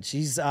incredible, man.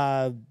 She's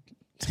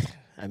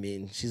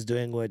she's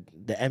doing what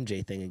the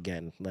MJ thing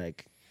again.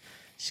 Like,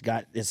 she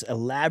got this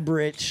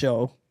elaborate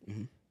show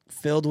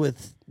filled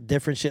with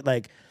different shit.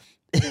 Like,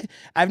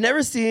 I've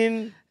never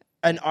seen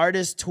an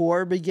artist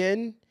tour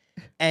begin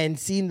and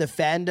seen the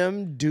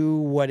fandom do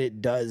what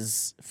it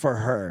does for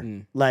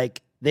her.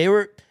 Like, they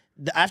were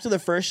after the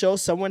first show,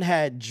 someone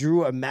had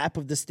drew a map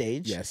of the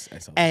stage. Yes, I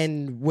saw this.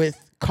 And with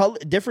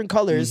different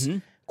colors,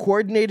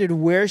 coordinated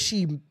where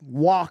she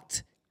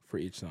walked For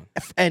each song.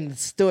 and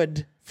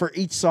stood for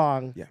each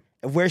song. Yeah.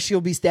 Where she'll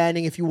be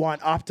standing if you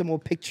want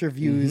optimal picture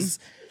views.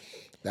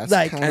 That's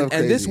Like- kind of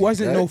And this crazy,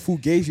 wasn't no right?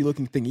 fugazi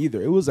looking thing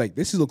either. It was like,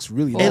 this looks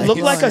really It nice.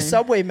 looked like a fun.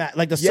 subway map,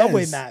 like the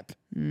subway Yes. map.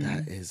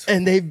 That is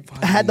And they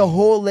had the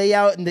whole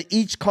layout, and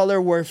each color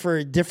were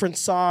for different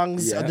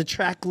songs Yeah. of the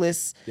track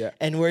list, Yeah.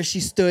 and where she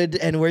stood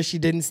and where she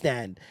didn't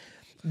stand.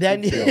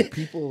 Then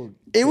people.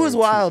 it was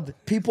wild.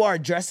 People are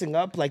dressing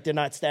up like they're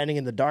not standing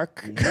in the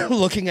dark,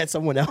 looking at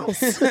someone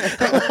else.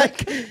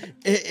 Like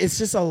it's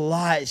just a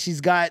lot.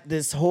 She's got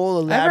this whole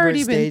I've elaborate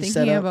already been stage set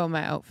thinking up. about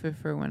my outfit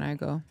for when I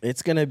go.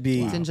 It's gonna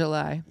be. It's in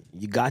July.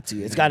 You got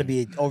to. It's got to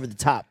be over the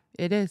top.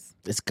 It is.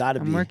 It's got to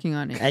be. I'm working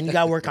on it. And you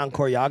got to work on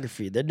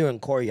choreography. They're doing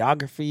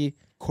choreography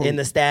in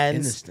the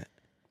stands.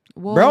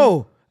 Well,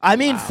 Bro, I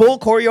mean, full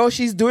choreo.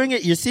 She's doing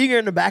it. You're seeing her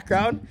in the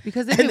background.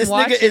 Because they've and been this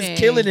nigga is watching.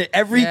 killing it.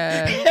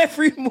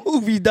 Every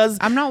move he does.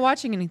 I'm not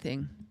watching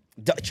anything.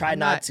 Try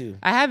not to.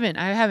 I haven't.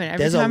 Every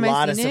There's time a I've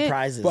lot of seen it,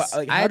 surprises. But,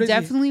 like, I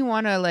definitely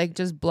want to like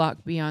just block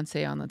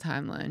Beyonce on the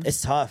timeline.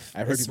 It's tough.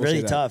 I've heard It's people really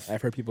say that. tough.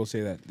 I've heard people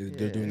say that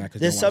they're doing that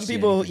because There's some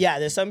people,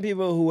 there's some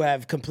people who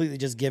have completely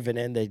just given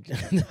in. They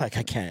like,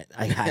 I can't,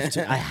 I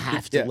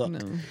have to look. No.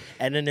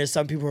 And then there's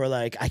some people who are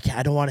like,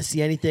 I don't want to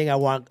see anything. I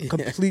want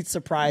complete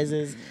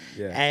surprises.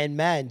 Yeah. And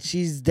man,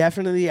 she's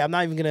definitely. I'm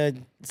not even gonna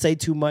say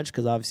too much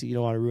because obviously you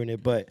don't want to ruin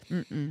it. But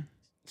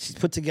she's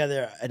put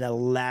together an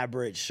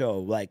elaborate show,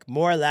 like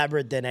more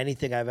elaborate than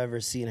anything I've ever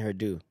seen her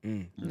do.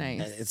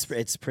 Nice.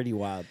 It's pretty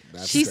wild.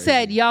 She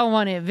said, "Y'all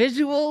wanted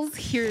visuals.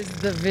 Here's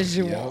the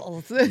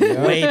visuals."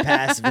 Way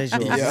past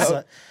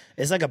visuals.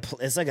 It's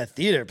like a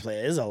theater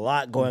play. There's a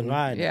lot going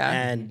on. Yeah.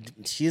 And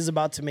she's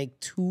about to make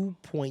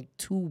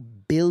 $2.2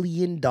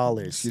 billion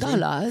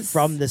Dollars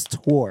from this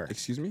tour.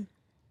 Excuse me?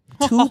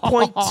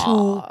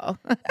 2.2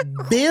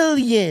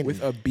 billion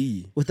With a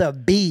B. with a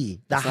B,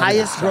 the not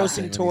highest even grossing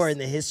shocking, tour at in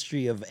the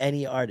history of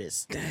any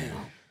artist. Damn.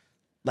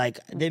 Like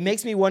it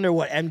makes me wonder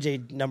what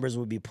MJ numbers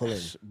would be pulling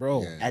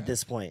Bro. at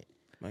this point.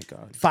 My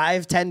God.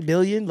 5-10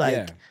 billion? Like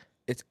Yeah.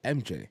 It's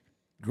MJ.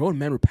 Grown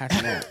men were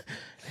passing out.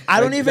 I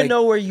don't Like- even like-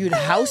 know where you'd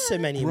house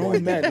him anymore.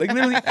 Grown men. Like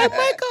literally, oh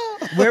my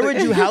God. Where would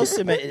you house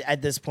him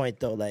at this point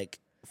though? Like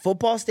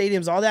football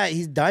stadiums, all that,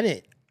 he's done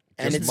it.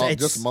 And Just,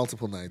 it's just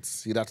multiple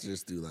nights. You'd have to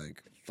just do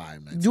like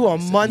 5 nights. do a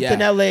month in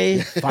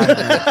LA. 5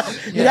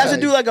 minutes. You'd have to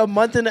do like a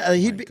month in.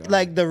 He'd be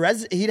like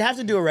he'd have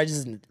to do a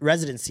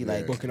residency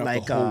like Booking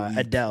up the whole week.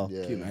 Adele, Can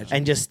you imagine?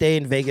 and just stay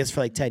in Vegas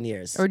for like 10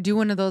 years. Or do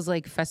one of those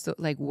like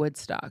like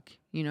Woodstock.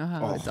 You know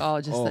how it's all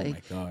just my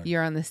like God.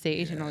 you're on the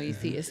stage and all you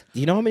see is Do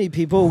you know how many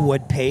people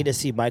would pay to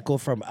see Michael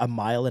from a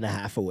mile and a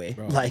half away?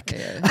 Like,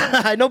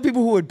 I know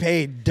people who would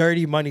pay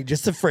dirty money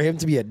just for him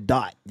to be a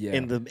dot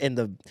in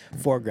the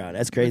foreground.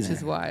 That's crazy. which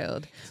is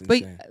wild. It's But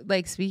insane.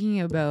 like speaking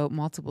about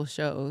multiple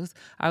shows,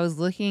 I was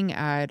looking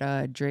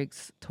at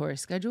Drake's tour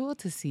schedule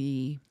to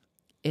see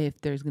if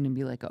there's going to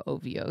be like a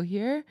OVO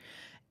here,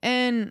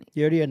 and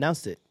He already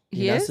announced it.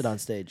 He He announced is? it on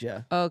stage.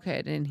 Yeah, okay,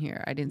 I didn't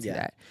hear. I didn't see Yeah.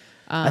 that.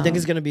 I think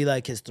it's gonna be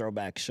like his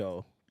throwback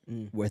show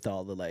with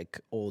all the like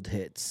old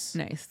hits.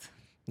 nice.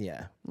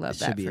 Yeah, Love it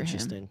that should be for him.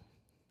 interesting.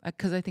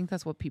 Because I think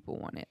that's what people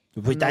wanted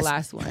But from the that's-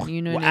 last one.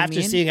 You know Well, what I after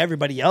mean? seeing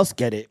everybody else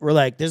get it, we're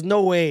like, there's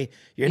no way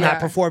you're not Yeah.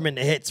 performing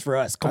the hits for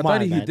us. I Come thought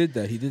on, he man. did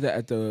that. He did that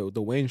at the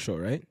Wayne show,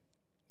 right?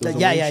 There was a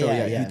Yeah, Wayne yeah, show,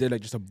 yeah. He did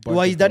like just a bunch.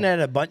 Well, he's of done them.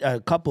 it at a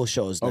couple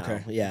shows now.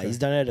 Okay, Yeah, okay. he's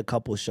done it at a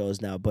couple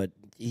shows now. But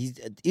he's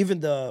even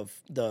the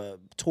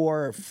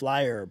tour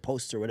flyer or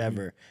poster,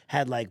 whatever,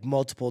 had like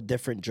multiple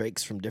different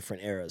Drakes from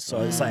different eras.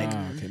 So it's like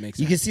Okay, makes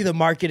you can see the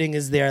marketing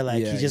is there.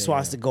 Like Yeah, he just yeah,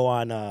 wants yeah. to go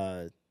on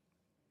a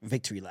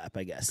victory lap,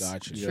 I guess.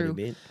 Gotcha. You know what I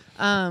True.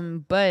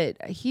 mean?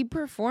 But he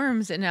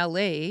performs in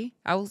LA.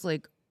 I was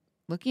like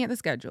looking at the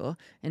schedule,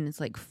 and it's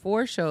like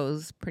 4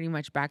 shows pretty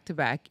much back to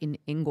back in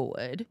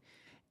Inglewood.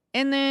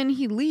 And then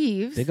he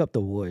leaves. Big up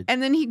the wood.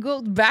 And then he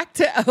goes back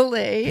to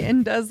LA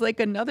and does like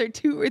another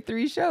 2 or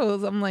 3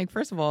 shows. I'm like,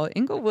 first of all,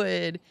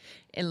 Inglewood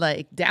and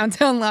like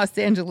downtown Los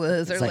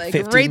Angeles are It's like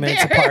 15 right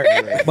minutes there.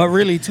 apart, but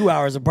really 2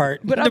 hours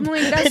apart. But I'm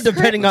like, that's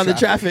depending on the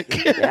traffic.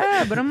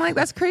 Yeah, but I'm like,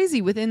 that's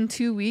crazy. Within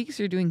 2 weeks,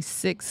 you're doing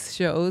 6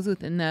 shows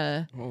within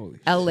the Holy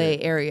LA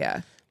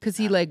area. Because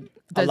he like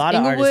does lot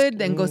of Inglewood, artists-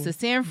 then goes to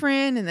San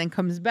Fran, and then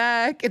comes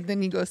back, and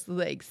then he goes to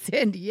like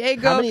San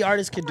Diego. How many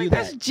artists could do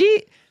That's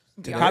that?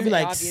 Probably Beyonce,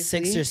 like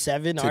obviously. 6 or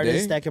 7 Today?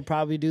 artists that could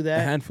probably do A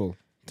that. handful.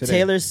 Today.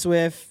 Taylor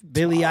Swift,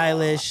 Billie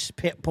Eilish,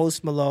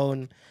 Post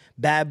Malone,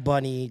 Bad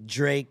Bunny,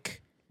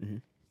 Drake,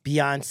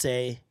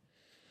 Beyonce.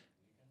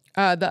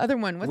 The other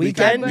one, what's Weeknd?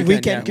 the Bad Bunny?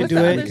 Weeknd could What's do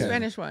the it. other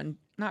Spanish one?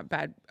 Not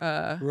bad.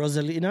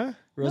 Rosalita? No,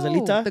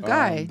 Rosalita? the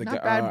guy, The not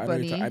guy- I Bad know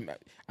you're Bunny.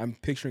 I'm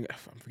picturing.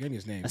 I'm forgetting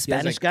his name. A He has,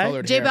 Spanish guy?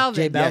 colored J hair. Balvin.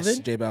 J Yes,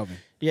 Balvin? J Balvin.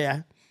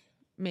 Yeah.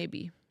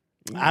 Maybe.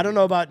 I don't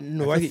know about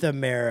North he-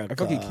 America. I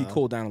feel like he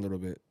cooled down a little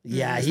bit.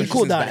 Yeah, he Especially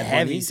cooled since down Bad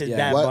heavy Bunny. since Yeah.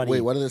 Bad Bunny.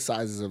 Wait, what are the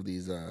sizes of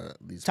these?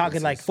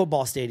 Talking like places?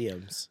 football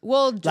stadiums.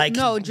 Well, Like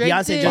no, Drake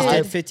Beyonce did. just did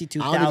I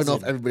 52,000. don't even know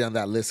if everybody on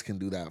that list can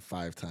do that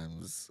 5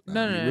 times.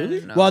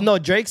 No. Well, no,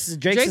 Drake's is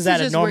at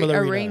a just normal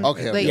arena. arranged-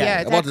 Okay, like, yeah. yeah, I'm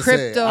it's about at to say, I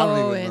don't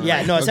crypto even and know.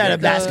 Yeah, no, it's at a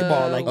Okay.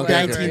 basketball, like Okay,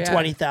 19, okay.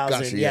 20,000.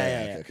 Gotcha,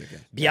 Yeah. okay.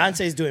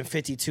 Beyonce's doing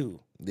 52.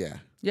 Yeah.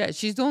 Yeah,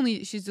 she's doing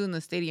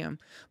the stadium.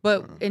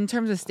 But in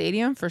terms of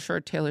stadium, for sure,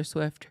 Taylor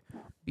Swift,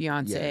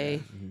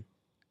 Beyonce.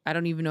 I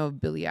don't even know if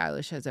Billie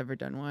Eilish has ever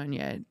done one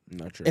yet.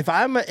 Not sure. If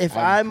I'm a pretty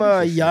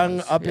sure she young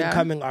has. up and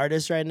coming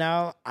artist right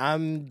now,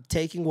 I'm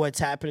taking what's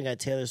happening at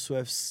Taylor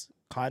Swift's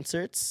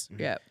concerts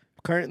Yep.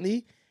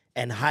 currently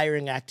and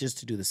hiring actors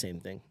to do the same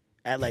thing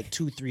at like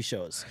 2-3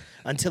 shows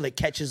until it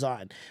catches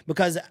on.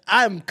 Because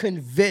I'm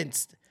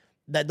convinced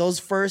that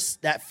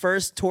that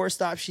first tour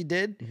stop she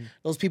did,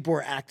 those people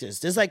were actors.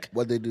 There's like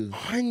what they do,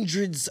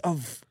 hundreds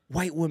of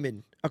white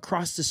women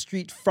across the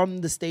street from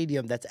the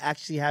stadium that's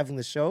actually having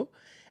the show,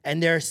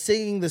 and they're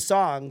singing the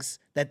songs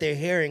that they're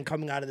hearing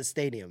coming out of the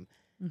stadium.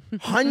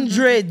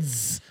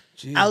 Hundreds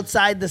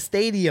outside the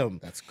stadium.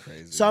 That's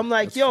crazy. So I'm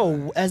like,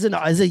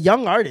 as a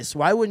young artist,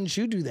 why wouldn't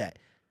you do that?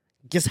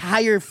 Just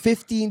hire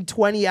 15,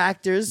 20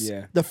 actors,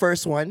 the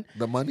first one.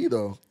 The money,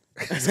 though.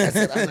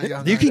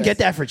 You can get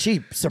that for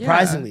cheap,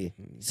 surprisingly.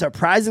 Yeah.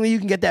 Surprisingly, you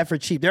can get that for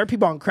cheap. There are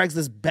people on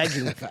Craigslist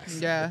begging.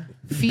 Yeah.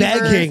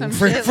 Begging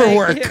for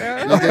work. You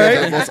know?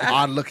 Right? The most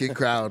odd-looking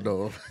crowd,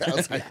 though.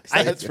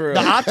 The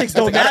optics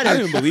don't matter. I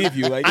don't believe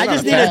you. Like, I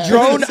just need a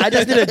drone. I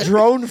just need a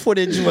drone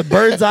footage with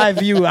bird's eye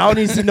view. I don't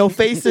need to see no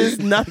faces,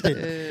 nothing.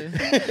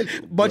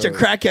 Bunch of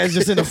crackheads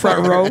just in the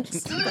front row.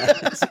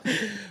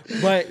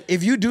 But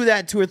if you do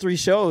that 2 or 3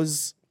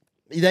 shows,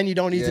 then you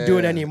don't need to do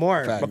it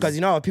anymore because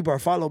people are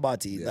follow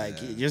botty. Like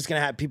you're just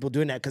gonna have people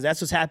doing that because that's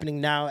what's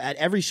happening now at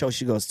every show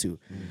she goes to.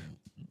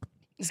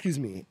 Excuse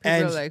me.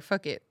 People are like,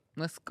 fuck it,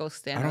 let's go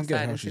stand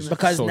outside and see.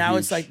 Because so now huge.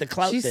 It's like the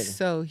clout thing. She's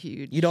so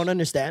huge. You don't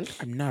understand?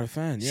 I'm not a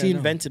fan. She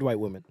invented white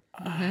women.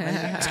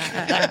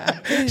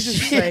 It's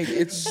just like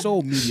it's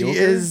so mediocre. She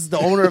is the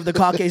owner of the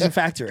Caucasian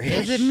factory.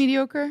 Is it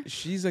mediocre?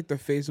 She's like the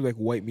face of like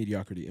white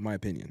mediocrity, in my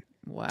opinion.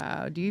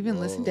 Wow. Do you even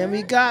listen to her? Then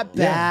we got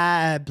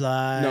Bad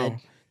Blood. No,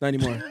 not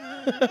anymore.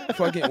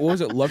 Fucking, what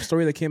was it? Love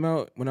Story that came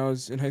out when I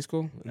was in high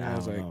school, and I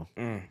was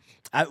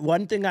like,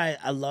 one thing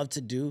I love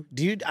to do.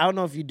 I don't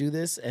know if you do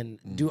this, and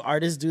do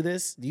artists do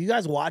this? Do you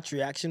guys watch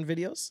reaction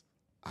videos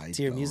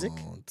to your music?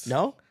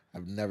 No.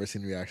 I've never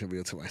seen a reaction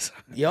video to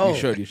myself. Yo, you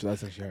should.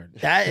 That's actually hard.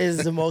 That is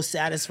the most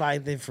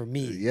satisfying thing for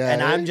me.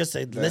 And I'm just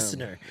a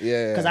listener.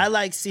 Because I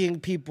like seeing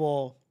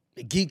people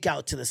geek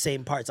out to the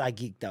same parts I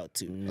geeked out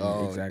to.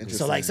 Oh, exactly.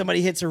 So like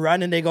somebody hits a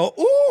run and they go,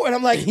 ooh, and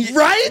I'm like,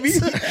 right?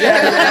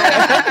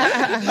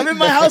 I'm in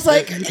my house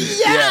like,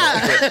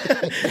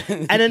 yeah.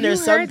 And then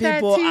there's some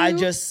people I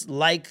just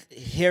like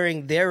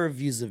hearing their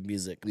reviews of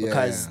music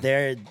because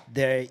they're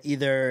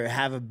either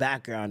have a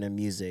background in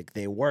music,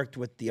 they worked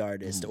with the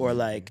artist, or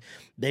like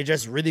they're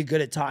just really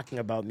good at talking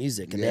about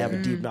music and they have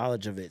a deep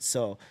knowledge of it.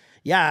 So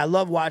yeah, I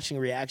love watching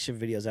reaction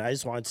videos, and I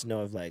just wanted to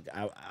know if like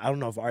I don't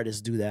know if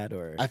artists do that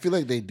or I feel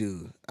like they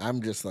do.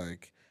 I'm just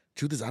like,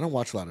 truth is I don't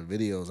watch a lot of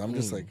videos. I'm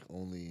just like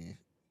only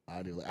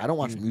audio. Like, I don't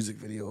watch music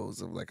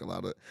videos of like a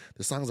lot of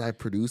the songs I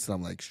produce, and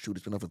I'm like, shoot,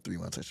 it's been up for 3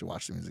 months. I should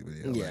watch the music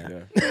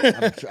video.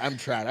 I'm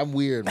trying. I'm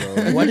weird,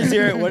 bro. What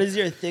is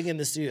your thing in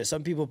the studio?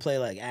 Some people play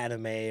like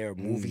anime or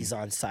movies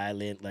on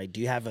silent. Like,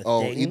 do you have a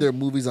thing? Either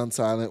movies on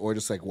silent or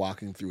just like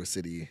walking through a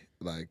city,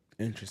 like.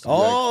 Interesting.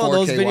 Oh, like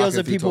those videos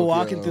of people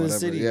walking through the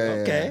city.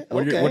 Yeah, okay.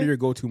 What are your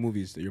go-to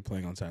movies that you're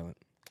playing on silent?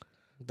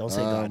 Don't say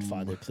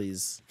Godfather,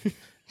 please.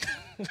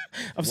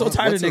 I'm so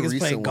tired of niggas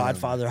playing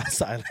Godfather on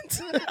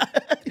silent.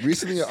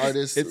 Recently, an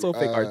artist. It's so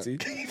fake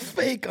artsy.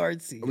 Fake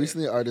artsy.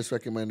 Recently, an artist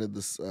recommended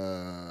this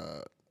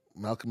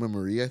Malcolm and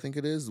Marie, I think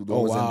it is.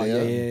 Oh, wow.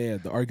 Yeah.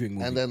 The arguing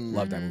movie. And then,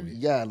 love that movie.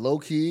 Yeah, low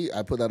key,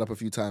 I put that up a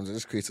few times. It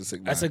just creates a sick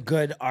vibe. That's a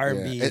good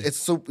R&B. Yeah. It's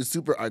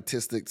super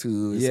artistic,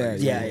 too. It's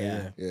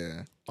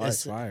yeah. Oh,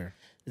 that's fire.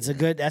 That's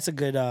a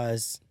good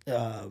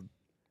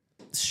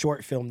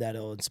short film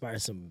that'll inspire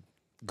some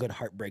good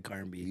heartbreak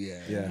R&B.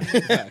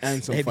 Yeah.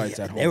 And some fights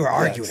at home. They were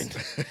arguing.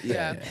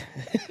 Yeah,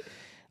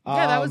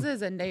 that was the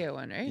Zendaya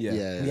one, right?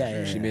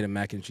 Yeah. She made a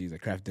mac and cheese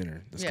at Kraft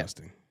Dinner.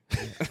 Disgusting.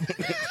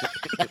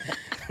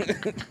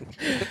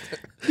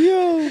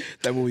 Yo,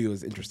 that movie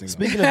was interesting.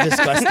 Speaking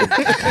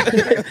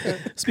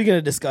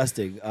of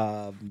disgusting,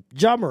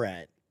 Ja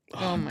Morant.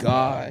 Oh my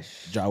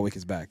gosh. Ja Wick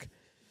is back.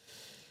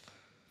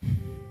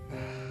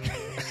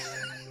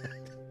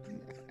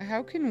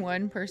 How can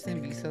one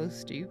person be so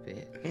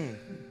stupid?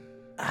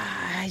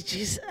 I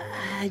just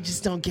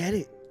don't get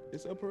it.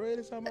 It's a parade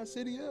inside my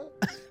city. No,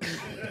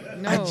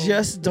 I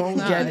just don't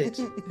get it.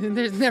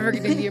 There's never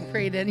going to be a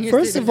parade in here.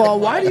 First of all,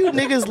 why do you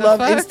niggas love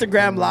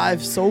Instagram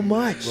Live so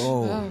much?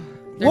 Bro.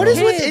 What is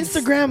with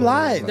Instagram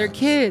Live? They're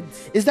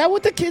kids. Is that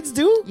what the kids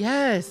do?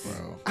 Yes.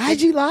 Bro.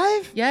 IG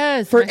Live?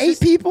 Yes. For 8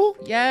 people?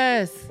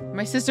 Yes.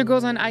 My sister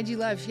goes on IG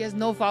Live. She has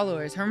no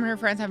followers. Her and her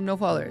friends have no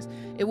followers.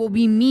 It will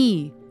be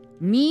me,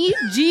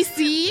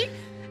 GC,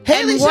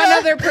 and one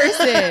other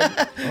person.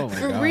 Oh my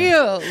For God.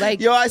 real. Like,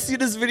 Yo, I see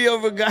this video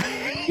of a guy.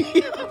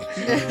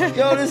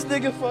 Yo, this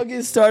nigga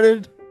fucking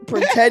started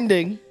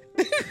pretending.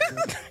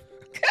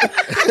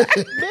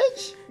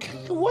 Bitch,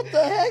 what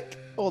the heck?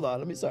 Hold on,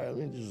 let me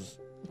just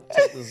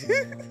take this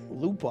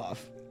loop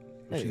off.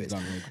 Anyways,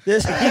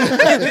 there's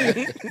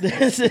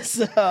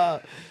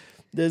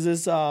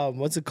this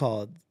what's it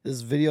called?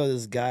 This video of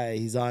this guy,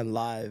 he's on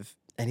live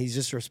and he's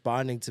just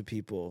responding to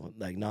people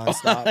like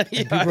nonstop. And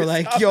people are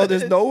like, yo,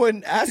 there's no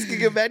one asking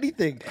him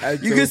anything.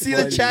 You can see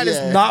the chat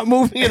is not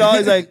moving at all.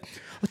 He's like,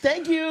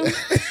 Thank you.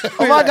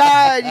 Oh my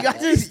God, you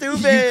guys are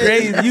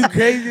stupid. You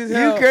crazy as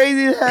hell. You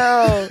crazy as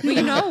hell. But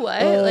you know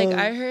what? Like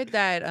I heard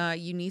that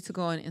you need to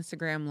go on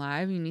Instagram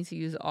Live. You need to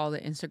use all the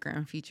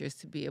Instagram features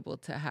to be able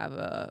to have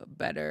a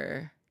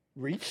better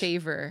Reach?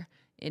 favor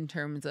in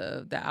terms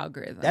of the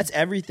algorithm. That's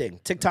everything.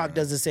 TikTok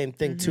does the same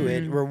thing too.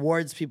 It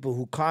rewards people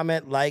who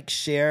comment, like,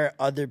 share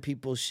other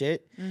people's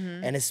shit,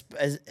 and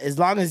as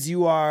long as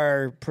you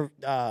are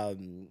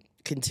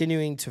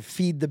continuing to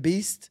feed the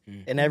beast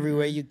in every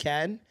way you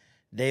can,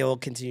 they will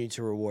continue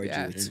to reward you.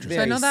 It's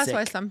so I know that's sick.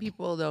 why some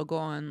people they'll go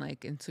on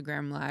like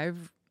Instagram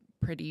Live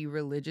pretty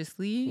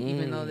religiously,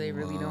 even though they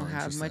really don't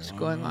have much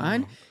going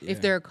on.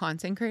 If they're a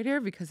content creator,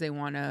 because they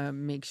want to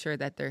make sure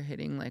that they're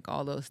hitting like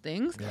all those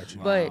things.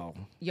 But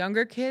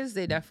younger kids,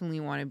 they definitely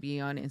want to be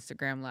on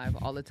Instagram Live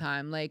all the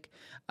time. Like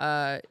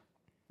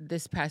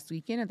this past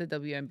weekend at the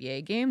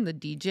WNBA game, the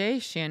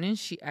DJ Shannon,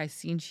 she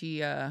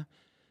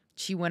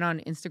went on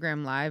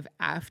Instagram Live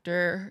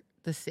after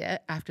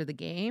the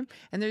game,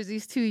 and there's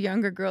these two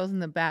younger girls in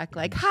the back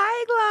like,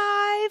 hi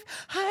live,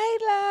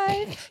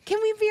 can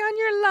we be on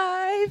your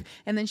live?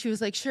 And then she was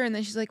like, sure. And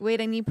then she's like,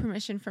 wait, I need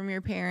permission from your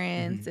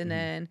parents. And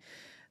then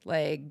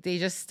like they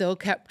just still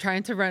kept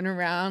trying to run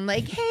around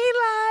like, hey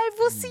live,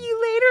 we'll see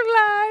you later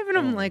live. And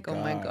I'm like, oh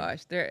my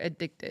gosh, they're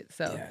addicted.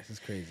 So Yeah, this is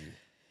crazy.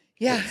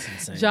 yeah,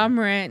 John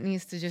Morant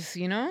needs to just,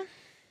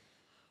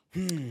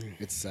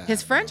 It's sad.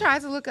 his friend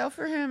tries to look out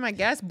for him, I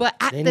guess, but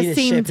at They the need to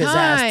same ship his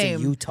ass to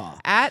time, Utah.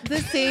 at the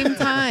same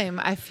time,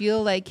 I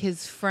feel like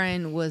his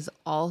friend was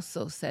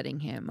also setting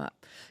him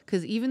up,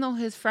 because even though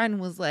his friend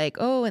was like,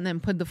 "Oh," and then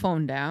put the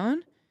phone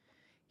down,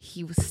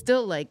 he was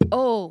still like,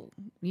 "Oh,"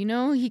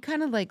 he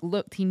kind of like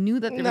looked. He knew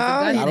that there was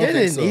a gun. No,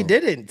 he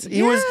didn't.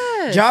 He was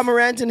John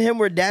Morant and him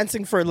were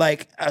dancing for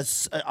like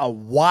a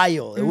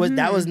while.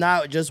 That was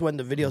not just when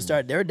the video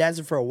started. They were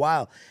dancing for a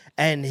while.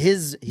 And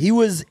he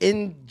was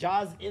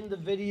Jaws in the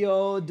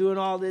video doing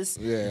all this.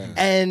 Yeah.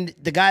 And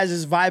the guy's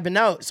just vibing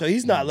out. So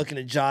he's not looking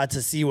at Jaw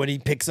to see when he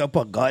picks up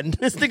a gun.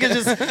 This nigga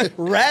just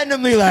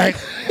randomly like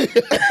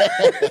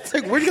It's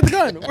like, where'd you get the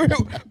gun?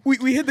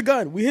 We hid the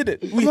gun. We hid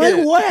it. We like hid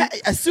it.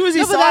 what? As soon as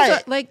he saw that's it,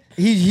 what, like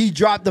he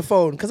dropped the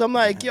phone. Cause I'm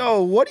like,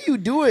 yo, what are you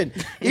doing?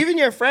 Even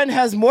your friend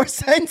has more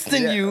sense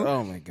than you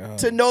Oh my God.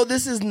 to know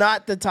this is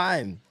not the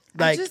time.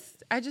 Like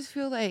I just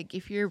feel like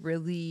if you're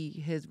really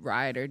his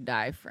ride or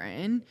die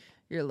friend,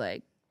 you're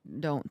like,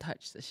 don't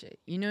touch the shit.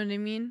 You know what I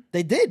mean?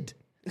 they did.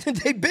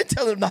 They've been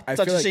telling him not to I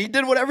touch feel the like shit. He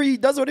did whatever he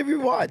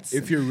wants.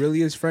 If you're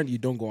really his friend, you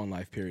don't go on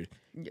live, period.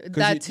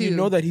 That too. You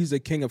know that he's the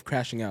king of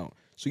crashing out.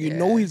 So you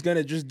know he's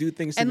gonna just do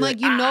things to and be like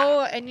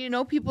you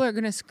know people are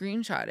gonna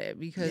screenshot it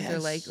because they're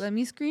like, let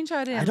me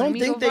screenshot it. I don't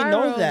think they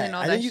know that.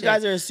 I think you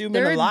guys are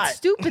assuming a lot. They're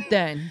stupid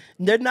then.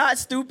 They're not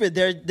stupid.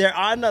 They're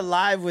on the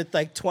live with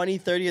like 20,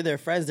 30 of their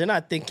friends. They're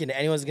not thinking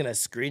anyone's gonna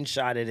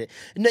screenshot it.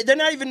 They're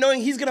not even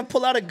knowing he's gonna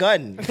pull out a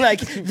gun.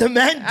 Like the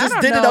man just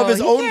did it of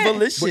his own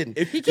volition.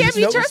 He can't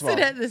be trusted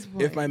at this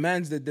point. If my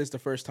man's did this the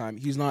first time,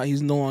 he's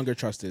no longer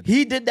trusted.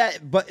 He did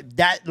that, but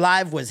that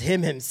live was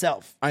him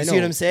himself. You I see know,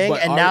 what I'm saying?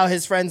 but And now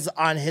his friend's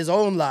on his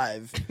own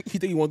live. You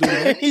think he won't do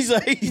it? And he's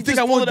like, You think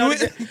I won't do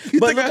it?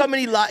 But look how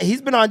many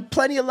he's been on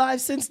plenty of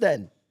lives since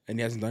then. And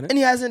he hasn't done it? And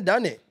he hasn't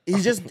done it.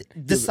 He's just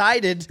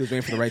decided. He was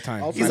waiting for the right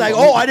time. He's like,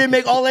 oh, I didn't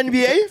make all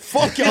NBA?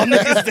 Fuck y'all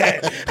niggas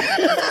then.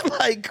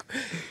 Like,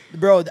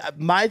 bro,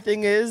 my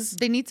thing is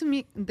They need to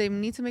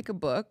make a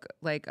book,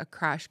 like a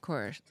crash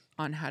course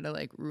on how to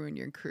like ruin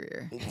your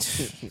career,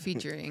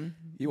 featuring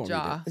won't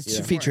Jaw. read it's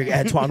featuring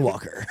Antoine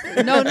Walker.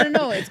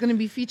 No, it's gonna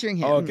be featuring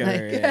him.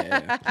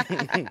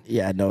 Okay.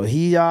 Yeah, no,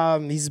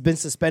 he's been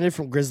suspended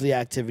from Grizzly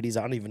activities.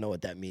 I don't even know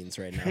what that means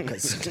right now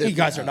because you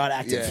guys are not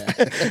active.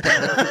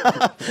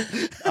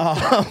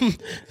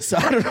 So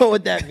I don't know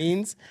what that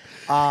means.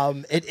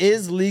 It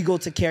is legal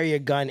to carry a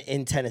gun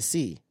in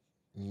Tennessee.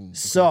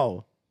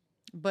 So,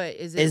 But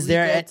is Is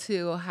legal there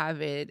to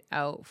have it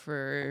out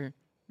for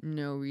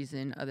no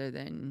reason other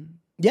than?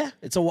 yeah,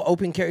 it's an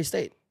open carry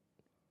state.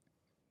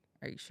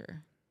 Are you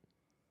sure?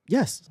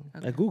 Yes,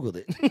 I googled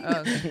it. Oh,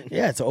 okay.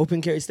 Yeah, it's an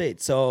open carry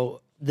state.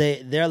 So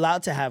they're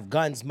allowed to have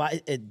guns.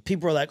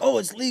 People are like, oh,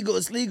 it's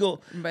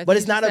legal. But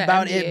it's not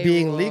about it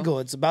being legal.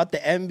 It's about the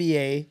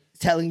NBA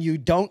telling you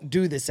don't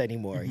do this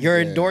anymore.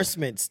 Your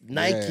endorsements,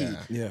 Nike,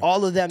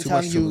 all of them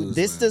telling much to you lose,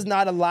 this man. does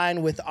not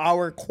align with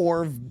our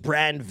core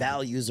brand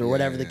values or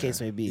whatever the case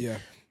may be. Yeah.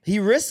 He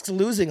risks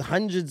losing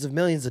hundreds of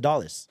millions of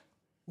dollars.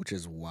 Which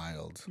is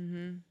wild.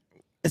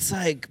 It's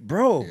like,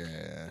 bro.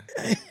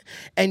 Yeah.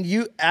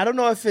 And I don't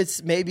know if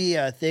it's maybe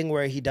a thing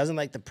where he doesn't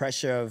like the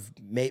pressure of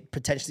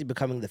potentially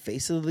becoming the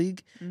face of the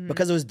league,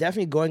 because it was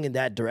definitely going in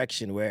that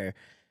direction where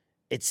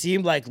it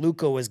seemed like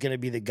Luka was going to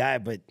be the guy,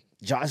 but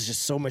Josh is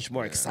just so much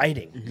more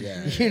exciting.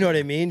 Yeah. You know what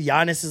I mean?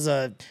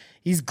 Giannis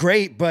he's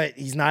great, but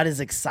he's not as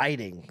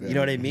exciting. You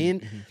know what I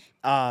mean?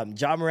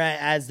 John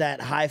Morant adds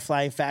that high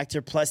flying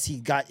factor. Plus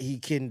he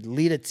can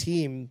lead a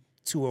team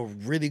to a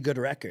really good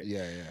record.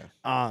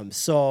 Yeah.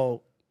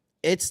 So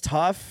it's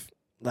tough.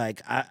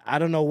 Like I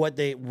don't know what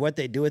they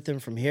do with him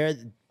from here.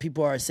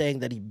 People are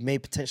saying that he may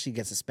potentially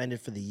get suspended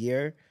for the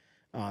year,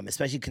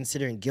 especially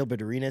considering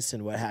Gilbert Arenas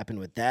and what happened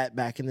with that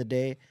back in the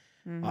day.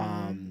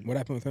 What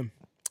happened with him?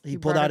 He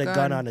pulled out a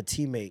gun on a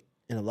teammate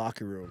in a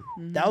locker room.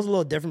 That was a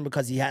little different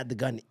because he had the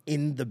gun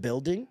in the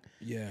building.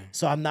 Yeah.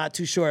 So I'm not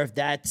too sure if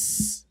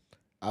that's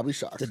I'll be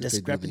shocked the if they do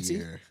discrepancy. the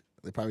year.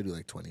 They probably do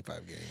like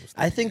 25 games.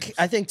 I think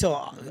till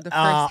The first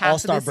half of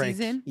All-Star the break.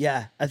 season?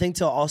 Yeah, I think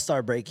till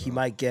All-Star break he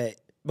might get,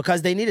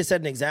 because they need to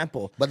set an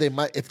example. But they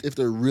might, if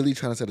they're really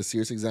trying to set a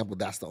serious example,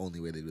 that's the only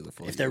way they do the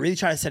full If they're year. really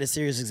trying to set a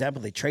serious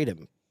example, they trade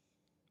him.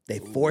 They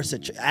force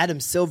it.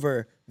 Adam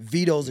Silver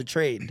vetoes a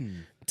trade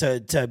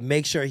to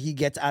make sure he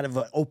gets out of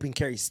an open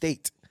carry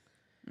state.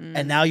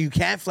 And now you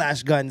can't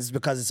flash guns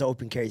because it's an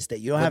open carry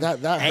state. You don't But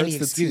have that any hurts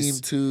the excuse.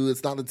 team too.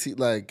 It's not the team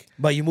like.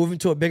 But you move him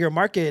to a bigger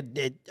market,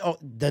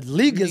 the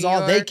league is New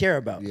all they York. care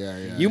about. Yeah,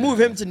 yeah, You move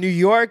him to New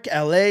York,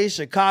 LA,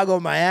 Chicago,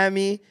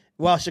 Miami.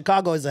 Well,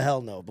 Chicago is a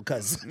hell no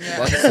because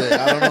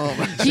I don't know.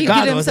 He'd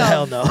Chicago get is a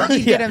hell himself. no.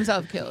 He'd Yeah. get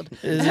himself killed.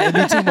 it'd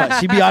be too much.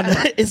 He'd be on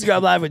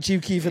Instagram Live with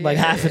Chief Keef in like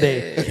half a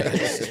day.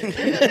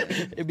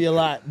 It'd be a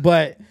lot.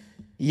 But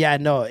yeah,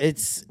 no,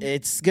 it's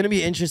gonna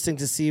be interesting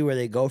to see where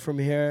they go from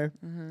here.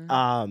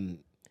 And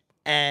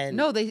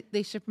No,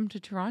 they ship him to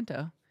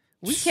Toronto.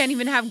 We can't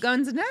even have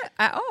guns in that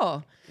at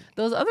all.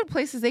 Those other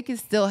places they can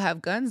still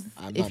have guns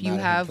I'm if not you mad at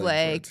him have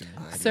playing like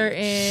for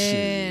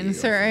a team.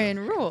 certain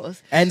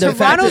rules. And the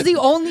fact Toronto's that- the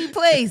only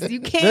place you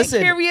can't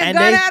listen, carry a and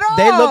gun at all.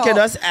 they look at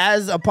us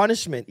as a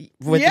punishment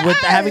with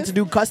having to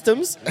do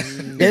customs. They You're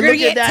look gonna at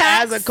get that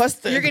taxed. as a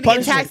custom. You're gonna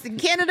punishment. get taxed in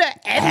Canada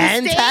and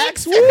and the States.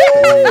 tax.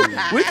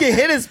 Woo! We can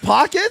hit his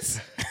pockets.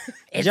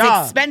 It's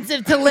Ja.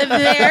 expensive to live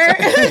there.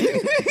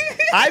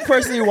 I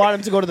personally want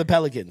him to go to the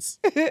Pelicans.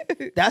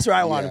 That's where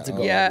I want him to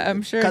go. Yeah,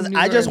 I'm sure. Because New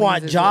I just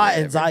want Orleans is Ja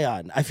whatever. and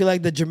Zion. I feel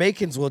like the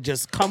Jamaicans will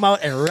just come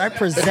out and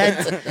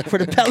represent for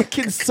the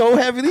Pelicans so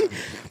heavily.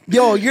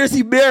 Yo, you're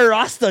see Bear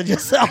Rasta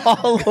just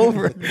all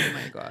over. Oh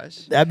my gosh.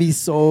 That'd be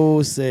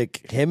so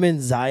sick. Him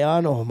and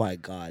Zion, oh my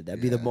God.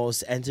 That'd be the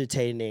most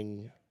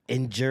entertaining,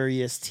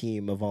 injurious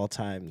team of all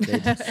time.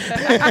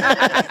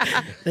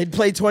 They'd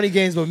play 20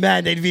 games, but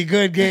man, they'd be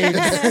good games.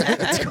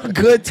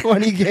 Good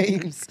 20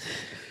 games.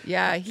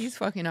 Yeah, he's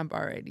fucking up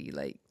already.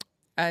 Like,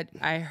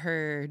 I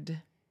heard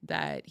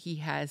that he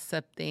has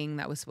something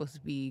that was supposed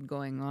to be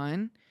going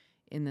on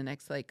in the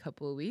next like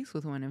couple of weeks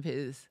with one of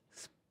his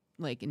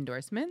like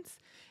endorsements,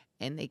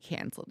 and they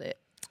canceled it.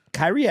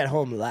 Kyrie at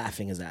home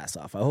laughing his ass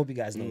off. I hope you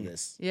guys know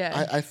this.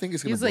 Yeah, I think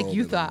it's gonna. he's blow like,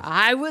 you over, thought though.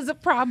 I was a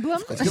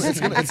problem.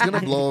 It's gonna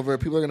blow over.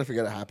 People are gonna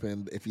forget it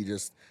happened if you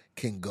just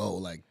can go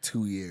like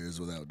 2 years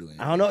without doing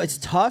it. I don't know. It's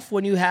tough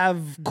when you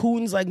have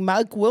coons like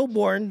Mike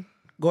Wilborn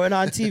going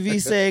on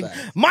TV saying,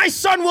 my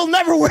son will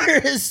never wear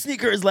his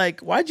sneakers.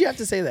 Like, why'd you have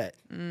to say that?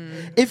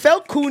 It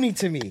felt coony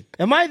to me.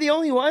 Am I the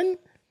only one?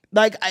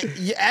 Like,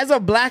 as a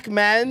black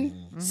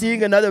man,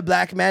 seeing another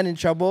black man in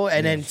trouble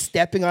and then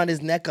stepping on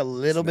his neck a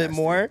little bit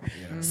more,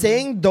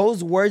 saying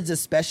those words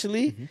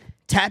especially,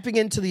 tapping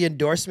into the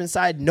endorsement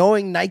side,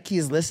 knowing Nike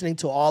is listening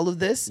to all of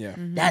this,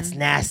 that's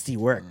nasty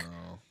work.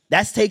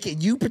 That's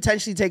you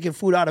potentially taking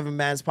food out of a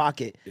man's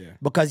pocket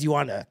because you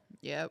want to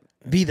Yep.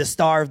 be the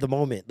star of the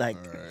moment. Like,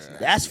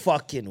 that's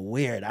fucking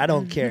weird. I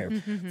don't care.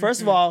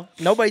 First of all,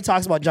 nobody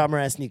talks about John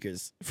Moran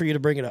sneakers for you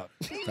to bring it up.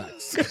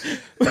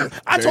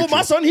 I told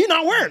my son he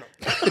not wearing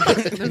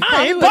them.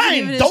 I ain't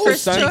buying those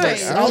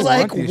sneakers. I was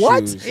like,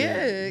 what?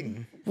 Yeah.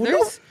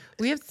 Well,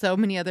 We have so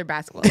many other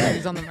basketball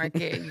players on the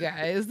market, you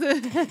guys.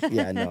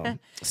 Yeah, no.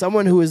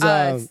 Someone who is, go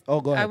ahead.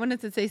 I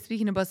wanted to say,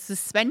 speaking about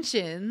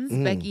suspensions,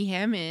 Becky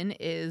Hammon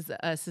is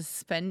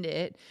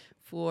suspended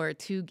for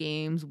 2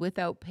 games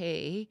without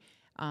pay.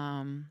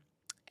 And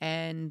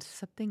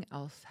something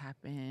else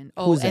happened.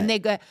 Oh, Who's and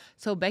that?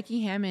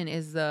 Becky Hammon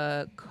is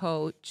the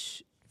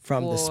coach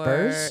From the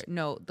Spurs?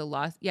 No,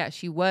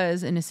 she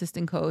was an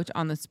assistant coach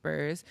on the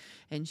Spurs,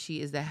 and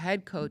she is the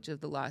head coach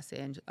of the Las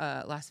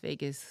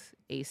Vegas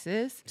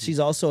Aces. She's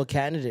also a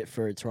candidate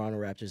for Toronto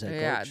Raptors head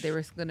Yeah, coach. they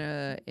were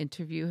gonna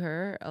interview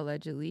her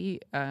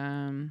allegedly.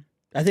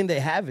 I think they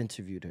have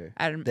interviewed her.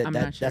 I'm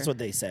not sure. That's what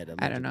they said.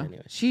 I don't know.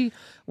 Anyway.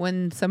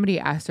 When somebody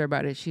asked her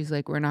about it, she's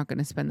like, "We're not going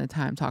to spend the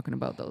time talking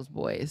about those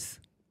boys,"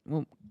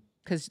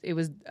 because it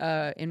was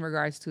in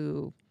regards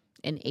to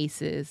an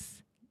Aces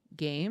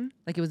game.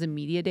 Like, it was a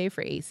media day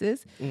for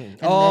Aces, and then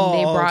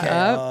they brought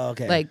up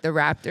like the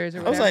Raptors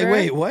or whatever. I was like,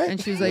 wait, what? And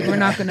she was like, "We're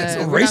not going to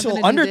Some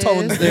racial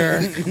undertones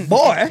there,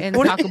 boy, and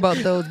talk about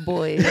those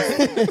boys."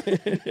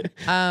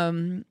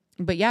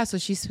 But yeah, so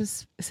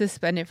she's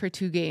suspended for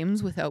 2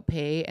 games without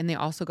pay, and they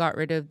also got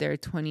rid of their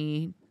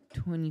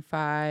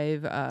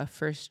 2025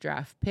 first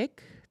draft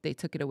pick. They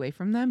took it away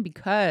from them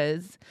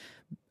because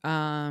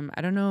I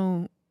don't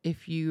know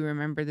if you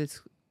remember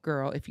this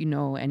girl, if you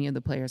know any of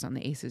the players on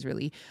the Aces,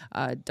 really.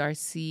 Dakiria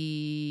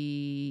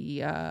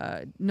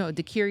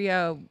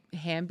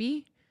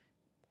Hamby.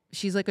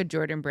 She's like a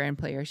Jordan Brand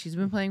player. She's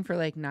been playing for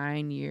like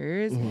 9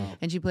 years,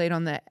 and she played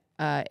on the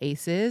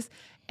Aces,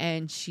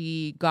 and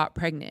she got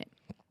pregnant.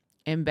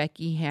 And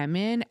Becky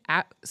Hammon,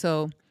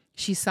 so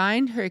she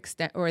signed her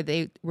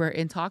they were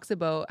in talks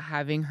about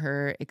having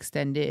her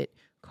extended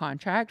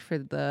contract for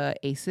the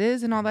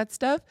Aces and all that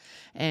stuff.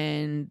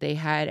 And they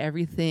had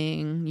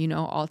everything, you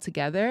know, all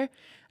together.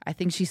 I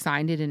think she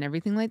signed it and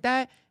everything like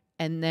that.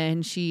 And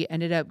then she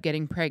ended up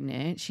getting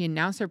pregnant. She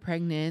announced her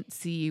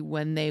pregnancy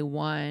when they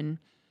won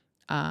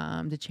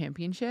the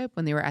championship,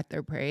 when they were at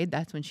their parade.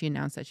 That's when she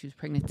announced that she was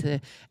pregnant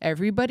to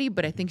everybody.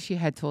 But I think she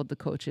had told the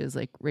coaches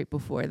like right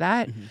before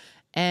that.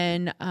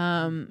 And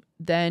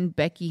then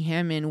Becky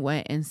Hammon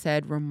went and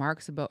said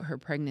remarks about her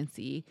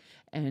pregnancy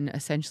and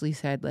essentially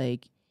said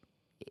like,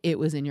 it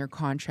was in your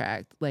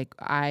contract. Like,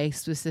 I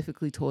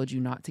specifically told you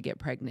not to get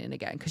pregnant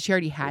again because she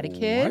already had a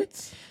kid.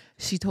 What?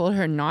 She told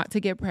her not to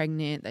get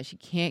pregnant, that she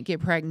can't get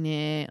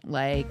pregnant.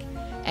 Like,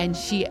 and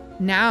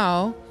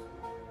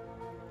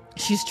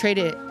she's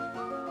traded.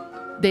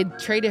 They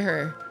traded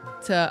her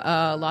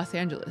to Los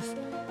Angeles.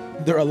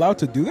 They're allowed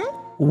to do that?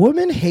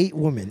 Women hate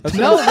women.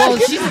 No, well,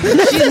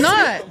 she's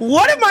not.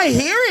 What am I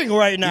hearing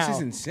right now? This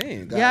is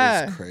insane.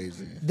 That is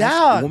crazy.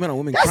 That's woman on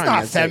woman That's crime. not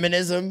That's like-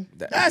 feminism.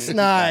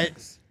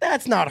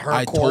 That's not her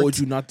I court. told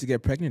you not to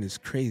get pregnant is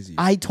crazy.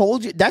 I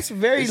told you. That's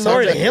very It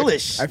Lord sounds like-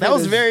 Hillish. I've That heard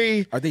was this-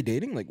 very. Are they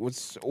dating? Like,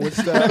 what's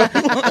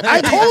the?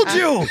 I told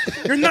you.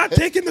 You're not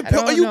taking the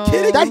pill. don't Are you know.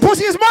 kidding? That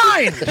pussy is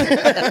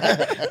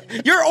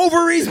mine. Your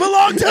ovaries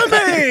belong to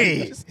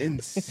me. It's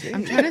insane.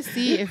 I'm trying to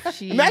see if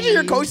she. Imagine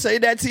your coach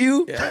saying that to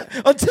you.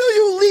 Until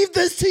you leave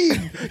this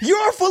team,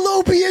 your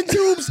fallopian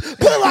tubes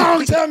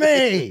belong to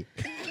me.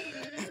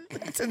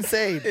 It's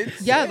insane.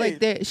 Yeah,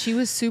 like she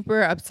was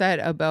super upset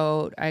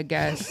about, I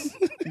guess,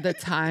 the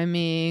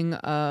timing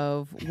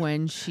of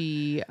when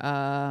she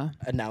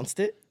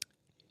Announced it.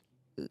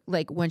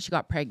 like when she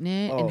got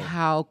pregnant and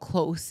how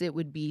close it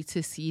would be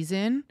to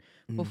season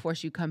before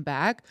she'd come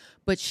back.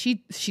 But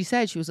she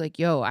said, she was like,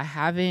 yo, I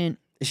haven't.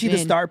 Is she the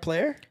star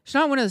player? She's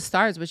not one of the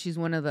stars, but she's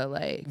one of the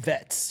like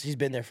Vets. She's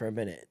been there for a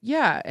minute.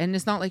 yeah, and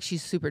it's not like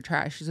she's super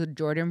trash. She's a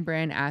Jordan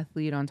brand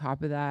athlete on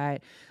top of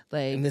that.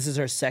 Like And this is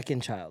her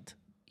second child.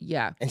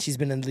 yeah. And she's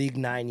been in the league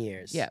 9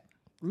 years. Yeah.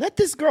 Let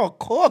this girl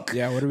cook.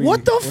 Yeah. What are we?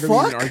 What the What are we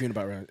fuck? even arguing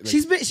about? Right?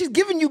 Like, She's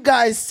giving you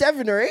guys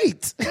 7 or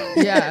 8.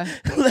 Yeah.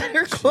 Let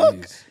her cook.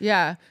 jeez.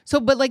 Yeah. So,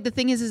 but like the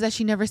thing is that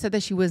she never said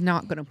that she was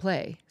not going to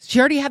play. She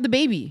already had the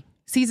baby.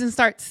 Season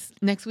starts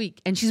next week,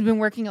 and she's been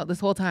working out this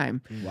whole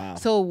time. Wow.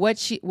 So what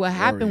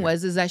happened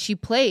is that she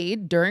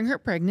played during her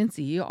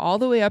pregnancy all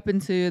the way up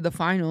into the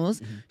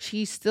finals.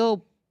 She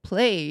still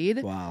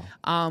played. Wow.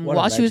 What a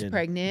While she was legend.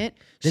 pregnant.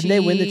 Did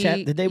they win the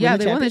champ? Did they win yeah,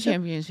 the they won the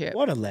championship? championship.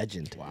 What a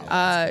legend.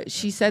 Wow.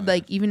 She said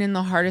like even in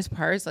the hardest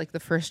parts, like the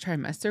first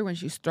trimester when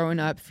she was throwing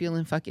up,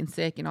 feeling fucking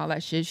sick and all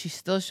that shit, she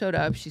still showed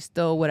up. She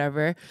still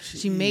whatever.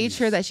 She made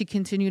sure that she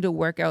continued to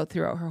work out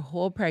throughout her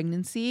whole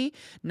pregnancy,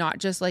 not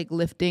just like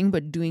lifting,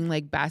 but doing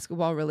like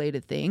basketball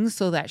related things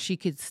so that she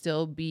could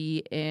still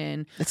be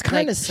in That's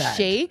kinda like, sad.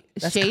 shape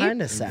That's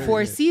kinda sad.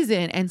 for a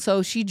season. And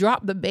so she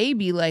dropped the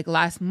baby like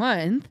last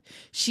month.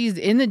 She's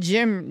in the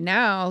gym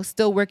now,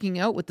 still working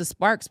out with the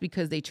Sparks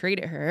because they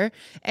traded her.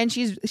 And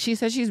she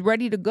says she's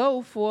ready to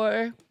go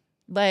for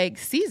like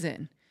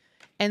season.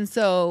 And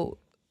so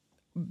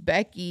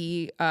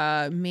Becky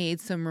made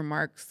some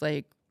remarks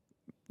like,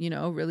 you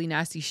know, really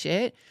nasty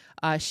shit.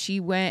 She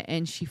went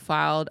and she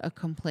filed a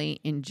complaint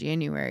in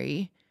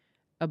January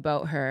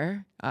about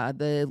her.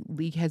 The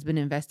league has been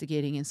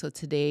investigating. And so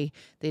today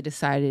they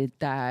decided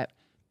that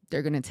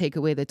they're going to take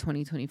away the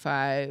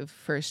 2025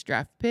 first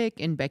draft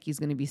pick, and Becky's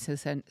going to be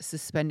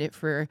suspended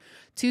for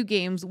 2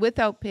 games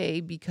without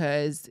pay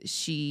because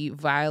she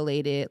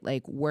violated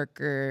like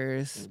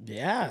workers.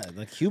 Yeah,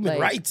 like human Like,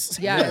 rights.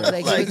 yeah,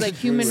 like it was like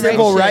human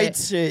civil rights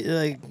rights shit.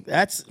 Like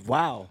that's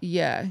wow.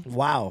 Yeah.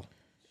 Wow.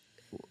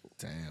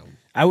 Damn.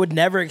 I would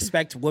never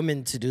expect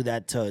women to do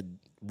that to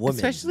women.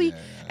 Especially,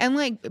 and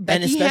like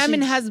Becky especially-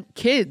 Hammon has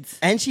kids.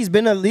 And she's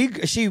been a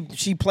league. She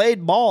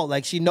played ball.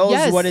 Like she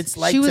knows what it's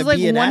like. She was to like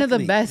be an one of the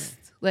athlete. best.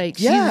 Like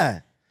Yeah,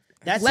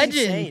 that's legend.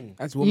 insane.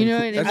 That's woman. You know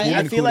what I that's mean? I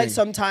woman feel like cooning.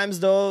 sometimes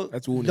though,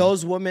 That's wounding.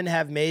 those women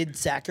have made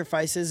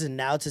sacrifices, and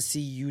now to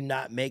see you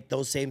not make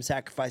those same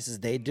sacrifices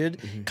they did,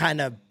 kind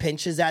of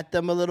pinches at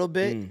them a little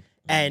bit,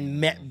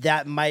 and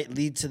that might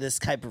lead to this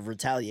type of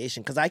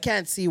retaliation. Because I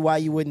can't see why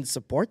you wouldn't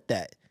support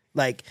that.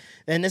 Like,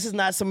 and this is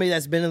not somebody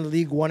that's been in the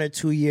league 1 or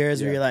 2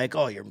 years where you're like,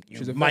 oh, you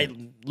a might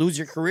lose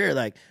your career.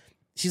 Like,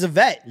 she's a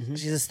vet.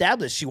 She's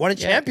established. She won a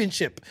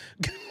championship.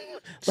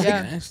 Like,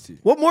 Yeah. Nasty.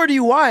 what more do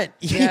you want?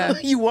 Yeah.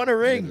 You won a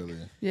ring.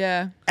 Literally.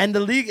 yeah. And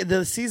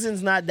the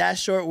season's not that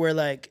short where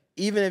like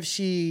even if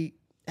she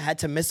had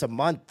to miss a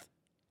month,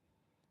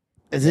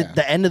 is it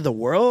the end of the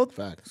world?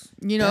 Facts.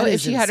 You know, That if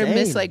is she had to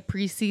miss insane. like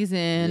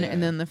preseason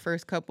and then the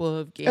first couple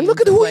of games.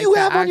 look at of, who like, you the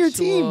have on your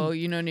actual, team.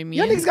 You know what I mean?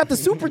 Y'all niggas got the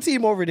super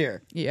team over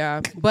there.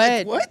 Yeah,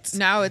 but what?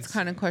 now it's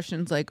kind of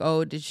questions like,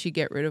 oh, did she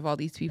get rid of all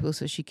these people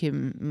so she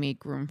can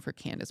make room for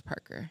Candace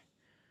Parker?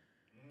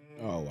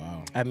 Oh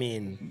wow. I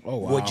mean, Oh,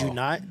 would you wow.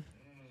 not?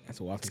 That's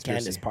a wild It's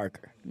conspiracy. Candace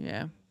Parker.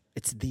 Yeah.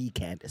 It's the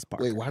Candace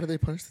Parker. Wait, why did they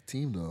punish the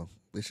team though?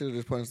 They should have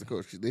just punished the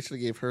coach. They should have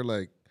gave her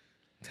like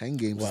 10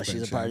 games. Well,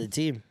 she's a part of the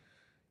team.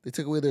 They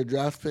took away their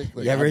draft pick.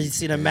 Like, You ever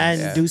seen a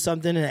man do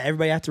something and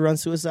everybody have to run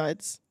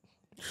suicides?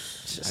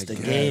 Just the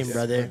game,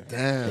 brother.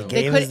 Damn. The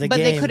game is the but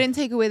game. they couldn't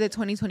take away the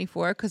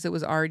 2024 because it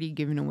was already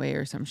given away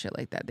or some shit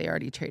like that. They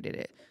already traded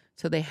it.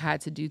 So they had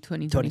to do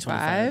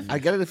 2025. I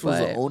get it if it was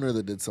the but- owner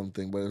that did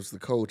something, but if it was the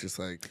coach, it's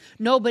like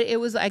No, but it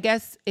was, I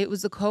guess, it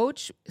was the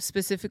coach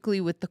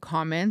specifically with the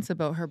comments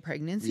about her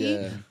pregnancy.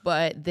 Yeah.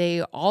 But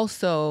they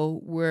also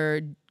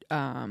were,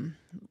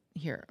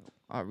 here,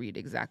 I'll read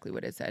exactly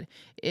what it said.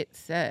 It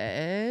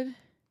said,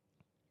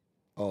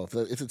 oh,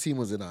 if the team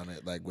was in on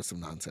it, like with some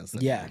nonsense.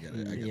 Then Yeah. I get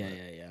it. I get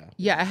that.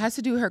 yeah, it has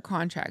to do with her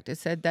contract. It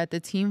said that the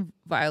team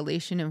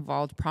violation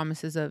involved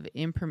promises of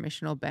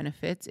impermissional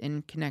benefits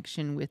in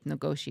connection with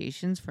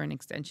negotiations for an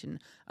extension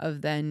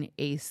of then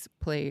ace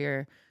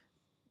player,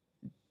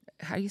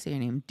 how do you say her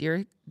name?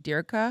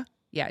 Dierka?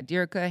 Yeah,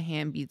 Dierka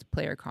Hamby's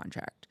player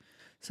contract.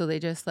 So they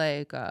just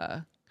like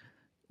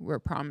were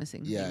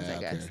promising things, I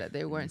guess, that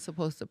they weren't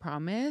supposed to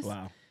promise.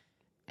 Wow.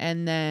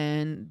 And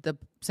then the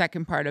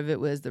second part of it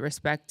was the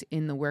respect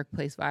in the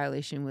workplace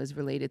violation was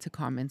related to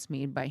comments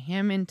made by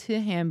Hammond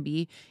to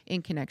Hamby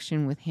in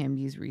connection with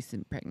Hamby's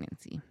recent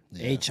pregnancy.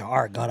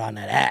 HR got on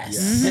that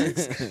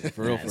ass.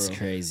 For real, That's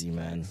crazy,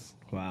 man.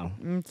 Wow.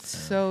 It's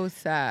so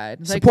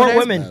sad. Support when I-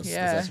 women.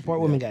 Yeah. Support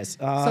women, guys.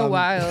 So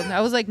wild. I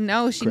was like,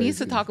 no, she needs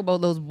to Crazy. talk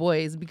about those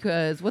boys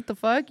because what the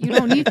fuck? You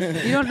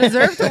don't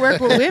deserve to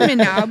work with women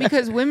now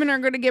because women are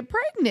going to get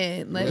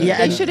pregnant. Like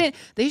Yeah,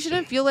 they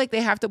shouldn't feel like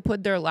they have to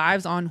put their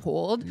lives on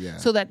hold Yeah.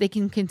 so that they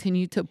can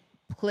continue to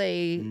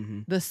play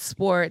the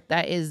sport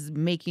that is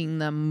making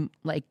them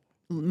like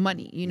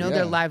money, their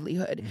Yeah.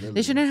 livelihood.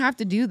 They shouldn't have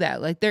to do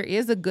that. Like there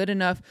is a good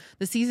enough,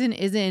 the season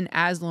isn't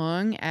as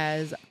long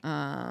as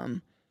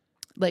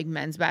like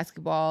men's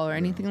basketball or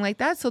anything like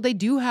that. So they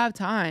do have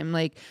time.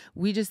 Like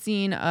we just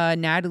seen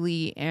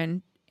Natalie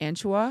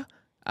Anchua.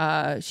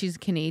 She's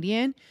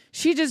Canadian.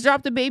 She just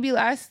dropped a baby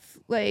last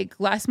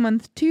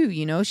month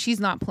too. She's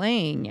not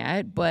playing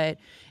yet, but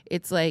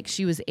it's like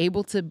she was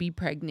able to be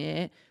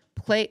pregnant,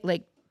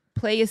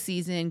 play a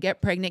season, get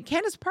pregnant.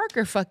 Candace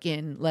Parker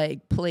fucking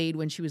played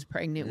when she was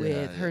pregnant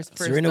with her first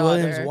Serena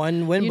daughter. Williams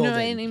won Wimbledon. You know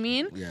what I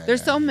mean? Yeah,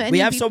 There's so many. We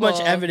have so much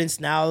people. evidence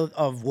now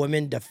of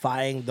women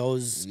defying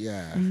those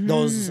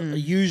those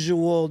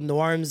usual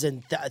norms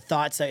and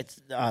thoughts that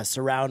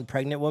surround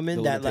pregnant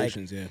women. That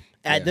limitations, yeah.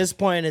 At this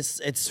point,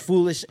 it's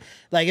foolish.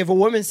 Like if a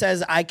woman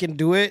says I can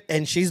do it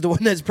and she's the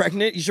one that's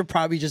pregnant, you should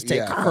probably just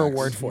take her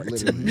word for it.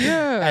 Literally.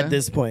 At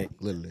this point,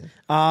 Literally.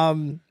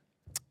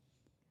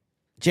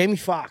 Jamie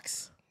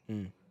Foxx.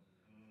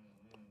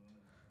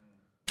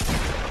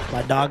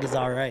 My dog is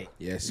all right.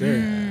 Yes,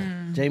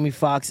 sir. Jamie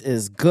Foxx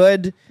is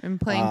good. And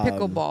playing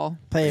pickleball.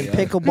 Playing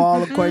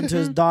pickleball, according to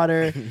his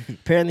daughter.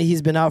 Apparently,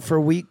 he's been out for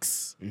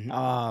weeks.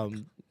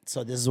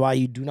 So this is why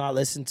you do not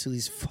listen to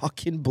these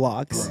fucking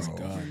blogs.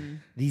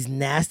 These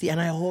nasty, and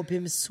I hope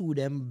him sue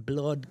them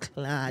blood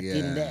clot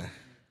in there.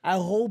 I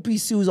hope he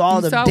sues all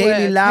You them. saw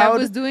Daily what Loud, Kev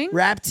was doing?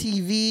 Rap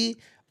TV,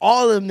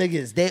 all of them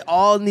niggas. They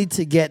all need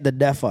to get the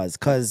defas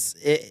because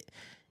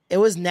it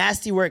was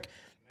nasty work.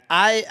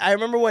 I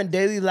remember when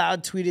Daily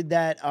Loud tweeted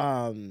that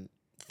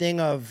thing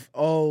of,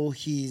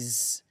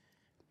 he's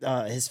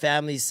his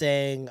family's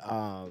saying,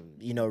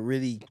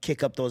 really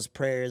kick up those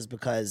prayers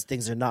because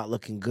things are not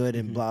looking good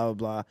and blah, blah,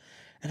 blah.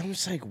 And I'm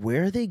just like,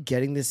 where are they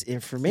getting this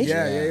information?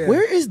 Yeah.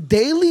 Where is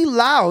Daily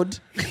Loud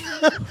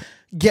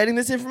getting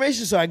this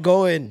information? So I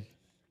go in,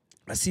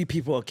 I see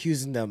people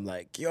accusing them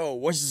like, yo,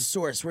 what's the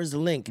source? Where's the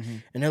link?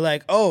 And they're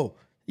like, oh,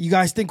 you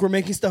guys think we're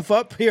making stuff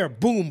up? Here,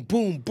 boom,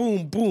 boom,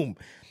 boom, boom.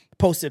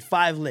 Posted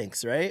 5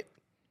 links, right?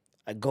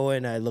 I go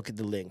in, I look at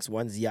the links.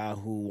 One's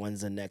Yahoo,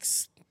 one's the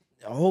next,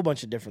 a whole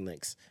bunch of different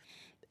links.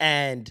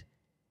 And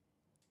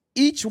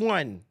each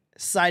one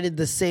cited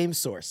the same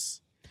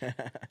source.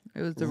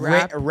 It was the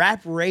rap.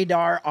 Rap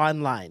Radar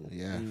Online.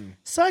 Yeah.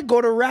 So I go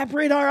to Rap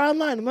Radar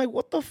Online. I'm like,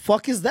 what the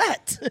fuck is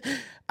that?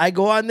 I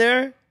go on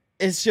there.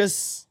 It's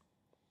just,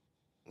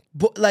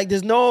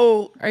 there's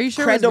no Are you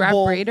sure credible... it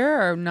was Rap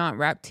Radar or not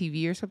Rap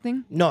TV or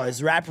something? No,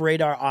 it's Rap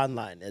Radar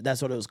Online.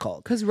 That's what it was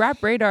called. Because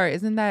Rap Radar,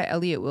 isn't that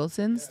Elliot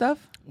Wilson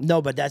stuff? No,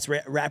 but that's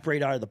Rap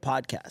Radar, the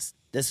podcast.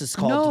 This is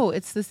called... No,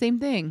 it's the same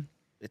thing.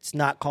 It's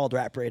not called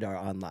Rap Radar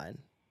Online.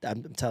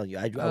 I'm telling you.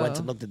 I went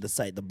and looked at the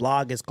site. The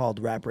blog is called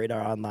Rap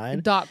Radar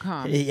Online.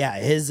 .com. Yeah,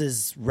 his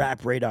is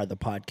Rap Radar, the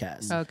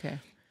podcast. Okay.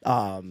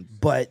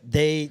 But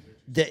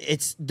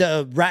it's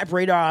the Rap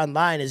Radar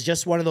Online is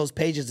just one of those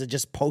pages that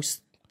just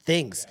posts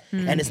things,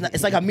 and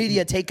it's like a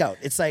media takeout.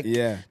 It's like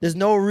there's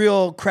no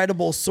real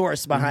credible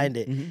source behind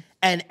it,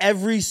 and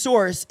every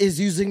source is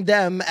using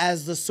them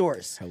as the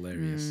source.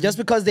 Hilarious. Just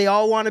because they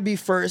all want to be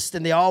first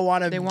and they all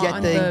want to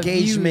get the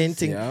engagement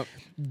views. and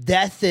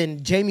death,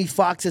 and Jamie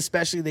Foxx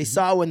especially. They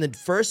saw when the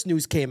first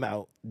news came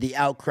out, the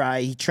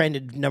outcry. He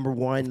trended number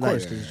 1. Of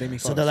course, 'cause it's Jamie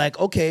so Foxx. they're like,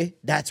 okay,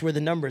 that's where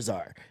the numbers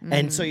are,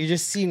 and so you're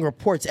just seeing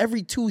reports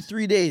every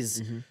 2-3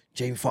 days.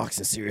 Jamie Foxx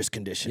in serious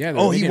condition.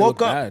 Yeah, he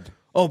woke up. Bad.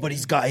 Oh, but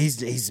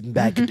he's in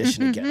bad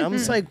condition again. I'm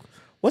just like,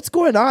 what's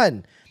going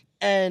on?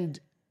 And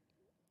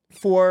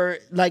for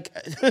like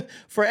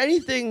for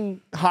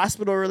anything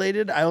hospital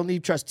related, I only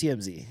trust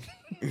TMZ.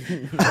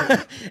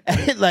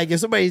 Like if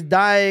somebody's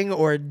dying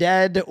or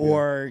dead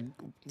or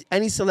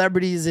any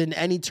celebrities in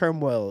any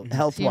turmoil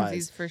health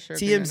wise, TMZ's for sure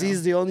TMZ gonna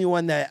is the only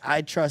one that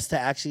I trust to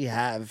actually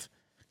have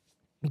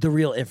the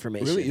real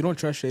information. Really, you don't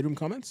trust shade room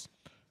comments?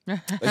 Like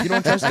you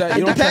don't trust that.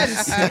 You It don't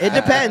depends. Trust, It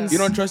depends. You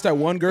don't trust that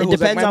one girl It who's like,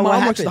 depends my on what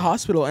mom went to the happened.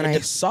 hospital and I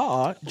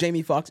saw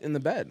Jamie Foxx in the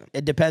bed.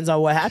 It depends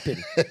on what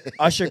happened.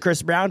 Usher,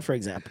 Chris Brown, for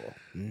example.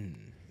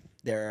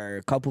 There are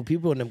a couple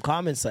people in them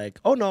comments like,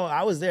 "Oh no,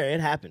 I was there.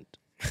 It happened."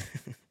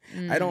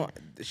 I don't.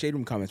 The shade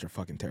room comments are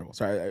fucking terrible.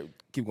 Sorry, I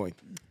keep going.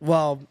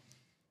 Well,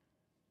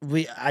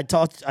 I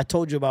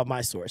told you about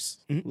my source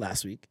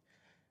last week.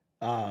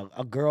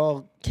 A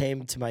girl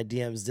came to my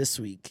DMs this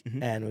week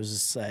and was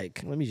just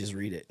like, "Let me just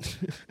read it."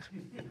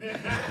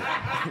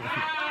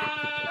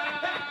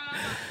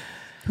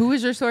 Who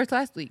was your source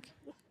last week?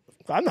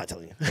 I'm not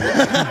telling you.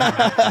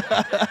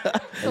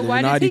 So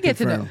why does he get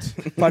to know?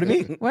 Pardon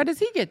me? Why does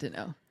he get to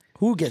know?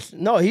 Who gets?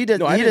 No, he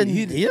didn't. No, he I didn't.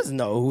 didn't- He doesn't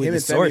know who Him the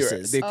and Femi, source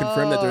is. they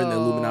confirmed that they're in the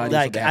Illuminati.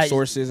 Like, so they have I-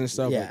 sources and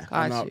stuff. yeah. but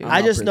I'm Got not, you. I'm I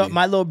not just know privy.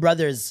 my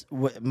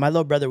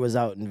little brother was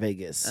out in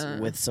Vegas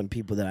with some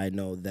people that I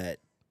know that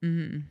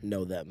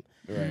know them.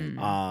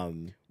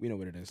 Right. We know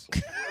what it is.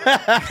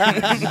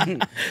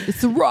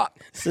 It's a rock.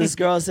 So this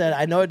girl said,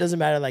 "I know it doesn't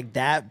matter like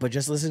that, but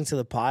just listening to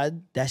the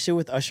pod, that shit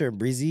with Usher and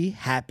Breezy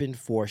happened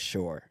for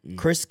sure.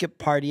 Chris skipped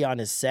party on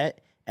his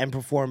set and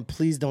performed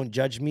Please Don't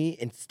Judge Me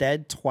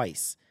instead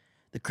twice.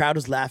 The crowd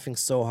was laughing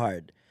so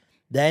hard.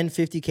 Then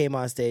 50 came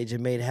on stage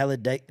and made hella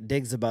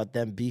digs about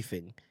them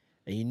beefing.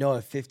 And you know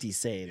if 50's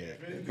saying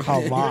it.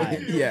 Come on.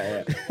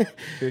 yeah.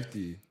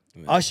 50.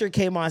 Usher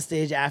came on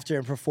stage after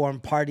and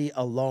performed Party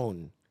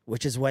Alone,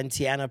 which is when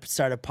Tiana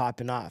started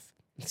popping off.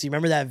 So you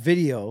remember that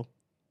video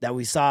that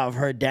we saw of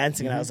her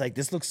dancing, and I was like,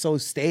 this looks so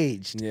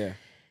staged. Yeah.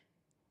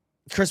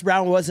 Chris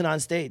Brown wasn't on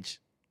stage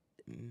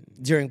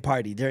during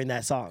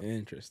that song.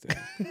 Interesting.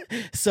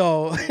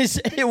 So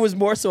it was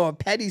more so a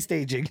petty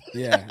staging.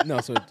 Yeah. No.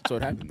 So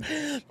it happened.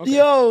 Okay.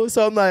 Yo,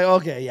 so I'm like,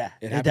 okay, yeah,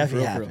 It it happened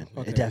definitely for real. happened.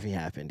 Okay. It definitely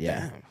happened.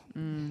 Yeah,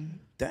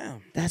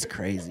 Damn. that's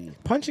crazy.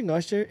 Punching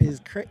Usher is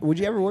crazy. Would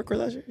you ever work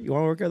with Usher? You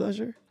want to work with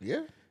Usher?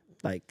 Yeah.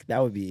 Like that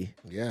would be.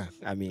 Yeah.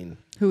 I mean,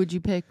 Who would you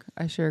pick?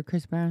 Usher or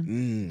Chris Brown?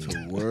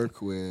 To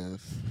work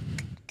with.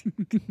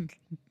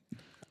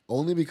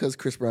 Only because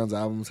Chris Brown's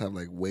albums have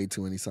like way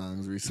too many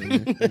songs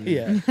recently.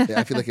 yeah.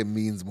 I feel like it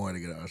means more to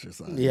get an Usher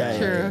song. Yeah,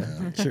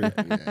 True. True.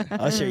 Yeah.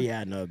 Usher,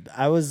 yeah, no.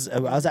 I was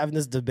having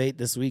this debate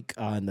this week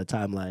on the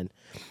timeline.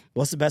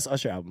 What's the best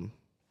Usher album?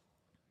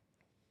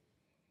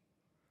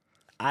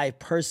 I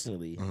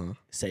personally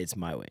say it's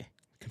My Way.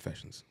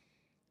 Confessions.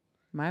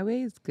 My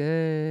Way is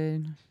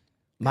good.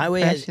 My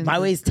Confessions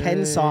Way's is 10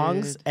 good.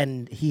 songs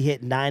and he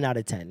hit 9 out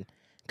of 10.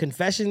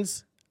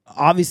 Confessions,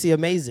 obviously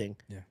amazing.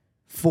 Yeah.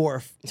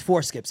 Four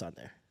skips on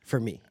there for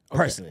me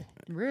personally.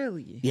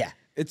 Really? Yeah.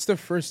 It's the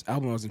first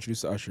album I was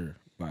introduced to Usher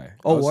by.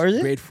 Oh, I was was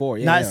it? Grade 4.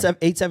 Yeah. Not yeah.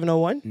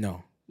 8701.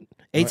 No.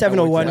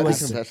 8701 I like was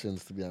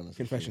Confessions, to be honest.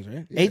 Confessions,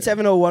 right?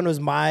 8701 was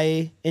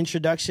my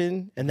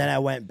introduction, and then I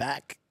went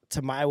back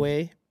to My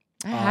Way.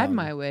 I had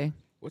My Way.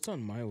 What's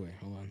on My Way?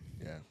 Hold on.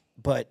 Yeah.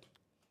 But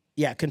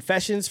yeah,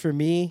 Confessions for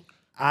me.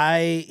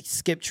 I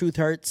skip Truth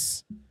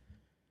Hurts.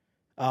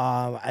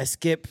 I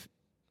skip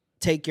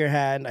Take Your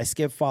Hand. I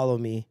skip Follow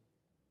Me.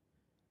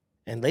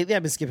 And lately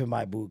I've been skipping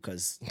My Boo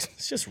because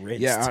it's just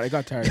rinsed. Yeah, I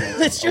got tired of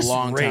that it's just a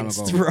long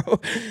rinsed, time ago. bro.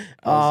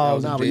 I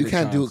was No, a but you jaded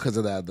can't do it child. because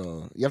of that,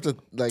 though. You have to,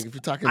 like, if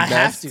you're talking I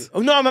best. have to.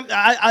 Oh, no,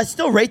 I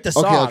still rate the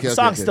song. The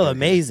song's still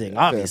amazing,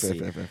 Fair, obviously.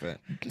 fair.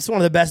 It's one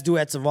of the best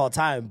duets of all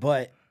time,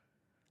 but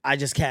I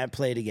just can't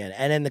play it again.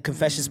 And then the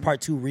Confessions Part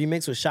 2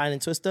 remix with Shine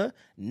and Twista,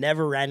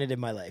 never ran it in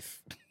my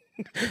life.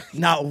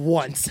 Not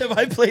once have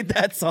I played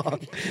that song.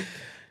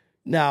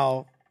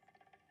 Now,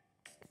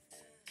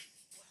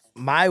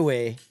 My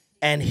Way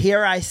and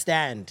Here I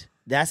Stand.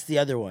 That's the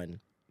other one.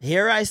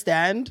 Here I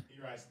Stand.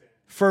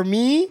 For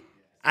me,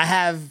 I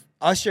have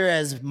Usher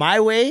as My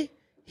Way,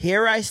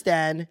 Here I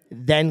Stand,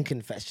 then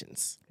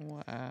Confessions.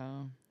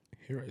 Wow.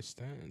 Here I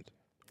stand.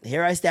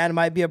 Here I Stand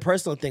might be a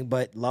personal thing,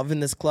 but Love in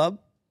This Club,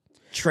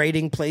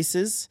 Trading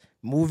Places,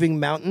 Moving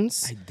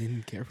Mountains, I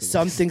didn't care for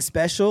Something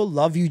Special,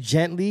 Love You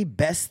Gently,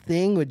 Best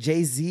Thing with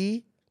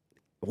Jay-Z,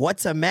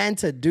 What's a Man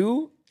to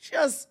Do?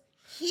 Just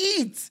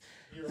heat.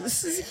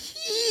 This is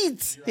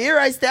heat. Here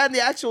I Stand,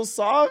 the actual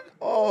song.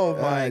 Oh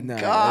my nah,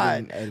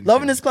 God. I didn't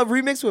Love in care. This Club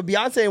remix with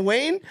Beyonce and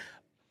Wayne.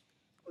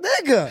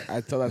 Nigga,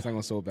 I thought that song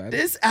was so bad.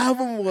 this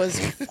album was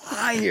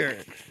fire.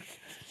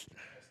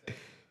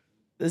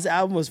 This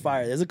album was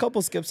fire. There's a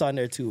couple skips on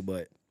there too,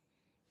 but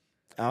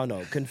I don't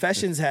know.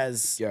 Confessions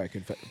has... Yeah,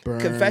 Burn,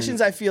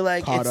 Confessions, I feel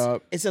like Caught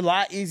Up. it's a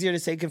lot easier to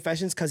say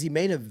Confessions because he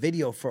made a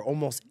video for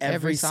almost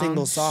every song.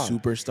 single song.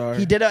 Superstar.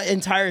 He did an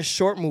entire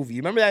short movie.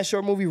 You remember that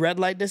short movie, Red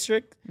Light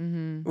District?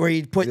 Where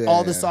he put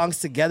all the songs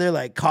together,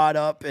 like Caught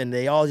Up, and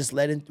they all just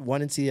led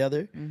one into the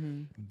other.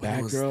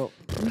 Bad Girl.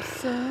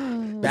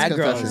 Bad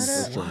Girl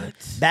Confessions.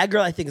 is... Bad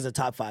Girl, I think, is a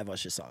top 5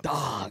 Usher song.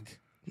 Dog.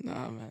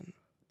 Nah, man.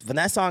 when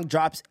that song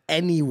drops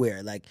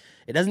anywhere, like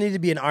it doesn't need to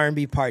be an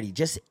R&B party,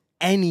 just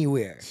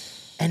anywhere.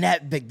 And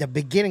that the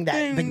beginning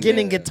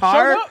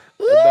guitar.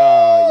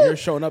 You're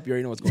showing up. You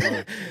already know what's going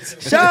on.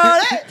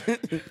 Show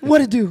it.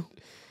 What it do?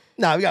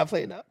 Nah, we gotta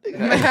play it now.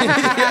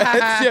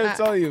 I'm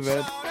telling you,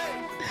 man.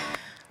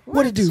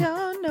 What it do?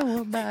 Y'all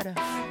know about her.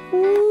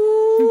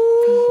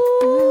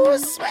 Ooh,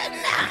 sweat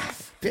now.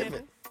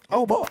 Pivot.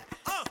 Oh boy.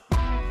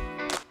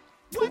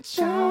 What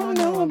y'all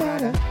know about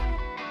her?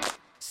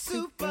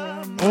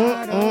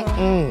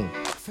 Supermodel.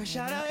 Fresh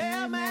out of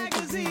Air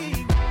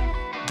magazine.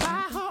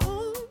 Buy her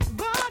own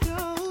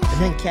bottles.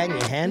 And then Can You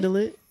Handle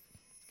It?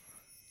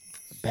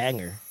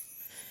 Banger.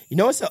 You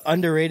know what's an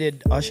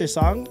underrated Usher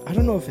song? I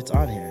don't know if it's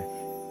on here.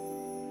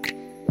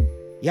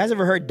 You guys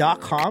ever heard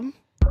 .com?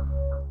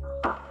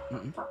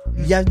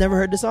 You guys never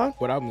heard the song?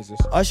 What album is this?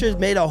 Usher's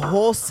made a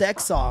whole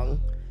sex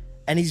song,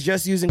 and he's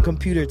just using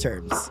computer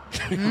terms.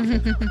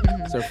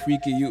 It's a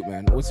freaky youth,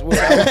 man.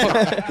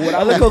 What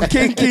I look a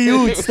kinky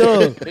youth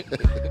still.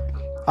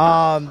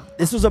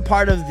 This was a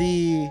part of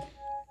the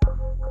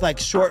like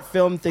short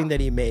film thing that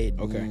he made.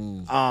 Okay.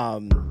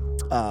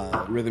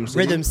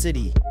 Rhythm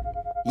City.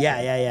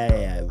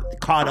 Yeah.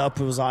 Caught Up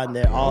was on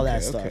there. All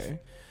that stuff. Okay.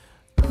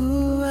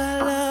 Ooh,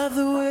 I love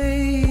the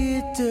way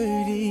you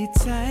dirty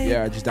tight.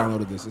 Yeah, I just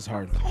downloaded this. It's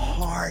hard.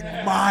 Hard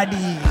body.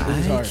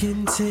 I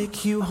can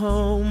take you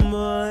home,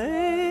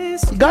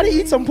 boys. You gotta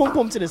eat some pom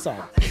pom to this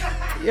song.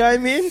 You know what I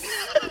mean?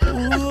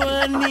 Ooh,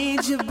 I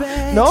need your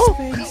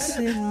backspace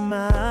in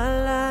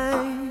my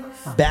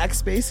life.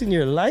 Backspace in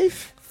your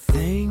life?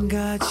 Thank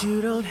God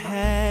you don't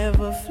have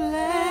a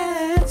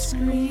flat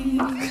screen.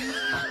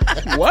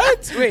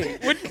 What? Wait.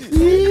 What?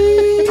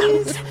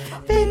 Please,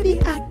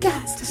 baby, I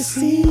got to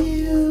see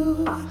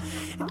you.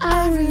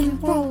 I really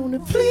wanna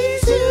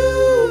please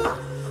you.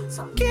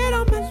 So get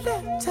on my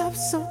laptop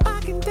so I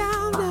can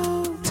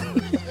download.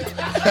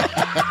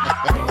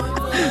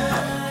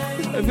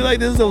 I feel like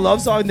this is a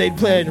love song they'd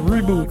play in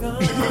Reboot.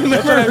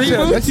 Remember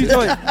Reboot? That's you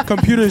know,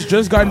 computers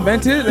just got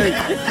invented. Like,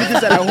 he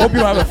said, I hope you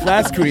have a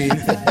flat screen.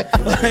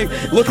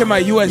 Like, look at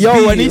my USB.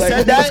 Yo, when he like,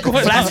 said that,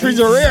 flat screens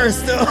are rare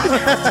still.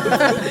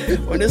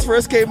 When this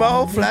first came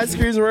out, flat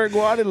screens weren't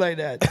going like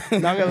that.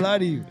 Not gonna lie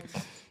to you.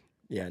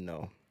 Yeah,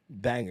 no.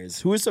 Bangers.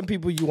 Who are some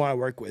people you want to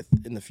work with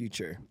in the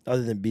future,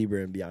 other than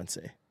Bieber and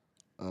Beyonce?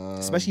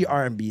 Especially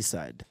R&B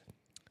side.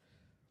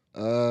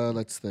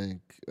 Let's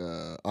think.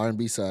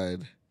 R&B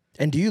side.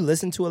 And do you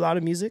listen to a lot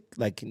of music,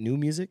 like new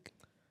music?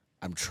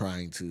 I'm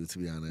trying to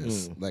be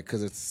honest. Like,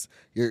 cause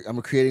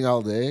I'm creating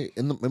all day.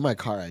 In my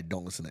car, I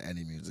don't listen to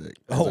any music.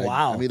 Oh,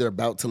 wow. I'm either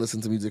about to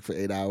listen to music for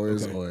 8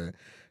 hours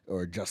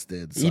or just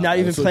did. So You're not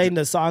even playing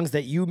the songs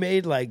that you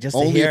made, like just to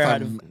only hear if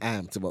out I'm of.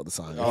 amped about the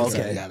song. Oh,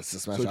 okay. Yeah, it's a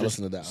smash. So I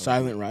listen to that.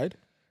 Silent Ride?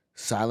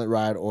 Silent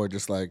Ride, or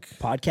just like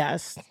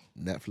Podcast,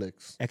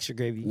 Netflix. Extra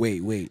Gravy.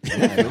 Wait.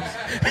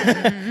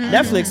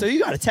 Netflix. So you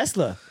got a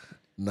Tesla.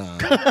 Nah.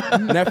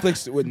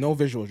 Netflix with no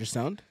visual, just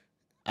sound?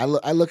 I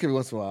look every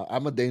once in a while.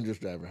 I'm a dangerous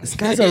driver. This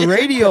guy's a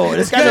radio.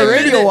 This guy's a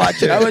radio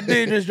watcher. I'm a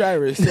dangerous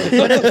driver.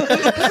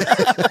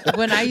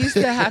 When I used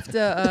to have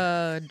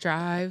to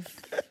drive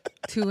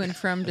to and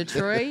from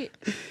Detroit,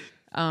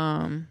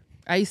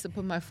 I used to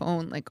put my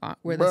phone like on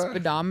where the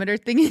speedometer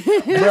thing is.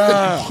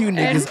 Bruh. You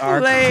niggas are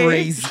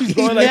crazy. She's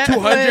going like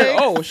 200.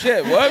 Oh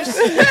shit! Whoops.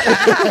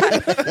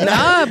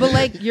 Nah, but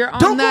like you're on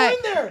Don't that.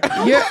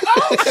 go in there.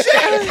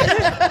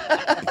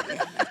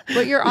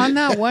 But you're on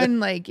that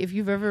one. Like if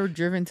you've ever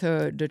driven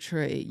to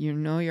Detroit, you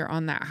know you're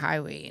on that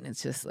highway and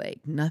it's just like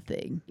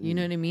nothing. You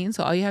know what I mean?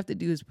 So all you have to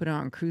do is put it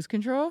on cruise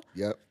control.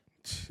 Yep.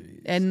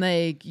 Jeez. And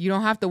like you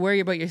don't have to worry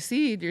about your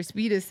speed. Your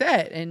speed is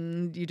set,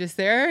 and you're just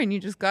there, and you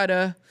just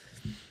gotta.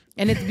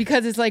 And it's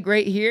because it's like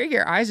right here,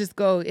 your eyes just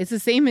go. It's the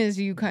same as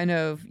you kind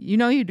of, you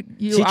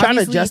She's trying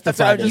to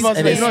justify this,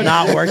 and it's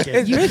not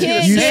working. You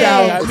can't You get-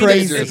 sound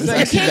crazy. You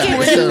can't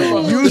get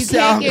too, You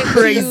sound can't get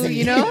crazy. too,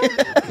 you know,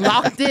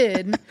 locked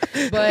in.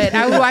 But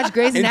I would watch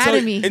Grey's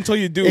Anatomy. Until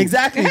you do.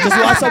 Exactly. Just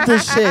watch something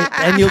shit,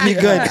 and you'll be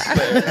good.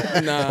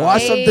 Nah.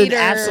 Watch something Haters.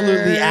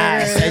 absolutely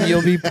ass, and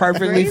you'll be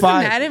perfectly Grey's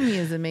fine. Anatomy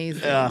is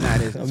amazing. That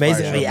is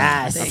Amazingly fire.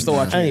 ass. I'm still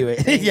watching.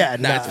 Anyway, yeah,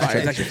 Nah, it's fire.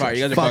 It's actually fire.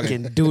 You guys are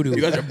fucking bugging. doo doo.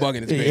 You guys are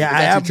bugging. It's great. Yeah,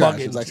 I am It's actually trash.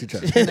 bugging. It's actually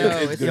trash. No,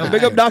 it's Yo, not.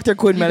 big up Dr.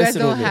 Quinn You guys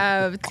Medicine. don't over here.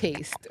 have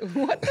taste.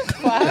 What the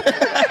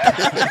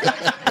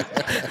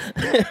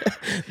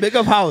fuck? Big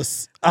up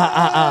House.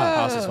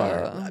 House is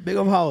fire. Big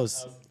up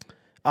House.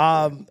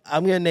 I'm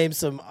gonna name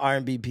some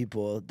R&B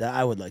people that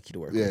I would like you to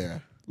work with. Yeah.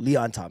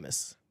 Leon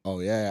Thomas. Oh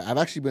yeah. I've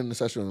actually been in a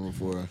session with him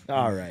before.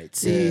 All right.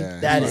 See, Yeah.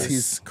 that he's, is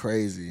he's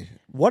crazy.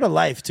 what a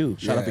life too.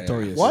 Shout out Yeah.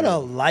 Victorious. What a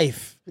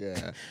life.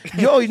 Yeah.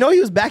 Yo, you know he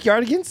was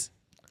Backyardigans?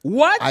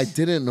 What? I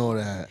didn't know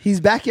that. He's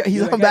on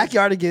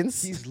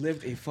Backyardigans. He's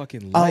lived a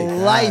fucking A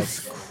life.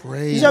 life.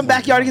 Crazy. He's on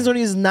Backyardigans when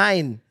he was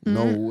 9.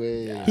 No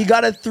way. He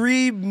got a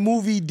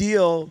 3-movie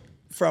deal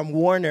from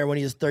Warner when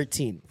he was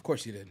 13. Of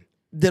course he did.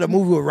 Did a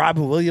movie with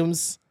Robin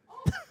Williams.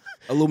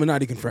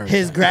 Illuminati confirmed.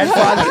 His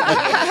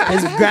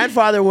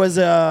grandfather was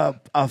a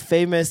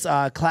famous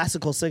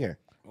classical singer.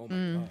 Oh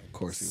my God. Of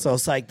course he So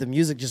it's like the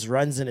music just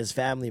runs in his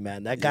family,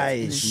 man. That guy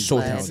is so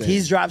talented.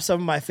 He's dropped some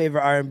of my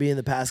favorite R&B in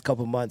the past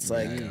couple months.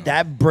 Like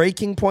that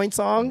Breaking Point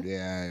song.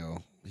 Yeah, yo.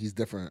 He's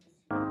different.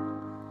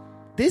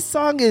 This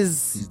song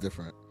is He's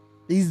different.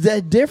 he's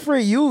that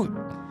different youth.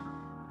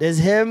 There's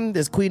him.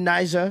 There's Queen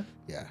Naija.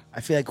 Yeah.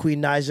 I feel like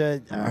Queen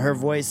Naija, her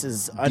voice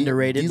is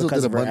underrated Diesel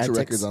because did of a her bunch of antics.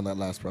 records on that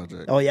last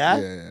project. Oh yeah?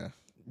 Yeah.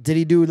 Did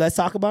he do Let's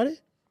Talk About It?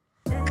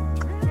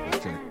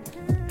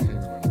 Can't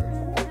remember.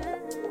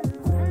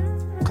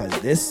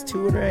 Because this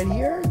tune right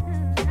here.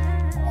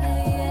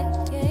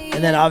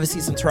 And then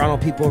obviously some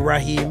Toronto people,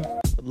 Raheem.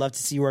 Would love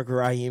to see you work with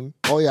Raheem.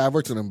 Oh yeah, I've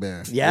worked with him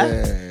there. Yeah?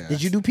 Yeah.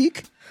 Did you do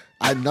Peak?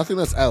 Nothing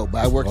that's out,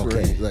 but I worked for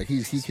Okay. him. Like he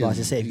I can. was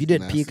to say, if he's you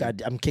did nasty. Peak,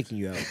 I'm kicking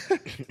you out.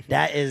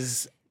 That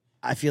is,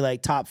 I feel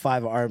like, top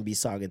 5 R&B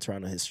song in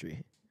Toronto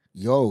history.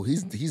 Yo,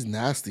 he's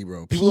nasty,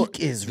 bro. Peak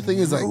is the thing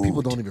is like people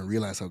rude. don't even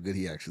realize how good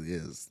he actually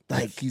is.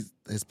 Like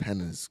his pen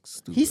is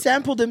stupid. He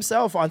sampled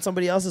himself on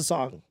somebody else's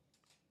song.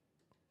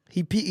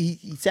 He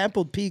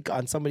sampled Peak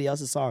on somebody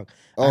else's song.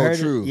 I Oh, heard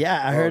true.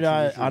 Yeah, I Oh, heard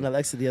true. on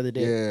Alexa the other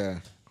day. Yeah.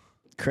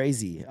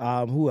 Crazy.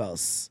 Who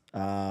else?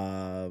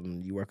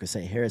 You work with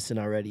St. Harrison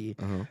already.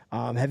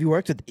 Uh-huh. Have you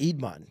worked with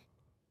Eidman?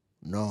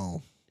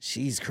 No.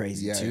 She's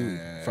crazy Yeah, too.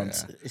 yeah, From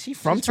yeah. Is she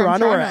from She's from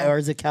Toronto, Toronto. or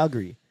is it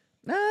Calgary?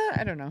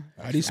 I don't know.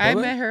 How do you spell I it?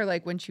 met her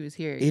like when she was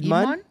here.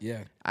 Eidman?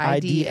 Yeah.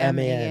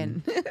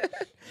 IDMAN.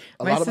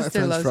 A My lot of my sister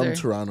friends loves from her.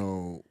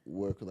 Toronto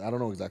work with. I don't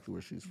know exactly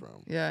where she's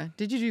from. Yeah.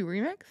 Did you do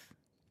remix?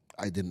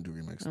 I didn't do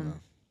remix no.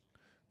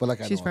 But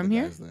like I She's know from all the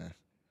here? guys there.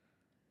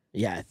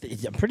 Yeah,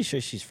 I'm pretty sure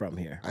she's from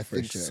here. I for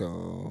think sure.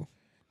 so,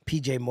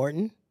 PJ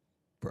Morton.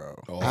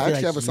 bro. Oh. I I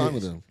actually feel have like a song he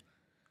with is. him.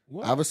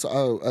 What? I have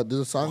there's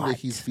a song What? that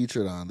he's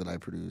featured on that I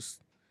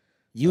produced,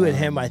 You and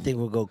him, I think,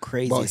 will go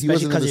crazy, well, he especially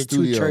wasn't in because the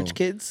you're two studio. church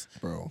kids.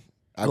 bro.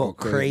 I Go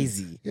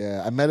crazy.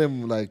 Yeah, I met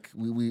him like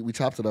we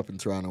chopped it up in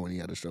Toronto when he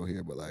had a show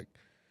here, but like,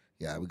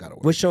 yeah, we gotta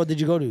work. What show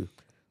did you go to?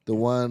 The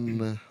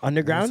one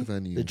Underground? what's the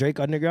venue? The Drake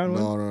Underground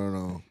one?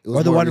 No. It was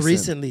Or the more one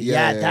recent. recently?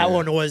 Yeah, that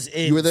one was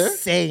insane. You were there?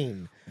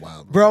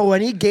 Wow, Bro,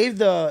 when he gave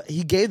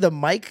the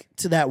mic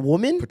to that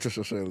woman,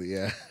 Patricia Shirley,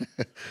 yeah,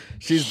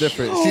 she's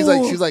different. She's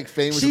like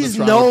famous. in the she's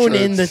Toronto known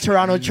church. in the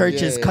Toronto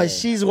churches Yeah, because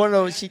yeah. she's one of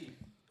those.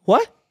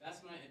 What?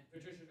 That's my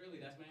Patricia Shirley.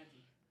 That's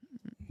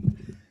my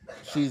auntie.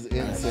 She's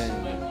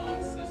insane. My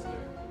mom's sister.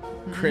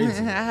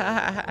 Crazy.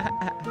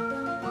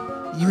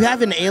 You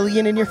have an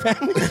alien in your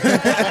family?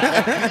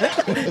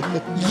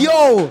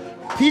 Yo,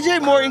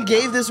 PJ Morton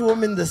gave this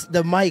woman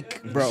the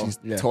mic, bro. She's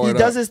Yeah. tore He it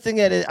does up. this thing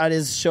at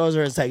his shows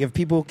where it's like if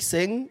people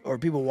sing or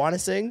people want to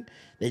sing,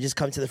 they just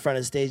come to the front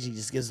of the stage. He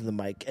just gives them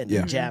the mic and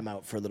Yeah. they jam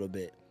out for a little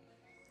bit.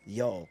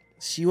 Yo,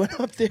 she went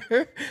up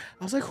there.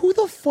 I was like, who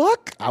the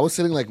fuck? I was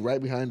sitting like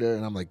right behind her,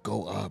 and I'm like,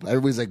 "Go up!"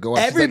 Everybody's like, "Go up!"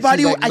 She's like-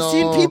 Everybody, she's like, I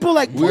seen "No." people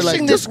like We were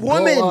pushing "Just this go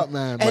woman up,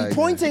 man," and like-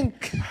 pointing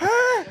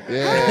her.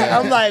 Yeah.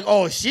 I'm like,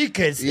 oh, she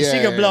could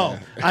Yeah. blow.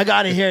 I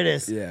gotta hear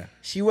this. Yeah.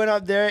 She went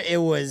up there.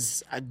 It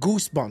was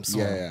goosebumps.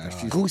 Yeah,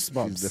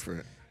 goosebumps. She's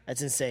different.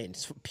 That's insane.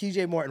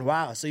 PJ Morton.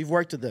 Wow. So you've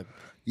worked with him.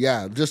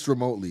 Yeah, just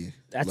remotely.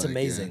 That's Like,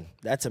 amazing. yeah.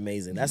 That's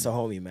amazing. That's a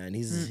homie, man.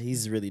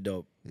 He's really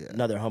dope. Yeah.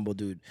 Another humble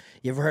dude.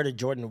 You ever heard of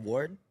Jordan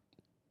Ward?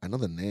 I know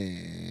the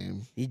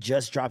name. He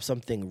just dropped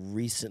something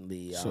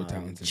recently. So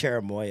talented.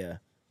 Cherimoya.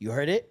 You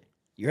heard it?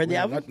 You heard the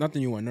album? Not the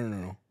new one.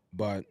 No.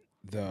 But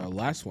the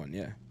last one,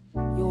 yeah.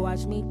 You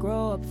watch me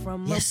grow up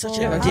from Yeah, a such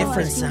poor a house.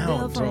 different You sound,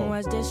 built from bro.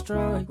 what's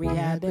destroyed. We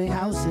had big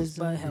houses,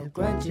 but held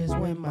grudges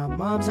when my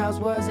mom's house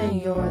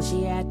wasn't yours.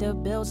 She had to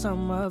build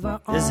some of her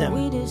This is him.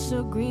 own. We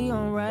disagree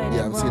on right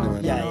Yeah, and I've seen it wrong.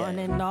 right now. Yeah, On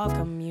yeah. and off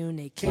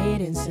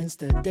communicating since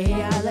the day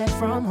I left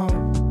from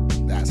home.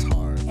 That's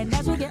hard. And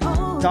as we get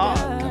older, Dog.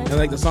 And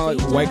like the song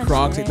like White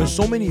Crocs, like there's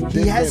so many different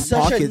He has such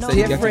a pockets that he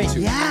gets different,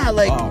 into. yeah,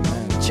 like Oh,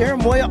 man.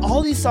 Cherimoya.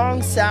 All these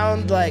songs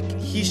sound like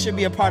he should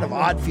be a part of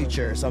Odd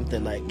Future or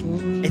something. Like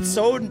it's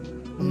so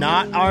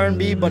not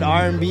R&B, but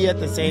R&B at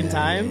the same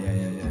time.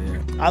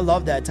 I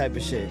love that type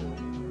of shit.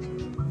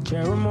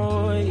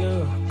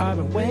 Jeremiah, I've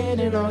been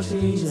waiting all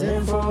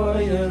season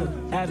for you.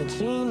 Haven't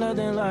seen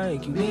nothing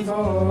like you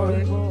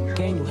before.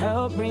 Can you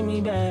help bring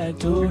me back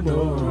to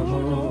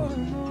normal?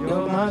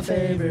 You're my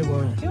favorite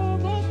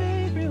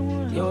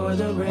one. You're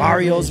the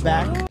Mario's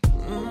back.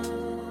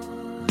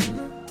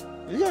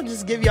 We're gonna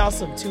just give y'all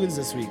some tunes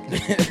this week.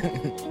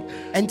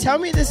 And tell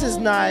me this is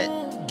not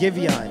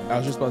Giveon I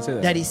was just about to say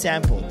that. that he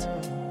sampled.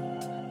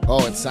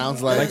 Oh, it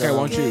sounds like I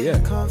Want You,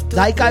 yeah.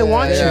 Like I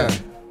Want yeah. You.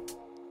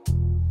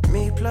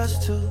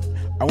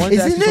 I wanted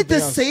to ask Isn't you it the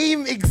something else.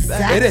 same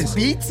exact It is.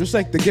 beat? Just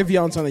like the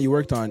Giveon song that you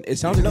worked on. It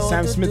sounds like the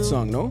Sam Smith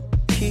song, no?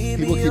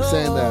 People keep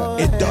saying that.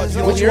 It does.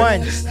 You know, Which hear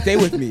one? it? Stay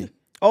with me.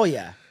 Oh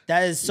yeah.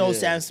 That is so Yeah.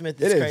 Sam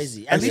Smith. It It's is.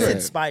 crazy. At That's least right.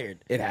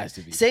 inspired. It has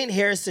to be. St.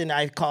 Harrison,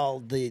 I call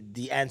the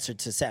answer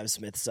to Sam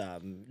Smith's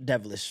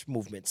devilish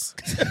movements.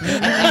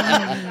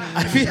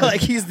 I feel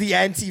like he's the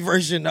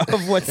anti-version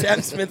of what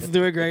Sam Smith's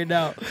doing right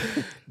now.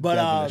 But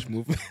Devilish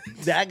movement.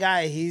 that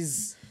guy,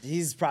 he's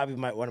probably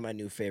one of my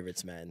new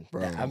favorites, man.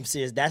 Bro. I'm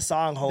serious. That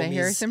song, homies,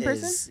 Harrison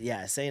person? is,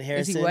 yeah, St. Is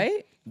Harrison. he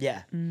white?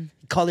 Yeah.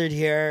 Colored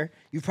hair.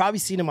 You've probably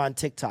seen him on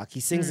TikTok. He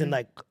sings in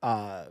like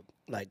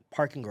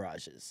parking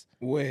garages.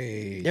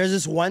 Wait. There's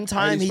this one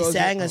time he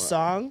sang a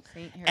song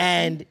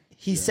and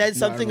he said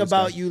something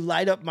about you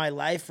light up my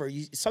life or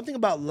something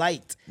about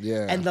light.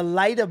 Yeah. And the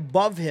light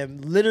above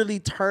him literally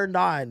turned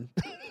on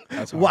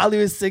while he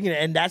was singing it.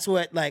 And that's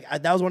what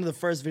that was one of the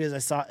first videos I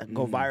saw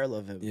go viral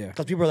of him. Yeah.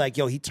 Because people were like,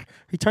 yo, he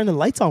turned the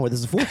lights on with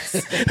his voice.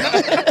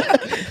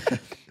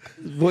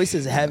 His voice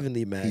is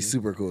heavenly, man. He's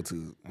super cool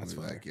too. That's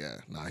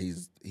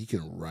he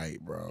can write,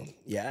 bro.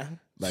 Yeah.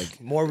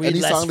 Like more weed,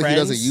 any less song friends. that he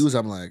doesn't use,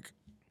 I'm like,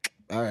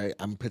 all right,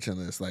 I'm pitching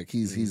this. Like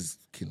he's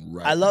can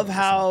write. I love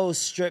how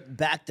stripped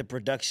back the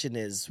production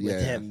is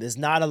with him. There's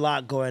not a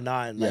lot going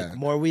on. Like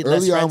more weed,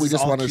 less early on, friends we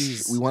just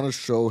want to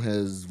show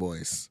his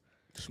voice.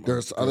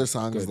 There's other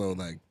songs though,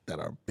 like that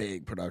are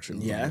big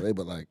productions. Yeah.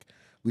 But like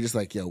we just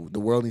like, yo, the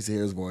world needs to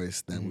hear his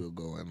voice. Then we'll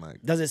go and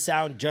like. Does it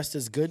sound just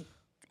as good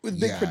with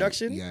big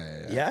production?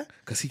 Yeah.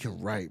 Because he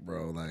can write,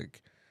 bro.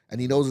 Like, and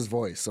he knows his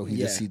voice, so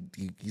he's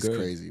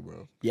crazy,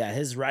 bro. Yeah,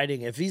 his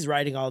writing. If he's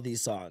writing all these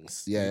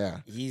songs,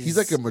 he's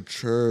like a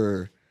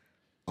mature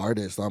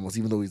artist almost,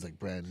 even though he's like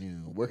brand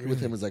new. Working with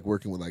him is like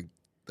working with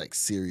like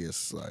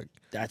serious like.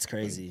 That's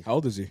crazy. How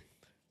old is he?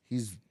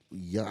 He's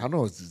young. I don't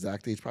know his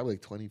exact age. Probably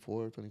like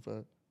 24,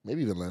 25,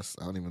 maybe even less.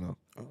 I don't even know.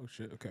 Oh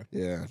shit. Okay.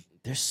 Yeah.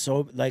 There's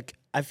so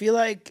I feel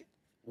like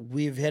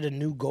we've hit a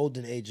new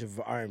golden age of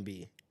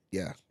R&B.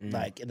 Yeah.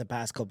 Like in the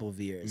past couple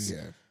of years.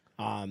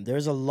 Yeah.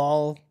 There's a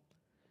lull.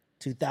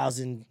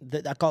 2000,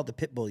 I call it the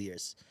Pitbull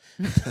years.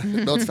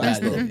 No, it's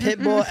fast though.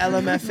 Pitbull,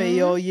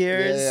 LMFAO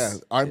years. Yeah.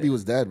 R&B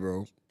was dead,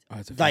 bro.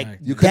 Like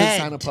you couldn't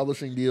sign a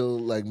publishing deal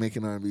like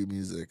making R&B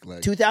music.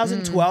 Like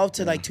 2012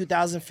 to like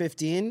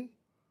 2015.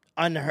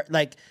 Unheard,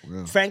 like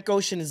Frank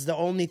Ocean is the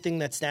only thing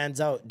that stands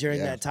out during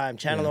that time.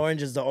 Channel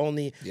Orange is the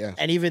only,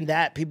 and even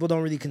that people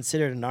don't really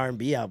consider it an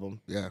R&B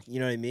album. Yeah, you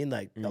know what I mean.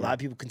 Like a lot of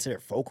people consider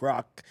it folk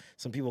rock.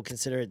 Some people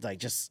consider it like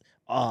just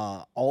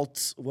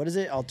alt. What is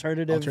it?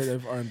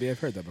 Alternative R&B. I've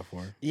heard that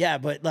before. Yeah,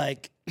 but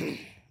like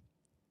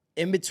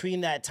in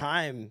between that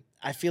time,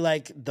 I feel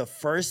like the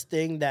first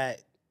thing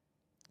that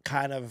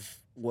kind of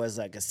was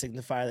like a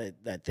signifier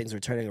that things were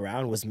turning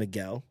around was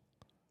Miguel.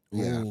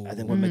 Yeah, I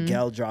think when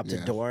Miguel dropped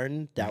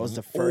Adorn, that was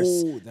the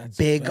first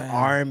big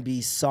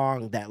R&B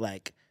song that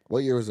like.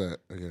 What year was that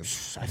again?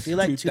 I feel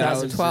like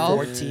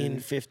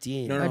 2014,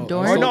 15. No,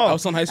 Adorn? Or no, I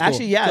was in high school.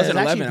 Actually, yeah, it was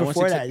actually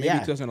before that. Maybe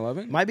Yeah,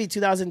 2011. Might be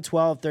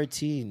 2012,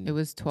 13. It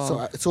was 12.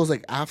 So it was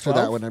like after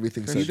that when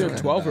everything started. Either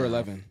 12 or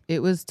 11.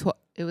 It was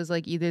It was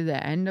like either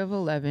the end of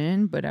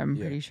 11, but I'm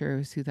pretty sure it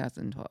was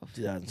 2012.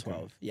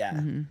 2012, yeah.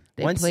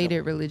 They played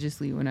it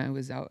religiously when I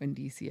was out in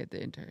DC at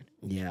the intern.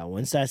 Yeah,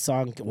 once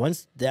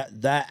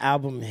that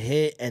album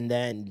hit, and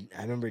then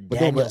I remember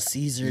Daniel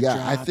Caesar. Yeah,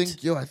 dropped.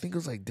 I think it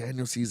was like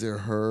Daniel Caesar,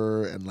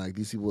 her, and like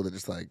these people that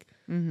just like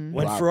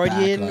when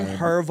Freudian,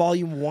 her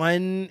Volume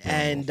 1,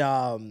 and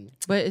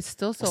but it's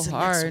still so what's the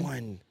hard. next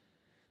one?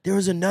 There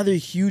was another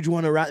huge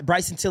one around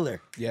Bryson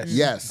Tiller.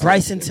 Yes.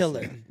 Bryson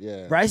Tiller.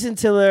 Yeah. Bryson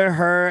Tiller,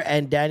 her,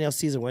 and Daniel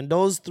Caesar. When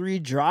those three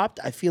dropped,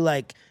 I feel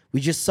like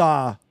we just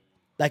saw,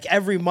 like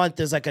every month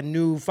there's like a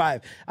new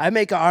 5. I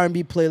make an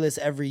R&B playlist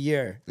every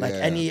year. Like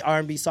any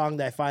R&B song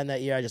that I find that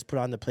year, I just put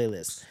on the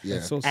playlist.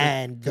 Yeah.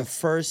 And the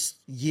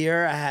first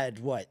year I had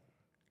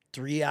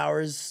 3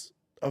 hours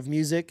of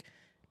music.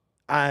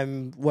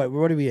 What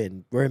are we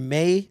in? We're in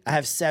May. I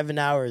have 7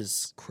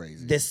 hours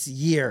crazy this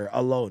year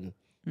alone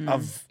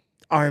of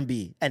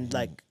R&B, and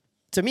like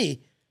to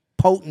me,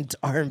 potent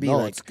R&B. No,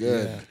 like it's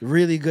good.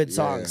 Really good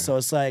songs. Yeah. So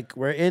it's like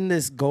we're in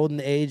this golden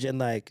age, and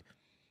like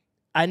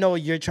I know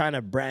you're trying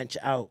to branch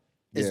out.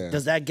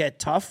 Does that get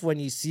tough when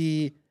you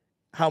see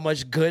how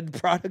much good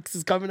products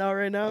is coming out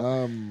right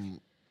now?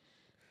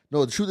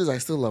 No, the truth is I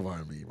still love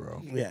R&B,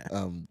 bro. Yeah.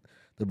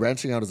 The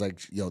branching out is like,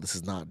 yo, this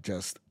is not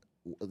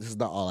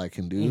all I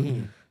can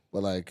do.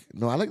 But like,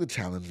 no, I like the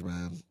challenge,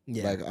 man.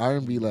 Yeah. Like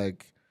R&B,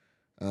 like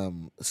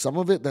some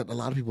of it that a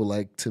lot of people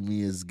like to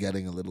me is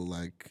getting a little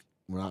like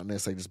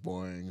monotonous, like just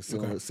boring,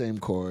 same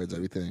chords,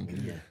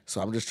 everything. Yeah. So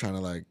I'm just trying to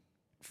like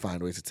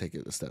find ways to take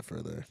it a step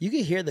further. You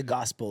can hear the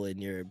gospel in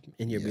your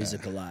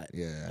music a lot.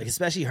 Yeah. Like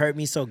especially "Hurt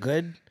Me So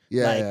Good."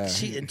 Yeah. Like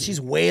she's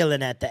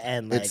wailing at the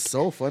end. Like it's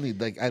so funny.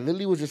 Like I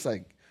literally was just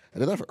like, I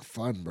did that for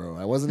fun, bro.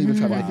 I wasn't even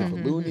trying to make it for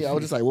loony. I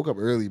was just like, woke up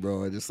early,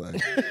 bro. I just like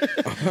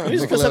we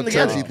just put something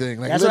together. Thing.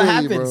 Like, that's what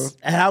happens. Bro.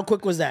 And how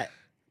quick was that?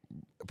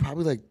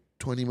 Probably like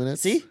 20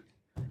 minutes. See?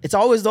 It's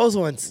always those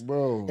ones.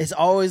 Bro. It's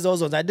always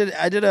those ones. I did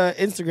an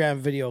Instagram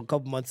video a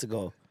couple months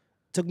ago.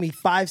 Took me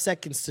 5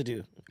 seconds to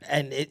do.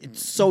 And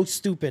it's so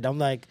stupid. I'm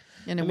like,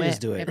 and let me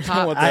just do it.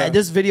 It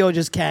this video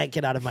just can't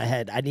get out of my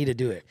head. I need to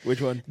do it.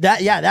 Which one?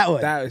 That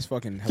one. That is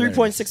fucking hilarious.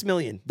 3.6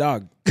 million.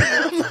 Dog.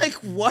 I'm like,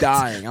 what?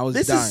 Dying. I was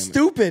this dying. This is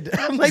stupid.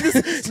 I'm like, this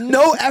is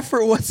no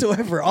effort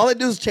whatsoever. All I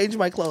do is change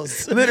my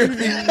clothes.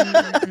 Literally.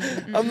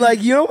 I'm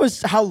like, you know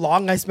how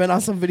long I spend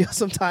on some videos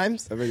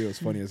sometimes? That video was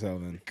funny as hell,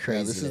 man. Crazy.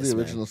 Yeah, this is the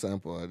original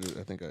sample. I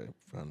think I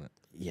found it.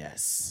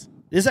 Yes.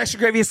 This is Extra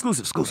Gravy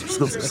exclusive.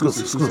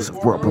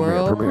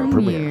 World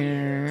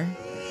premiere.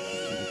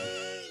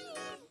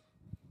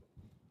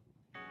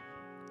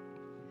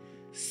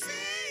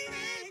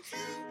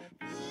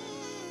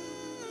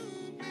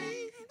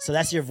 So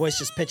that's your voice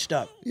just pitched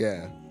up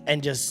Yeah.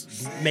 and just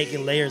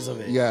making layers of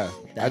it. Yeah.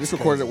 I That's just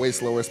recorded crazy. it way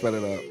slower, sped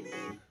it up.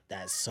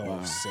 That's so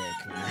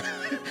sick,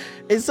 man.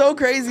 It's so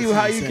crazy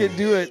how you can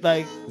do it.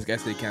 Like This guy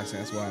said he can't sing.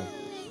 That's wild.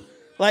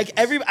 Like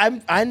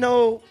I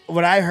know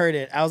when I heard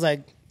it, I was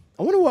like,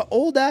 I wonder what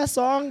old ass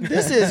song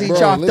this is. He Bro,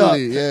 chopped up.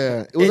 literally,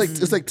 yeah. It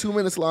was it's like 2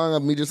 minutes long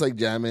of me just like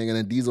jamming, and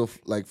then Diesel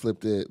like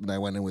flipped it, and I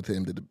went in with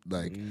him, did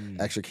like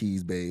extra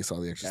keys, bass,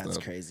 all the extra stuff.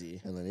 That's crazy.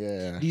 And then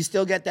yeah. Do you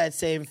still get that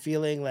same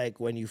feeling like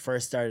when you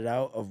first started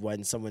out of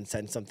when someone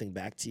sends something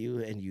back to you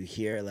and you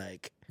hear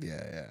like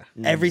Yeah.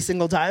 every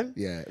single time?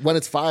 Yeah. When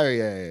it's fire,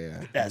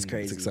 yeah. That's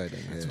crazy. It's exciting.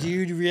 Yeah. Do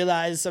you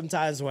realize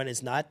sometimes when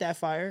it's not that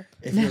fire?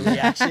 If your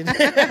reaction,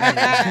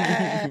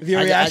 if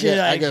your reaction,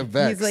 I get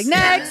vexed. He's like,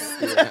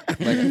 next.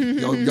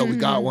 Like, yo, we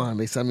got one.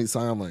 They send me the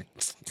song. I'm like,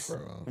 bro.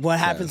 what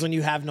happens when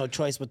you have no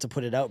choice but to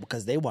put it out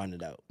because they want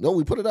it out? No,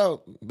 we put it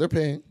out. They're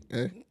paying.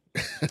 Eh?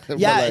 But,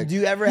 Yeah. like, Do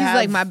you ever He's have?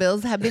 like, my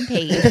bills have been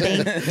paid.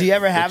 Thanks. do you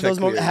ever have check those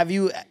moments?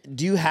 cleared.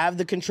 Do you have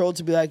the control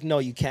to be like, no,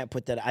 you can't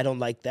put that. I don't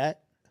like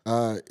that.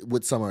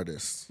 with some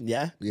artists.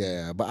 Yeah.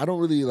 Yeah, but I don't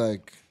really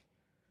like.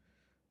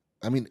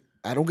 I mean,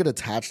 I don't get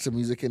attached to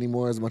music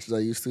anymore as much as I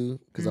used to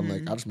because I'm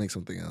like, I'll just make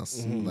something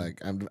else. Like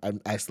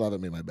I still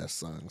haven't made my best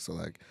song, so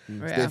like,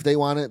 Yeah. if they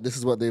want it, this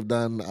is what they've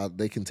done.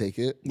 They can take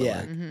it. But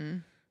Yeah.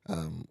 like,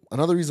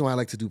 another reason why I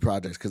like to do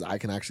projects because I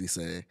can actually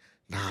say,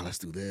 nah, let's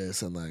do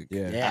this, and like,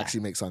 Yeah. actually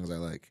make songs I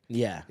like.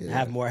 Yeah. Yeah.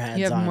 Have more hands.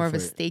 You have on more of for a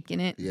it. stake in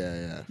it.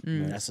 Yeah.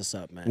 That's what's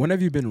up, man. When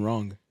have you been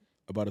wrong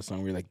about a song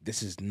where you're like,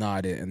 this is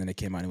not it, and then it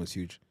came out and it was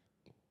huge?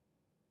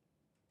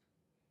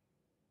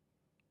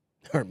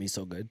 Hurt me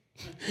so good.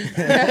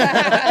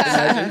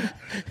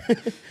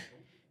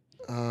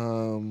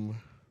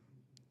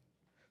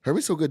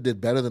 Herbie So Good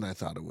did better than I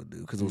thought it would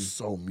do because it was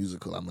so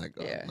musical. I'm like,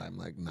 Yeah. I'm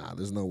like, nah,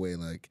 there's no way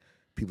like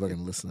people are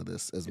gonna listen to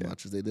this as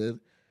much as they did.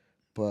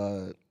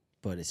 But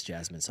But it's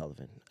Jasmine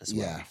Sullivan as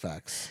well. yeah,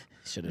 facts.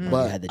 Should have known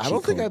But you had the I cheat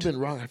don't think code. I've been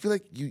wrong. I feel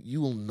like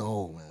you will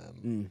know,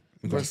 man.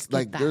 First,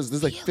 like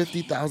there's like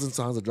 50,000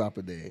 songs that drop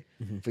a day.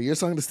 For your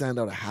song to stand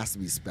out, it has to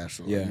be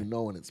special. Yeah. And you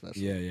know when it's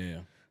special. Yeah.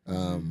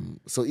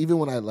 So even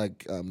when I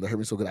like the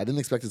Herbie So Good, I didn't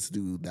expect it to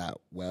do that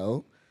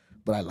well,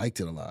 but I liked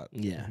it a lot.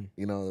 Yeah.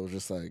 You know, it was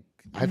just like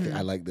I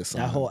like this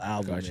song. That whole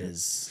album Gotcha.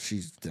 is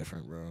She's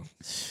different, bro.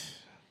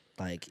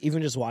 like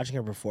even just watching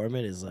her perform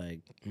it is like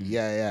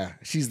Yeah.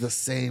 She's the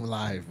same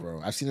live,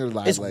 bro. I've seen her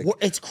live like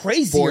it's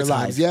crazier 4 live.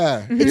 times.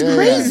 Yeah. It's Yeah.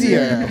 crazier.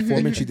 Yeah. The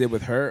performance she did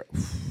with her,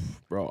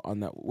 bro,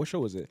 on that, what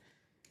show was it?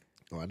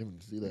 Oh, I didn't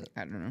even see that.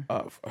 I don't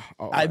know.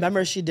 I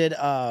remember she did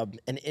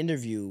an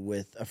interview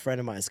with a friend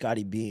of mine,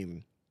 Scotty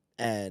Beam,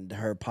 and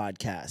her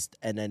podcast,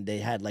 and then they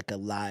had like a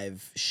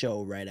live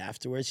show right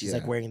afterwards. She's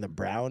like Yeah. wearing the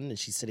brown and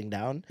she's sitting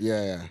down.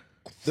 Yeah.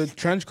 The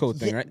trench coat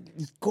thing, right?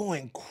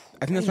 Going crazy.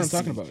 I think that's what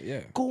I'm talking about.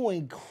 Yeah.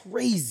 Going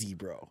crazy,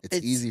 bro. It's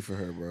easy for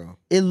her, bro.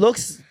 It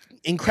looks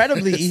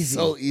incredibly It's easy.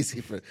 so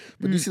easy for her.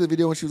 But do you see the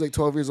video when she was like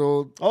 12 years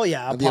old? Oh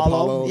yeah, And the Apollo.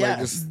 Apollo, like, Yeah,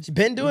 just- she's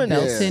been doing Yeah,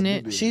 this. in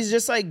it. She's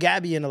just like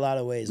Gabby in a lot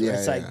of ways. Where Yeah,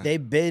 it's like yeah.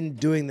 they've been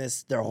doing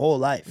this their whole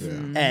life,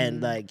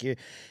 and like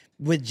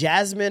with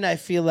Jasmine, I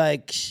feel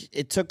like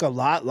it took a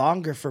lot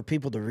longer for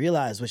people to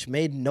realize, which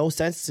made no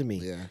sense to me.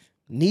 Yeah.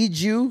 Need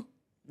You,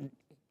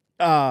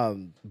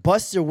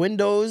 Bust Your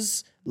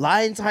Windows,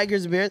 Lion,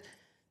 Tigers, Bears.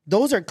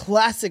 Those are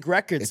classic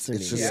records to me.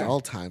 It's just all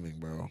timing,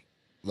 bro.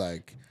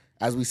 Like,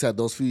 as we said,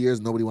 those few years,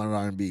 nobody wanted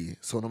R&B.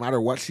 So no matter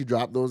what she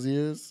dropped those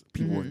years,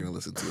 people weren't going to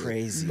listen to it.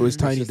 crazy. It was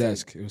Tiny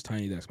Desk. It was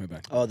Tiny Desk, my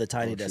bad. Oh, the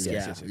Tiny Desk, true.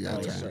 yeah. Yes, yeah, Oh,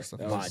 Tiny yeah. Desk.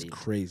 That was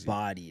crazy.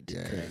 Bodied.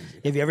 Yeah. Crazy.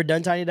 Have you ever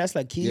done Tiny Desk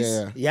like keys?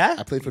 Yeah. Yeah?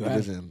 I played for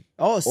Division.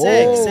 Oh,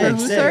 sick, For sick,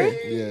 who, sick. sorry?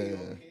 Yeah.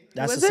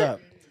 That's Was what's it? up.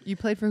 You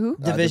played for who?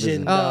 Division,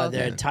 Division. Oh,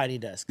 their okay. Tiny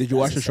Desk. Did you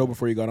watch That's the what's show up.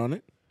 before you got on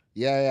it?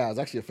 Yeah. I was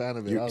actually a fan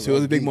of it. So it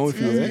was a big moment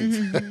for you,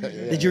 geeked.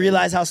 right? Did you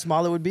realize how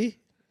small it would be?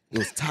 It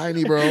was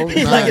tiny, bro.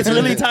 He's like, it's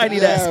really tiny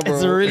Yeah, desk.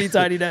 It's a bro. really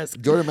tiny desk.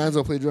 Jordan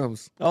Manzo played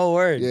drums. Oh,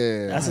 word.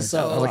 Yeah. That's what's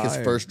That was up. like his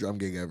Fire. first drum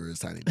gig ever is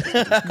Tiny Desk.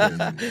 It's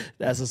crazy.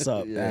 That's what's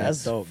up. Yeah.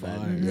 That's dope,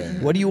 man. Yeah.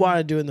 What do you want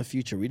to do in the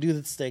future? We do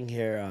this thing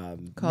here.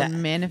 Called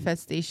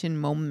manifestation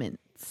moments.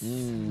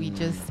 We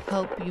just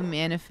help you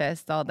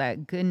manifest all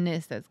that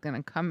goodness that's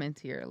gonna come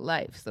into your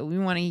life. So we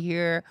want to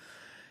hear,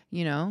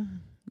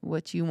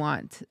 what you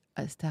want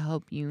us to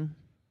help you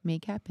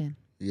make happen.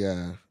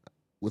 Yeah.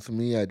 With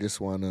me, I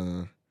just want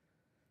to,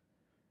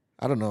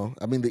 I don't know.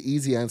 I mean, the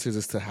easy answer is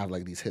just to have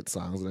like these hit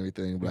songs and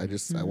everything, but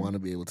I want to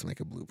be able to make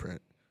a blueprint.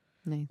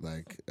 Nice.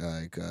 Like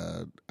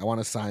I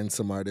want to sign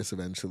some artists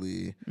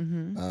eventually.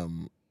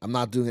 I'm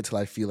not doing it till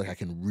I feel like I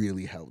can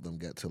really help them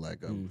get to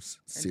like a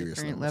serious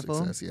different level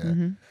of level. success.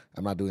 Yeah.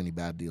 I'm not doing any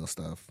bad deal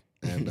stuff.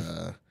 And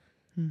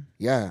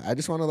yeah, I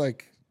just want to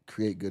like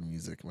create good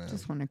music, man.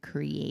 Just want to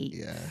create.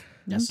 Yeah.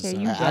 That's Okay,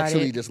 what's you I got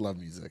actually it. just love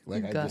music.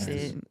 Like You I got just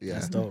it. yeah.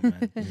 That's dope,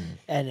 man.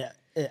 And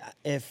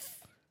if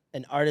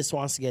an artist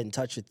wants to get in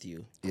touch with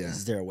you, Yeah.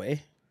 is there a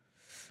way?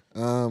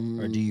 Or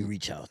do you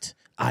reach out?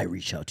 I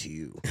reach out to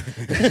you.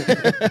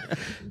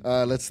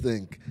 Let's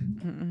think.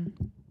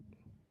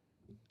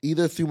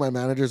 either through my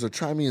managers or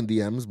try me in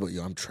DMs. But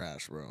yo, I'm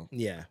trash, bro.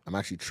 Yeah. I'm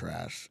actually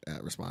trash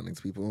at responding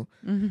to people.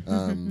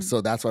 Mm-hmm.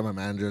 So that's why my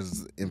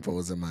manager's info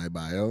is in my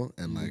bio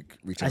and like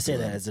reach out I say to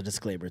that them. as a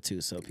disclaimer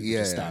too, so people Yeah,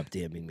 just yeah. stop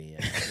DMing me.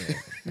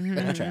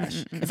 I'm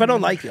trash. If I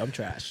don't like you, I'm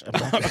trash.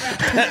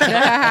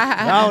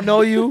 I don't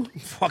know you.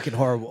 Fucking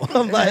horrible.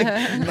 I'm like,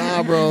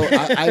 Nah, bro.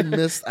 I've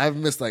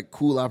missed like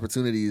cool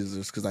opportunities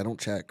just because I don't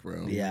check,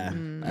 bro. yeah.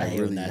 Mm. I hate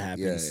when really- that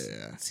happens.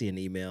 yeah. See an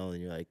email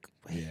and you're like,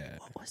 wait,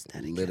 what was that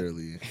again?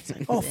 Literally. It's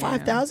like, oh,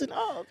 5,000?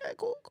 Oh, okay,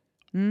 cool.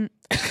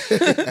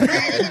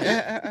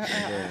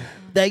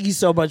 Thank you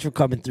so much for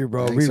coming through,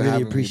 bro. Thanks we for really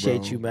having me,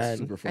 appreciate bro. you, man.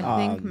 Super fun.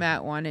 I think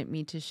Matt wanted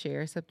me to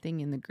share something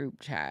in the group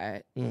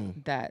chat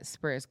that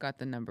Spurs got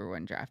the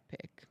 #1 draft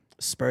pick.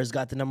 Spurs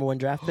got the #1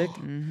 draft pick.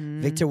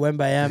 Victor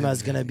Wembanyama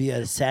is going to be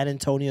a San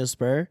Antonio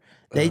Spur.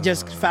 They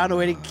just found a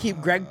way to keep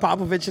Greg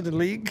Popovich in the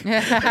league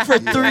for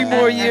 3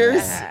 more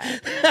years.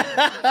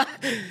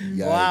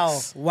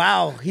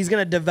 Wow. He's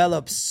going to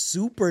develop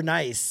super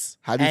nice.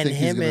 How do you and think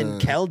he's him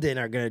and gonna- Keldon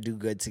are going to do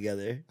good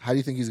together. How do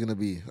you think he's gonna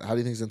be? How do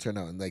you think he's gonna turn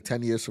out? In like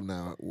 10 years from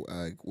now,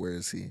 where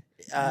is he?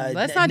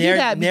 Let's not do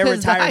that near because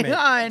retirement.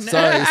 Zion.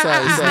 Sorry.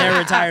 He's near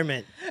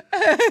retirement.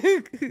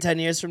 10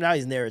 years from now,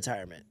 he's near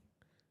retirement.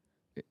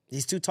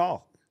 He's too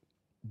tall.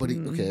 But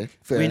okay,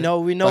 fair. We know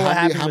But what how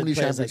happens How with many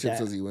players like championships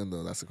that. does he win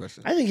though? That's the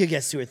question. I think he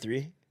gets 2 or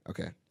 3.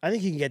 Okay. I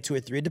think he can get 2 or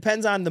 3. It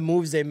depends on the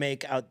moves they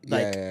make out,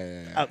 like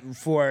Yeah.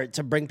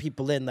 to bring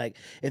people in. Like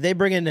if they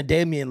bring in a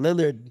Damian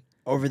Lillard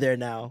over there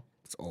now,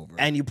 It's over.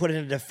 and you put in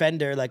a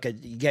defender like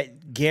you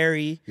get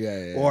Gary,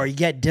 Yeah. or you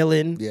get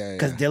Dylan, Yeah,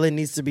 because yeah. Dylan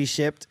needs to be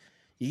shipped.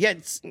 You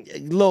get a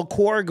little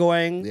core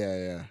going.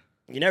 Yeah.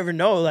 You never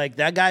know. Like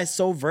that guy's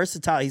so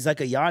versatile. He's like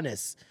a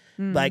Giannis.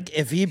 Like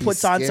if he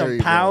puts on some scary,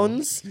 bro.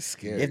 pounds, He's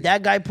scary. if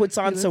that guy puts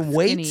on He some looks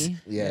weight, skinny.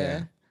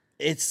 Yeah.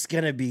 it's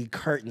gonna be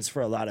curtains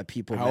for a lot of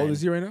people. How man. old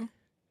is he right now?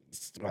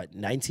 What,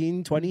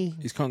 19, 20?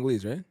 He's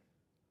Congolese, right?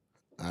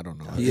 I don't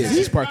know. He is.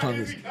 He's part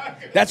Congolese.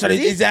 That's what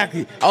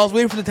exactly. I was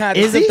waiting for the time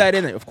to Is slip he? that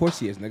in there. Of course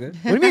he is, nigga.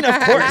 What do you mean, of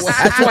course?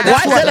 That's why.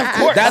 Why is that of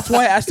course? That's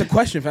why I asked the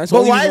question, fam. That's the But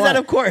only why reason is that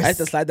of course? I had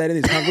to slide that in.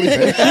 He's Congolese,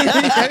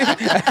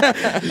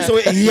 right? So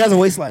he has a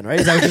waistline, right?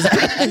 Is that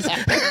what you're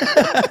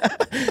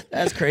saying?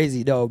 That's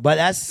crazy, though. But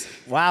that's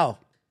wow.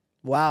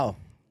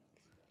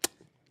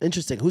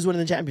 Interesting. Who's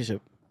winning the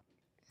championship?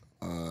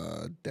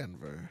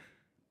 Denver.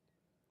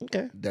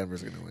 Okay.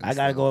 Denver's gonna win. I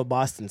gotta go with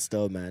Boston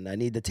still, man. I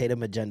need the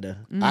Tatum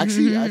agenda. I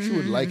actually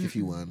would like if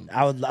he won.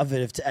 I would love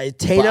it if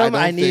Tatum. don't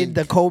I need think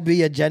the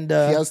Kobe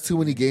agenda. He has too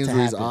many games to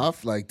where he's happen.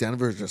 off. Like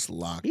Denver's just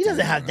locked. He doesn't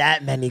in, have bro.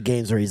 that many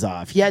games where he's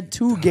off. He had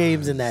 2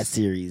 games in that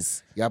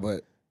series. Yeah,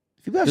 but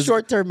People have there's-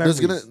 short-term memories.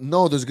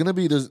 There's gonna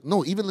be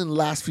even in the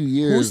last few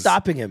years. Who's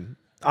stopping him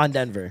on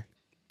Denver?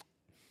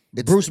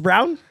 It's, Bruce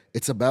Brown?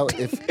 It's about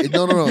if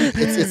no.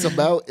 It's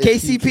about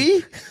if he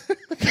KCP?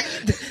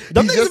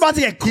 Them niggas about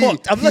to get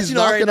cooked. I'm letting you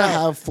know right He's not now.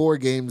 gonna have 4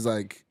 games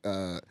like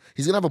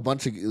he's gonna have a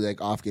bunch of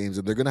like off games,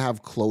 and they're gonna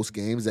have close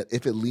games. That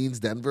if it leans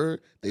Denver,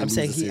 they I'm lose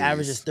saying the he series.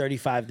 averages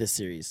 35 this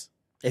series.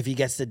 If he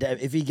gets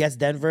if he gets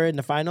Denver in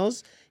the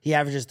finals, he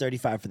averages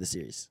 35 for the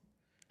series.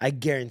 I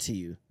guarantee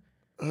you.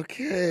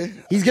 Okay.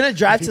 He's gonna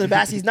drive to the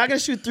basket. He's not gonna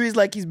shoot threes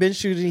like he's been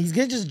shooting. He's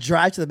gonna just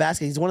drive to the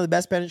basket. He's one of the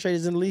best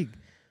penetrators in the league.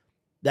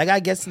 That guy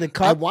gets to the I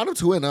cup. want him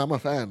to win. I'm a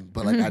fan,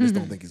 but like I just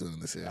don't think he's winning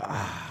this year.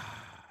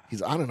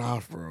 He's on and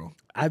off, bro.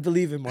 I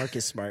believe in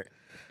Marcus Smart.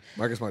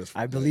 Marcus Smart is.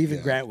 I believe in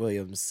yeah. Grant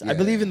Williams. I Yeah.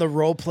 believe in the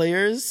role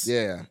players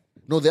Yeah.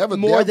 No, they have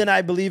more than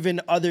I believe in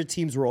other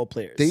teams' role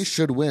players. They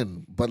should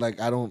win, but like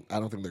I don't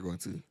think they're going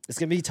to. It's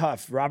gonna be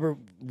tough. Robert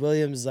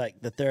Williams, like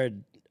the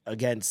third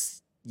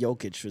against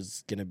Jokic,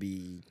 was gonna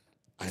be.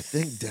 I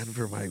think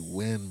Denver might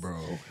win, bro.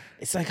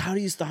 It's like, how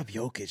do you stop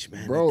Jokic,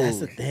 man? Bro, Like, that's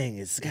the thing.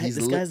 This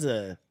guy's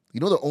a. You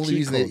know, the only cheat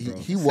reason code, that bro.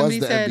 he was Somebody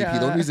the said, MVP,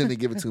 the only reason they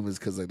give it to him is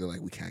because like they're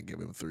like, we can't give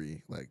him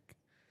 3. Like,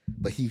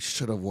 but he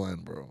should have won,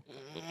 bro.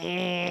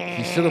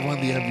 He should have won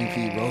the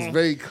MVP, bro. It's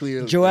very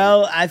clear.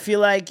 Joel, I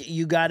feel like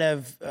you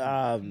gotta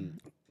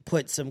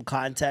put some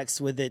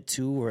context with it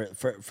too, or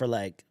for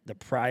like the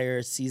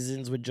prior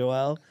seasons with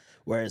Joel,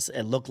 whereas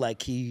it looked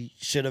like he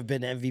should have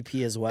been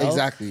MVP as well.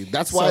 Exactly.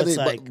 That's So why it's they.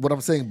 like- But what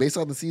I'm saying, based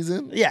on the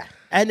season, Yeah,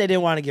 and they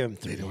didn't want to give him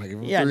 3. didn't wanna give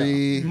him Yeah, no.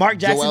 3. Mark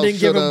Jackson Joel didn't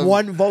give him should've-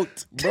 1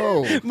 vote.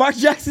 bro. Mark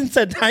Jackson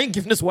said, I ain't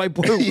giving this white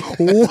boy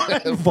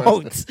 1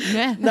 vote.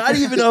 Yeah. Not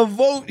even a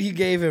vote he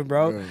gave him,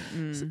 bro.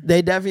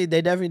 They definitely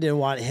didn't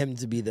want him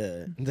to be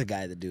the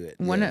guy to do it.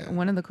 One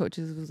of the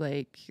coaches was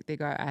like, they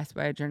got asked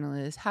by a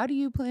journalist, how do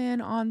you plan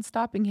on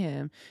stopping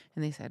him?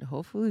 And they said,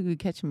 hopefully we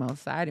catch him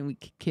outside and we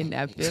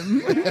kidnap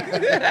him. You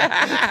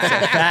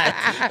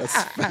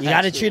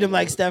got to treat him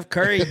like Steph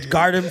Curry.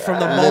 Guard him from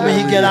the moment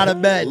he get out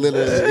of bed.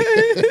 Literally.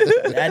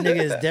 That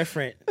nigga is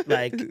different.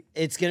 Like,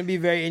 it's going to be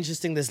very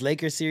interesting, this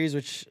Lakers series,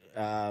 which,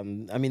 I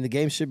mean, the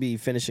game should be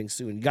finishing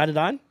soon. You got it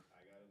on? I got it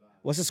on.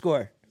 What's the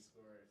score? The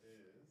score is...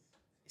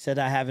 He said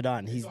I have it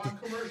on. He's on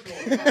commercial.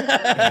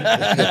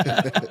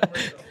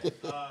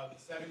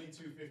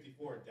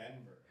 72-54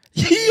 Denver.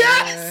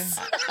 Yes!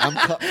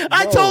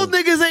 I told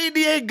niggas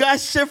 88 got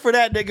shit for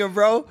that nigga,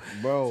 bro.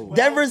 Bro.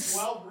 Denver's...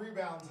 12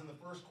 rebounds in the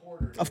first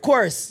Of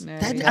course.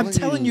 I'm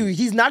telling you,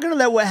 he's not going to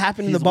let what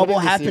happened in the bubble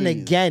happen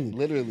again.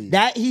 Literally.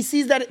 That he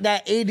sees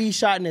that AD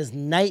shot in his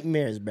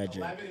nightmares, Bridget.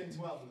 11 and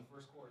 12 in the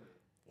first quarter.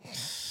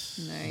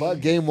 Nice.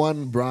 But game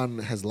one, Bron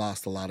has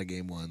lost a lot of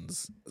game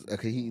ones.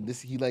 Okay, he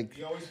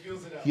always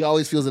feels it out. He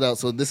always feels it out.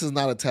 So this is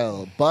not a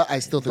tell. But I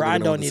still think Bron they're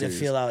gonna don't win the need to series.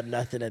 feel out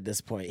nothing at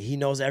this point. He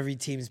knows every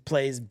team's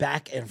plays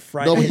back and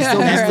front. No, but he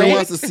still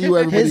wants to see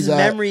where everybody's His at.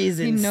 memory is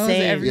He knows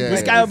insane. everything.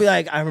 This guy will be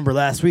like, I remember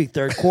last week,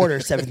 third quarter,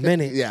 7th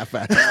minute. Yeah,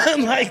 facts.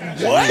 I'm like,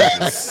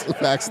 what?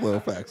 Facts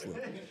low.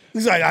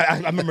 He's like, I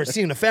remember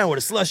seeing a fan with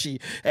a slushie,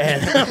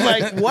 and I'm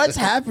like, what's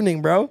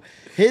happening, bro?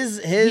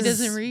 His He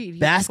doesn't read. He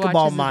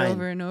basketball just watches it mind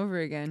over and over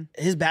again.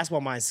 His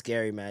basketball mind's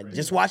scary, man.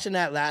 Just watching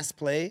that last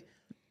play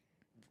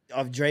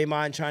of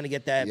Draymond trying to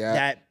get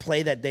that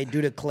play that they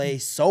do to Clay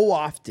so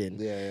often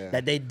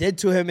that they did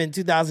to him in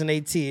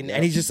 2018,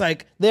 and he's just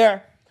like,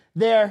 there.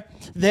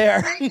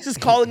 He's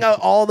just calling out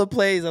all the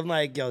plays. I'm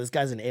like, yo, this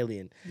guy's an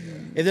alien.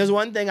 If there's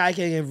one thing I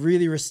can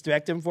really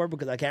respect him for,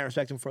 because I can't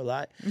respect him for a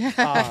lot,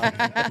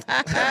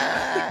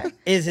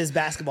 is his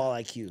basketball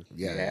IQ.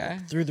 Yeah.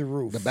 Through the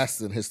roof. The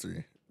best in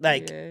history.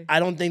 Like,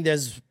 I don't think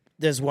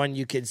there's one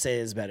you could say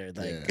is better.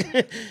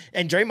 Like,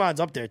 and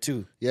Draymond's up there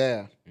too.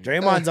 Yeah.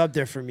 Draymond's up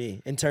there for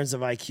me in terms of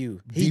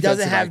IQ. He Defensive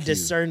doesn't have IQ.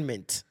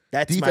 discernment.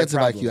 That's Defensive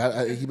my problem.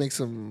 IQ. He makes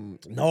some.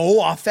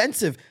 No,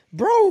 offensive.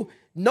 Bro,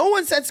 no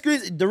one set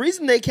screens. The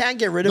reason they can't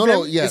get rid of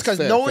him is because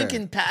no one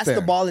can pass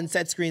the ball and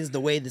set screens the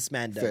way this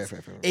man does.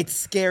 Fair. It's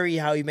scary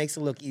how he makes it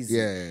look easy.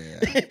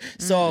 Yeah.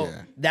 So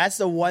that's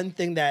the one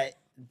thing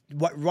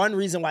one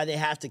reason why they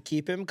have to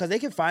keep him, because they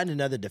can find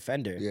another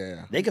defender.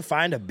 Yeah. They can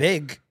find a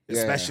big,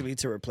 especially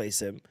to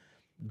replace him.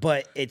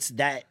 But it's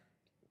that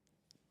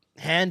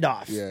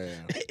handoff. Yeah.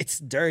 It's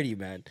dirty,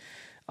 man.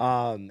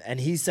 And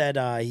he said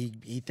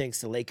he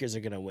thinks the Lakers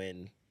are gonna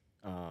win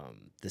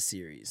the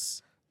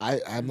series.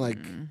 I'm like,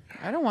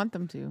 I don't want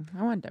them to.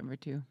 I want Denver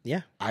to.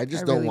 Yeah. I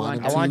just I don't really want want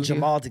him them to. I want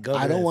Jamal to go to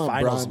I don't the want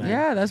finals, Bron. man.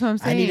 Yeah, that's what I'm I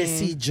saying. need to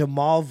see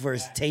Jamal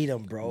versus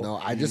Tatum, bro. No,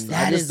 I just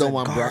That is don't a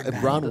want guard Bron. If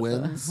battle. Bron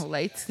wins,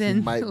 light he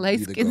might be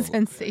the skin GOAT.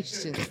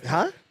 sensation.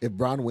 Huh? If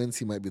Bron wins,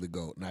 he might be the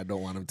GOAT, and I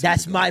don't want him to.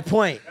 That's be the my GOAT.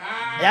 point.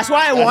 That's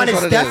why I wanted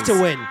what it Steph is.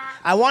 to win.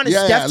 I wanted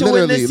Yeah, Steph to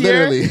win this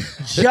year literally.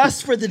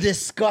 just for the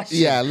discussion.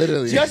 Yeah,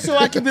 literally. Just so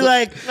I could be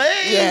like,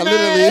 hey, Yeah, man,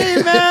 literally. hey,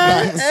 man.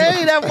 Facts.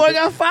 Hey, that boy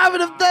got 5 of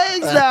them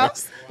things now.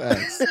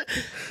 Facts.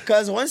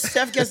 Because once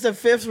Steph gets the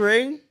 5th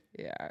ring,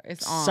 Yeah,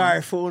 it's on.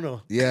 sorry,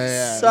 Funo.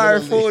 Yeah. Sorry,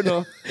 literally.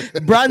 Funo.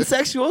 Bron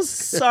sexuals,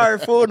 sorry,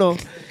 Funo.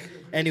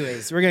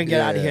 Anyways, we're going to get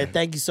out of Yeah. here.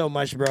 Thank you so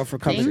much, bro, for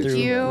coming Thank through.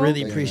 you.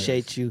 Really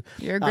appreciate you.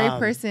 You're a great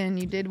person.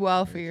 You did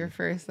well for your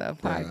first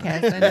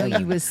podcast. I know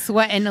you was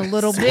sweating a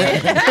little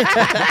bit.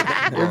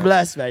 You're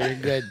blessed, man. You're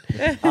good.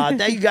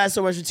 Thank you guys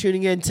so much for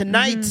tuning in.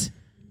 Tonight,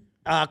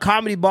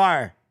 Comedy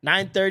Bar,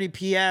 9:30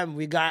 p.m.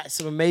 We got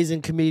some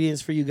amazing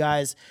comedians for you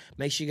guys.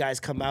 Make sure you guys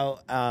come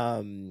out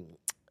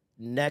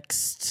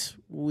next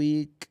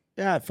week.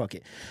 Yeah, fuck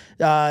it.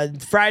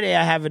 Friday,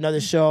 I have another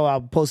show. I'll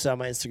post it on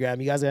my Instagram.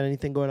 You guys got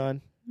anything going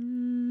on?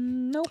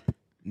 Nope.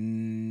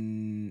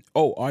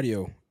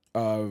 Audio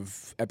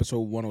of episode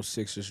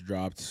 106 just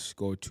dropped.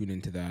 Go tune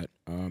into that.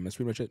 That's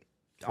pretty much it.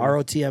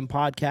 ROTM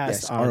Podcast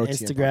Yes, on ROTM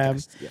Instagram.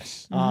 podcast,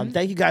 yes.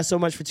 Thank you guys so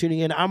much for tuning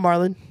in. I'm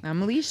Marlon.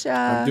 I'm Alicia.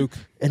 I'm Duke.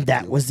 And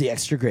that was the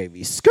Extra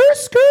Gravy. Skirt,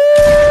 skirt.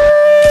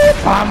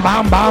 Bam,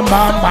 bam, bam, bam,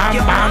 bam,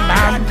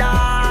 bam,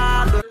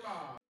 bam.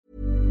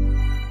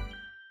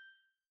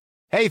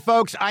 Hey,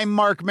 folks, I'm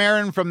Mark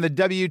Maron from the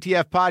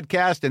WTF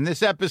Podcast, and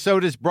this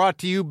episode is brought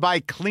to you by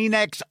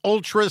Kleenex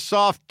Ultra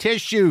Soft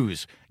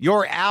Tissues,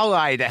 your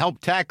ally to help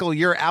tackle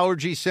your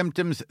allergy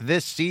symptoms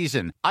this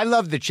season. I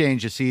love the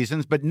change of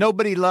seasons, but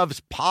nobody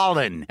loves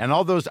pollen and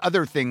all those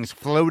other things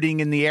floating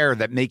in the air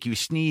that make you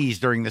sneeze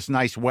during this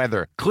nice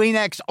weather.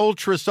 Kleenex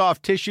Ultra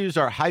Soft Tissues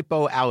are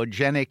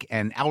hypoallergenic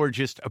and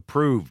allergist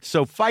approved,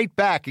 so fight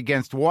back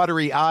against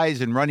watery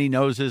eyes and runny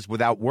noses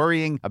without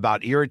worrying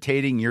about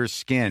irritating your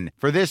skin.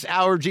 For this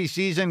allergy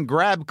season,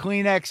 grab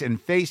Kleenex and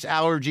face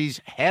allergies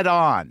head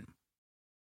on.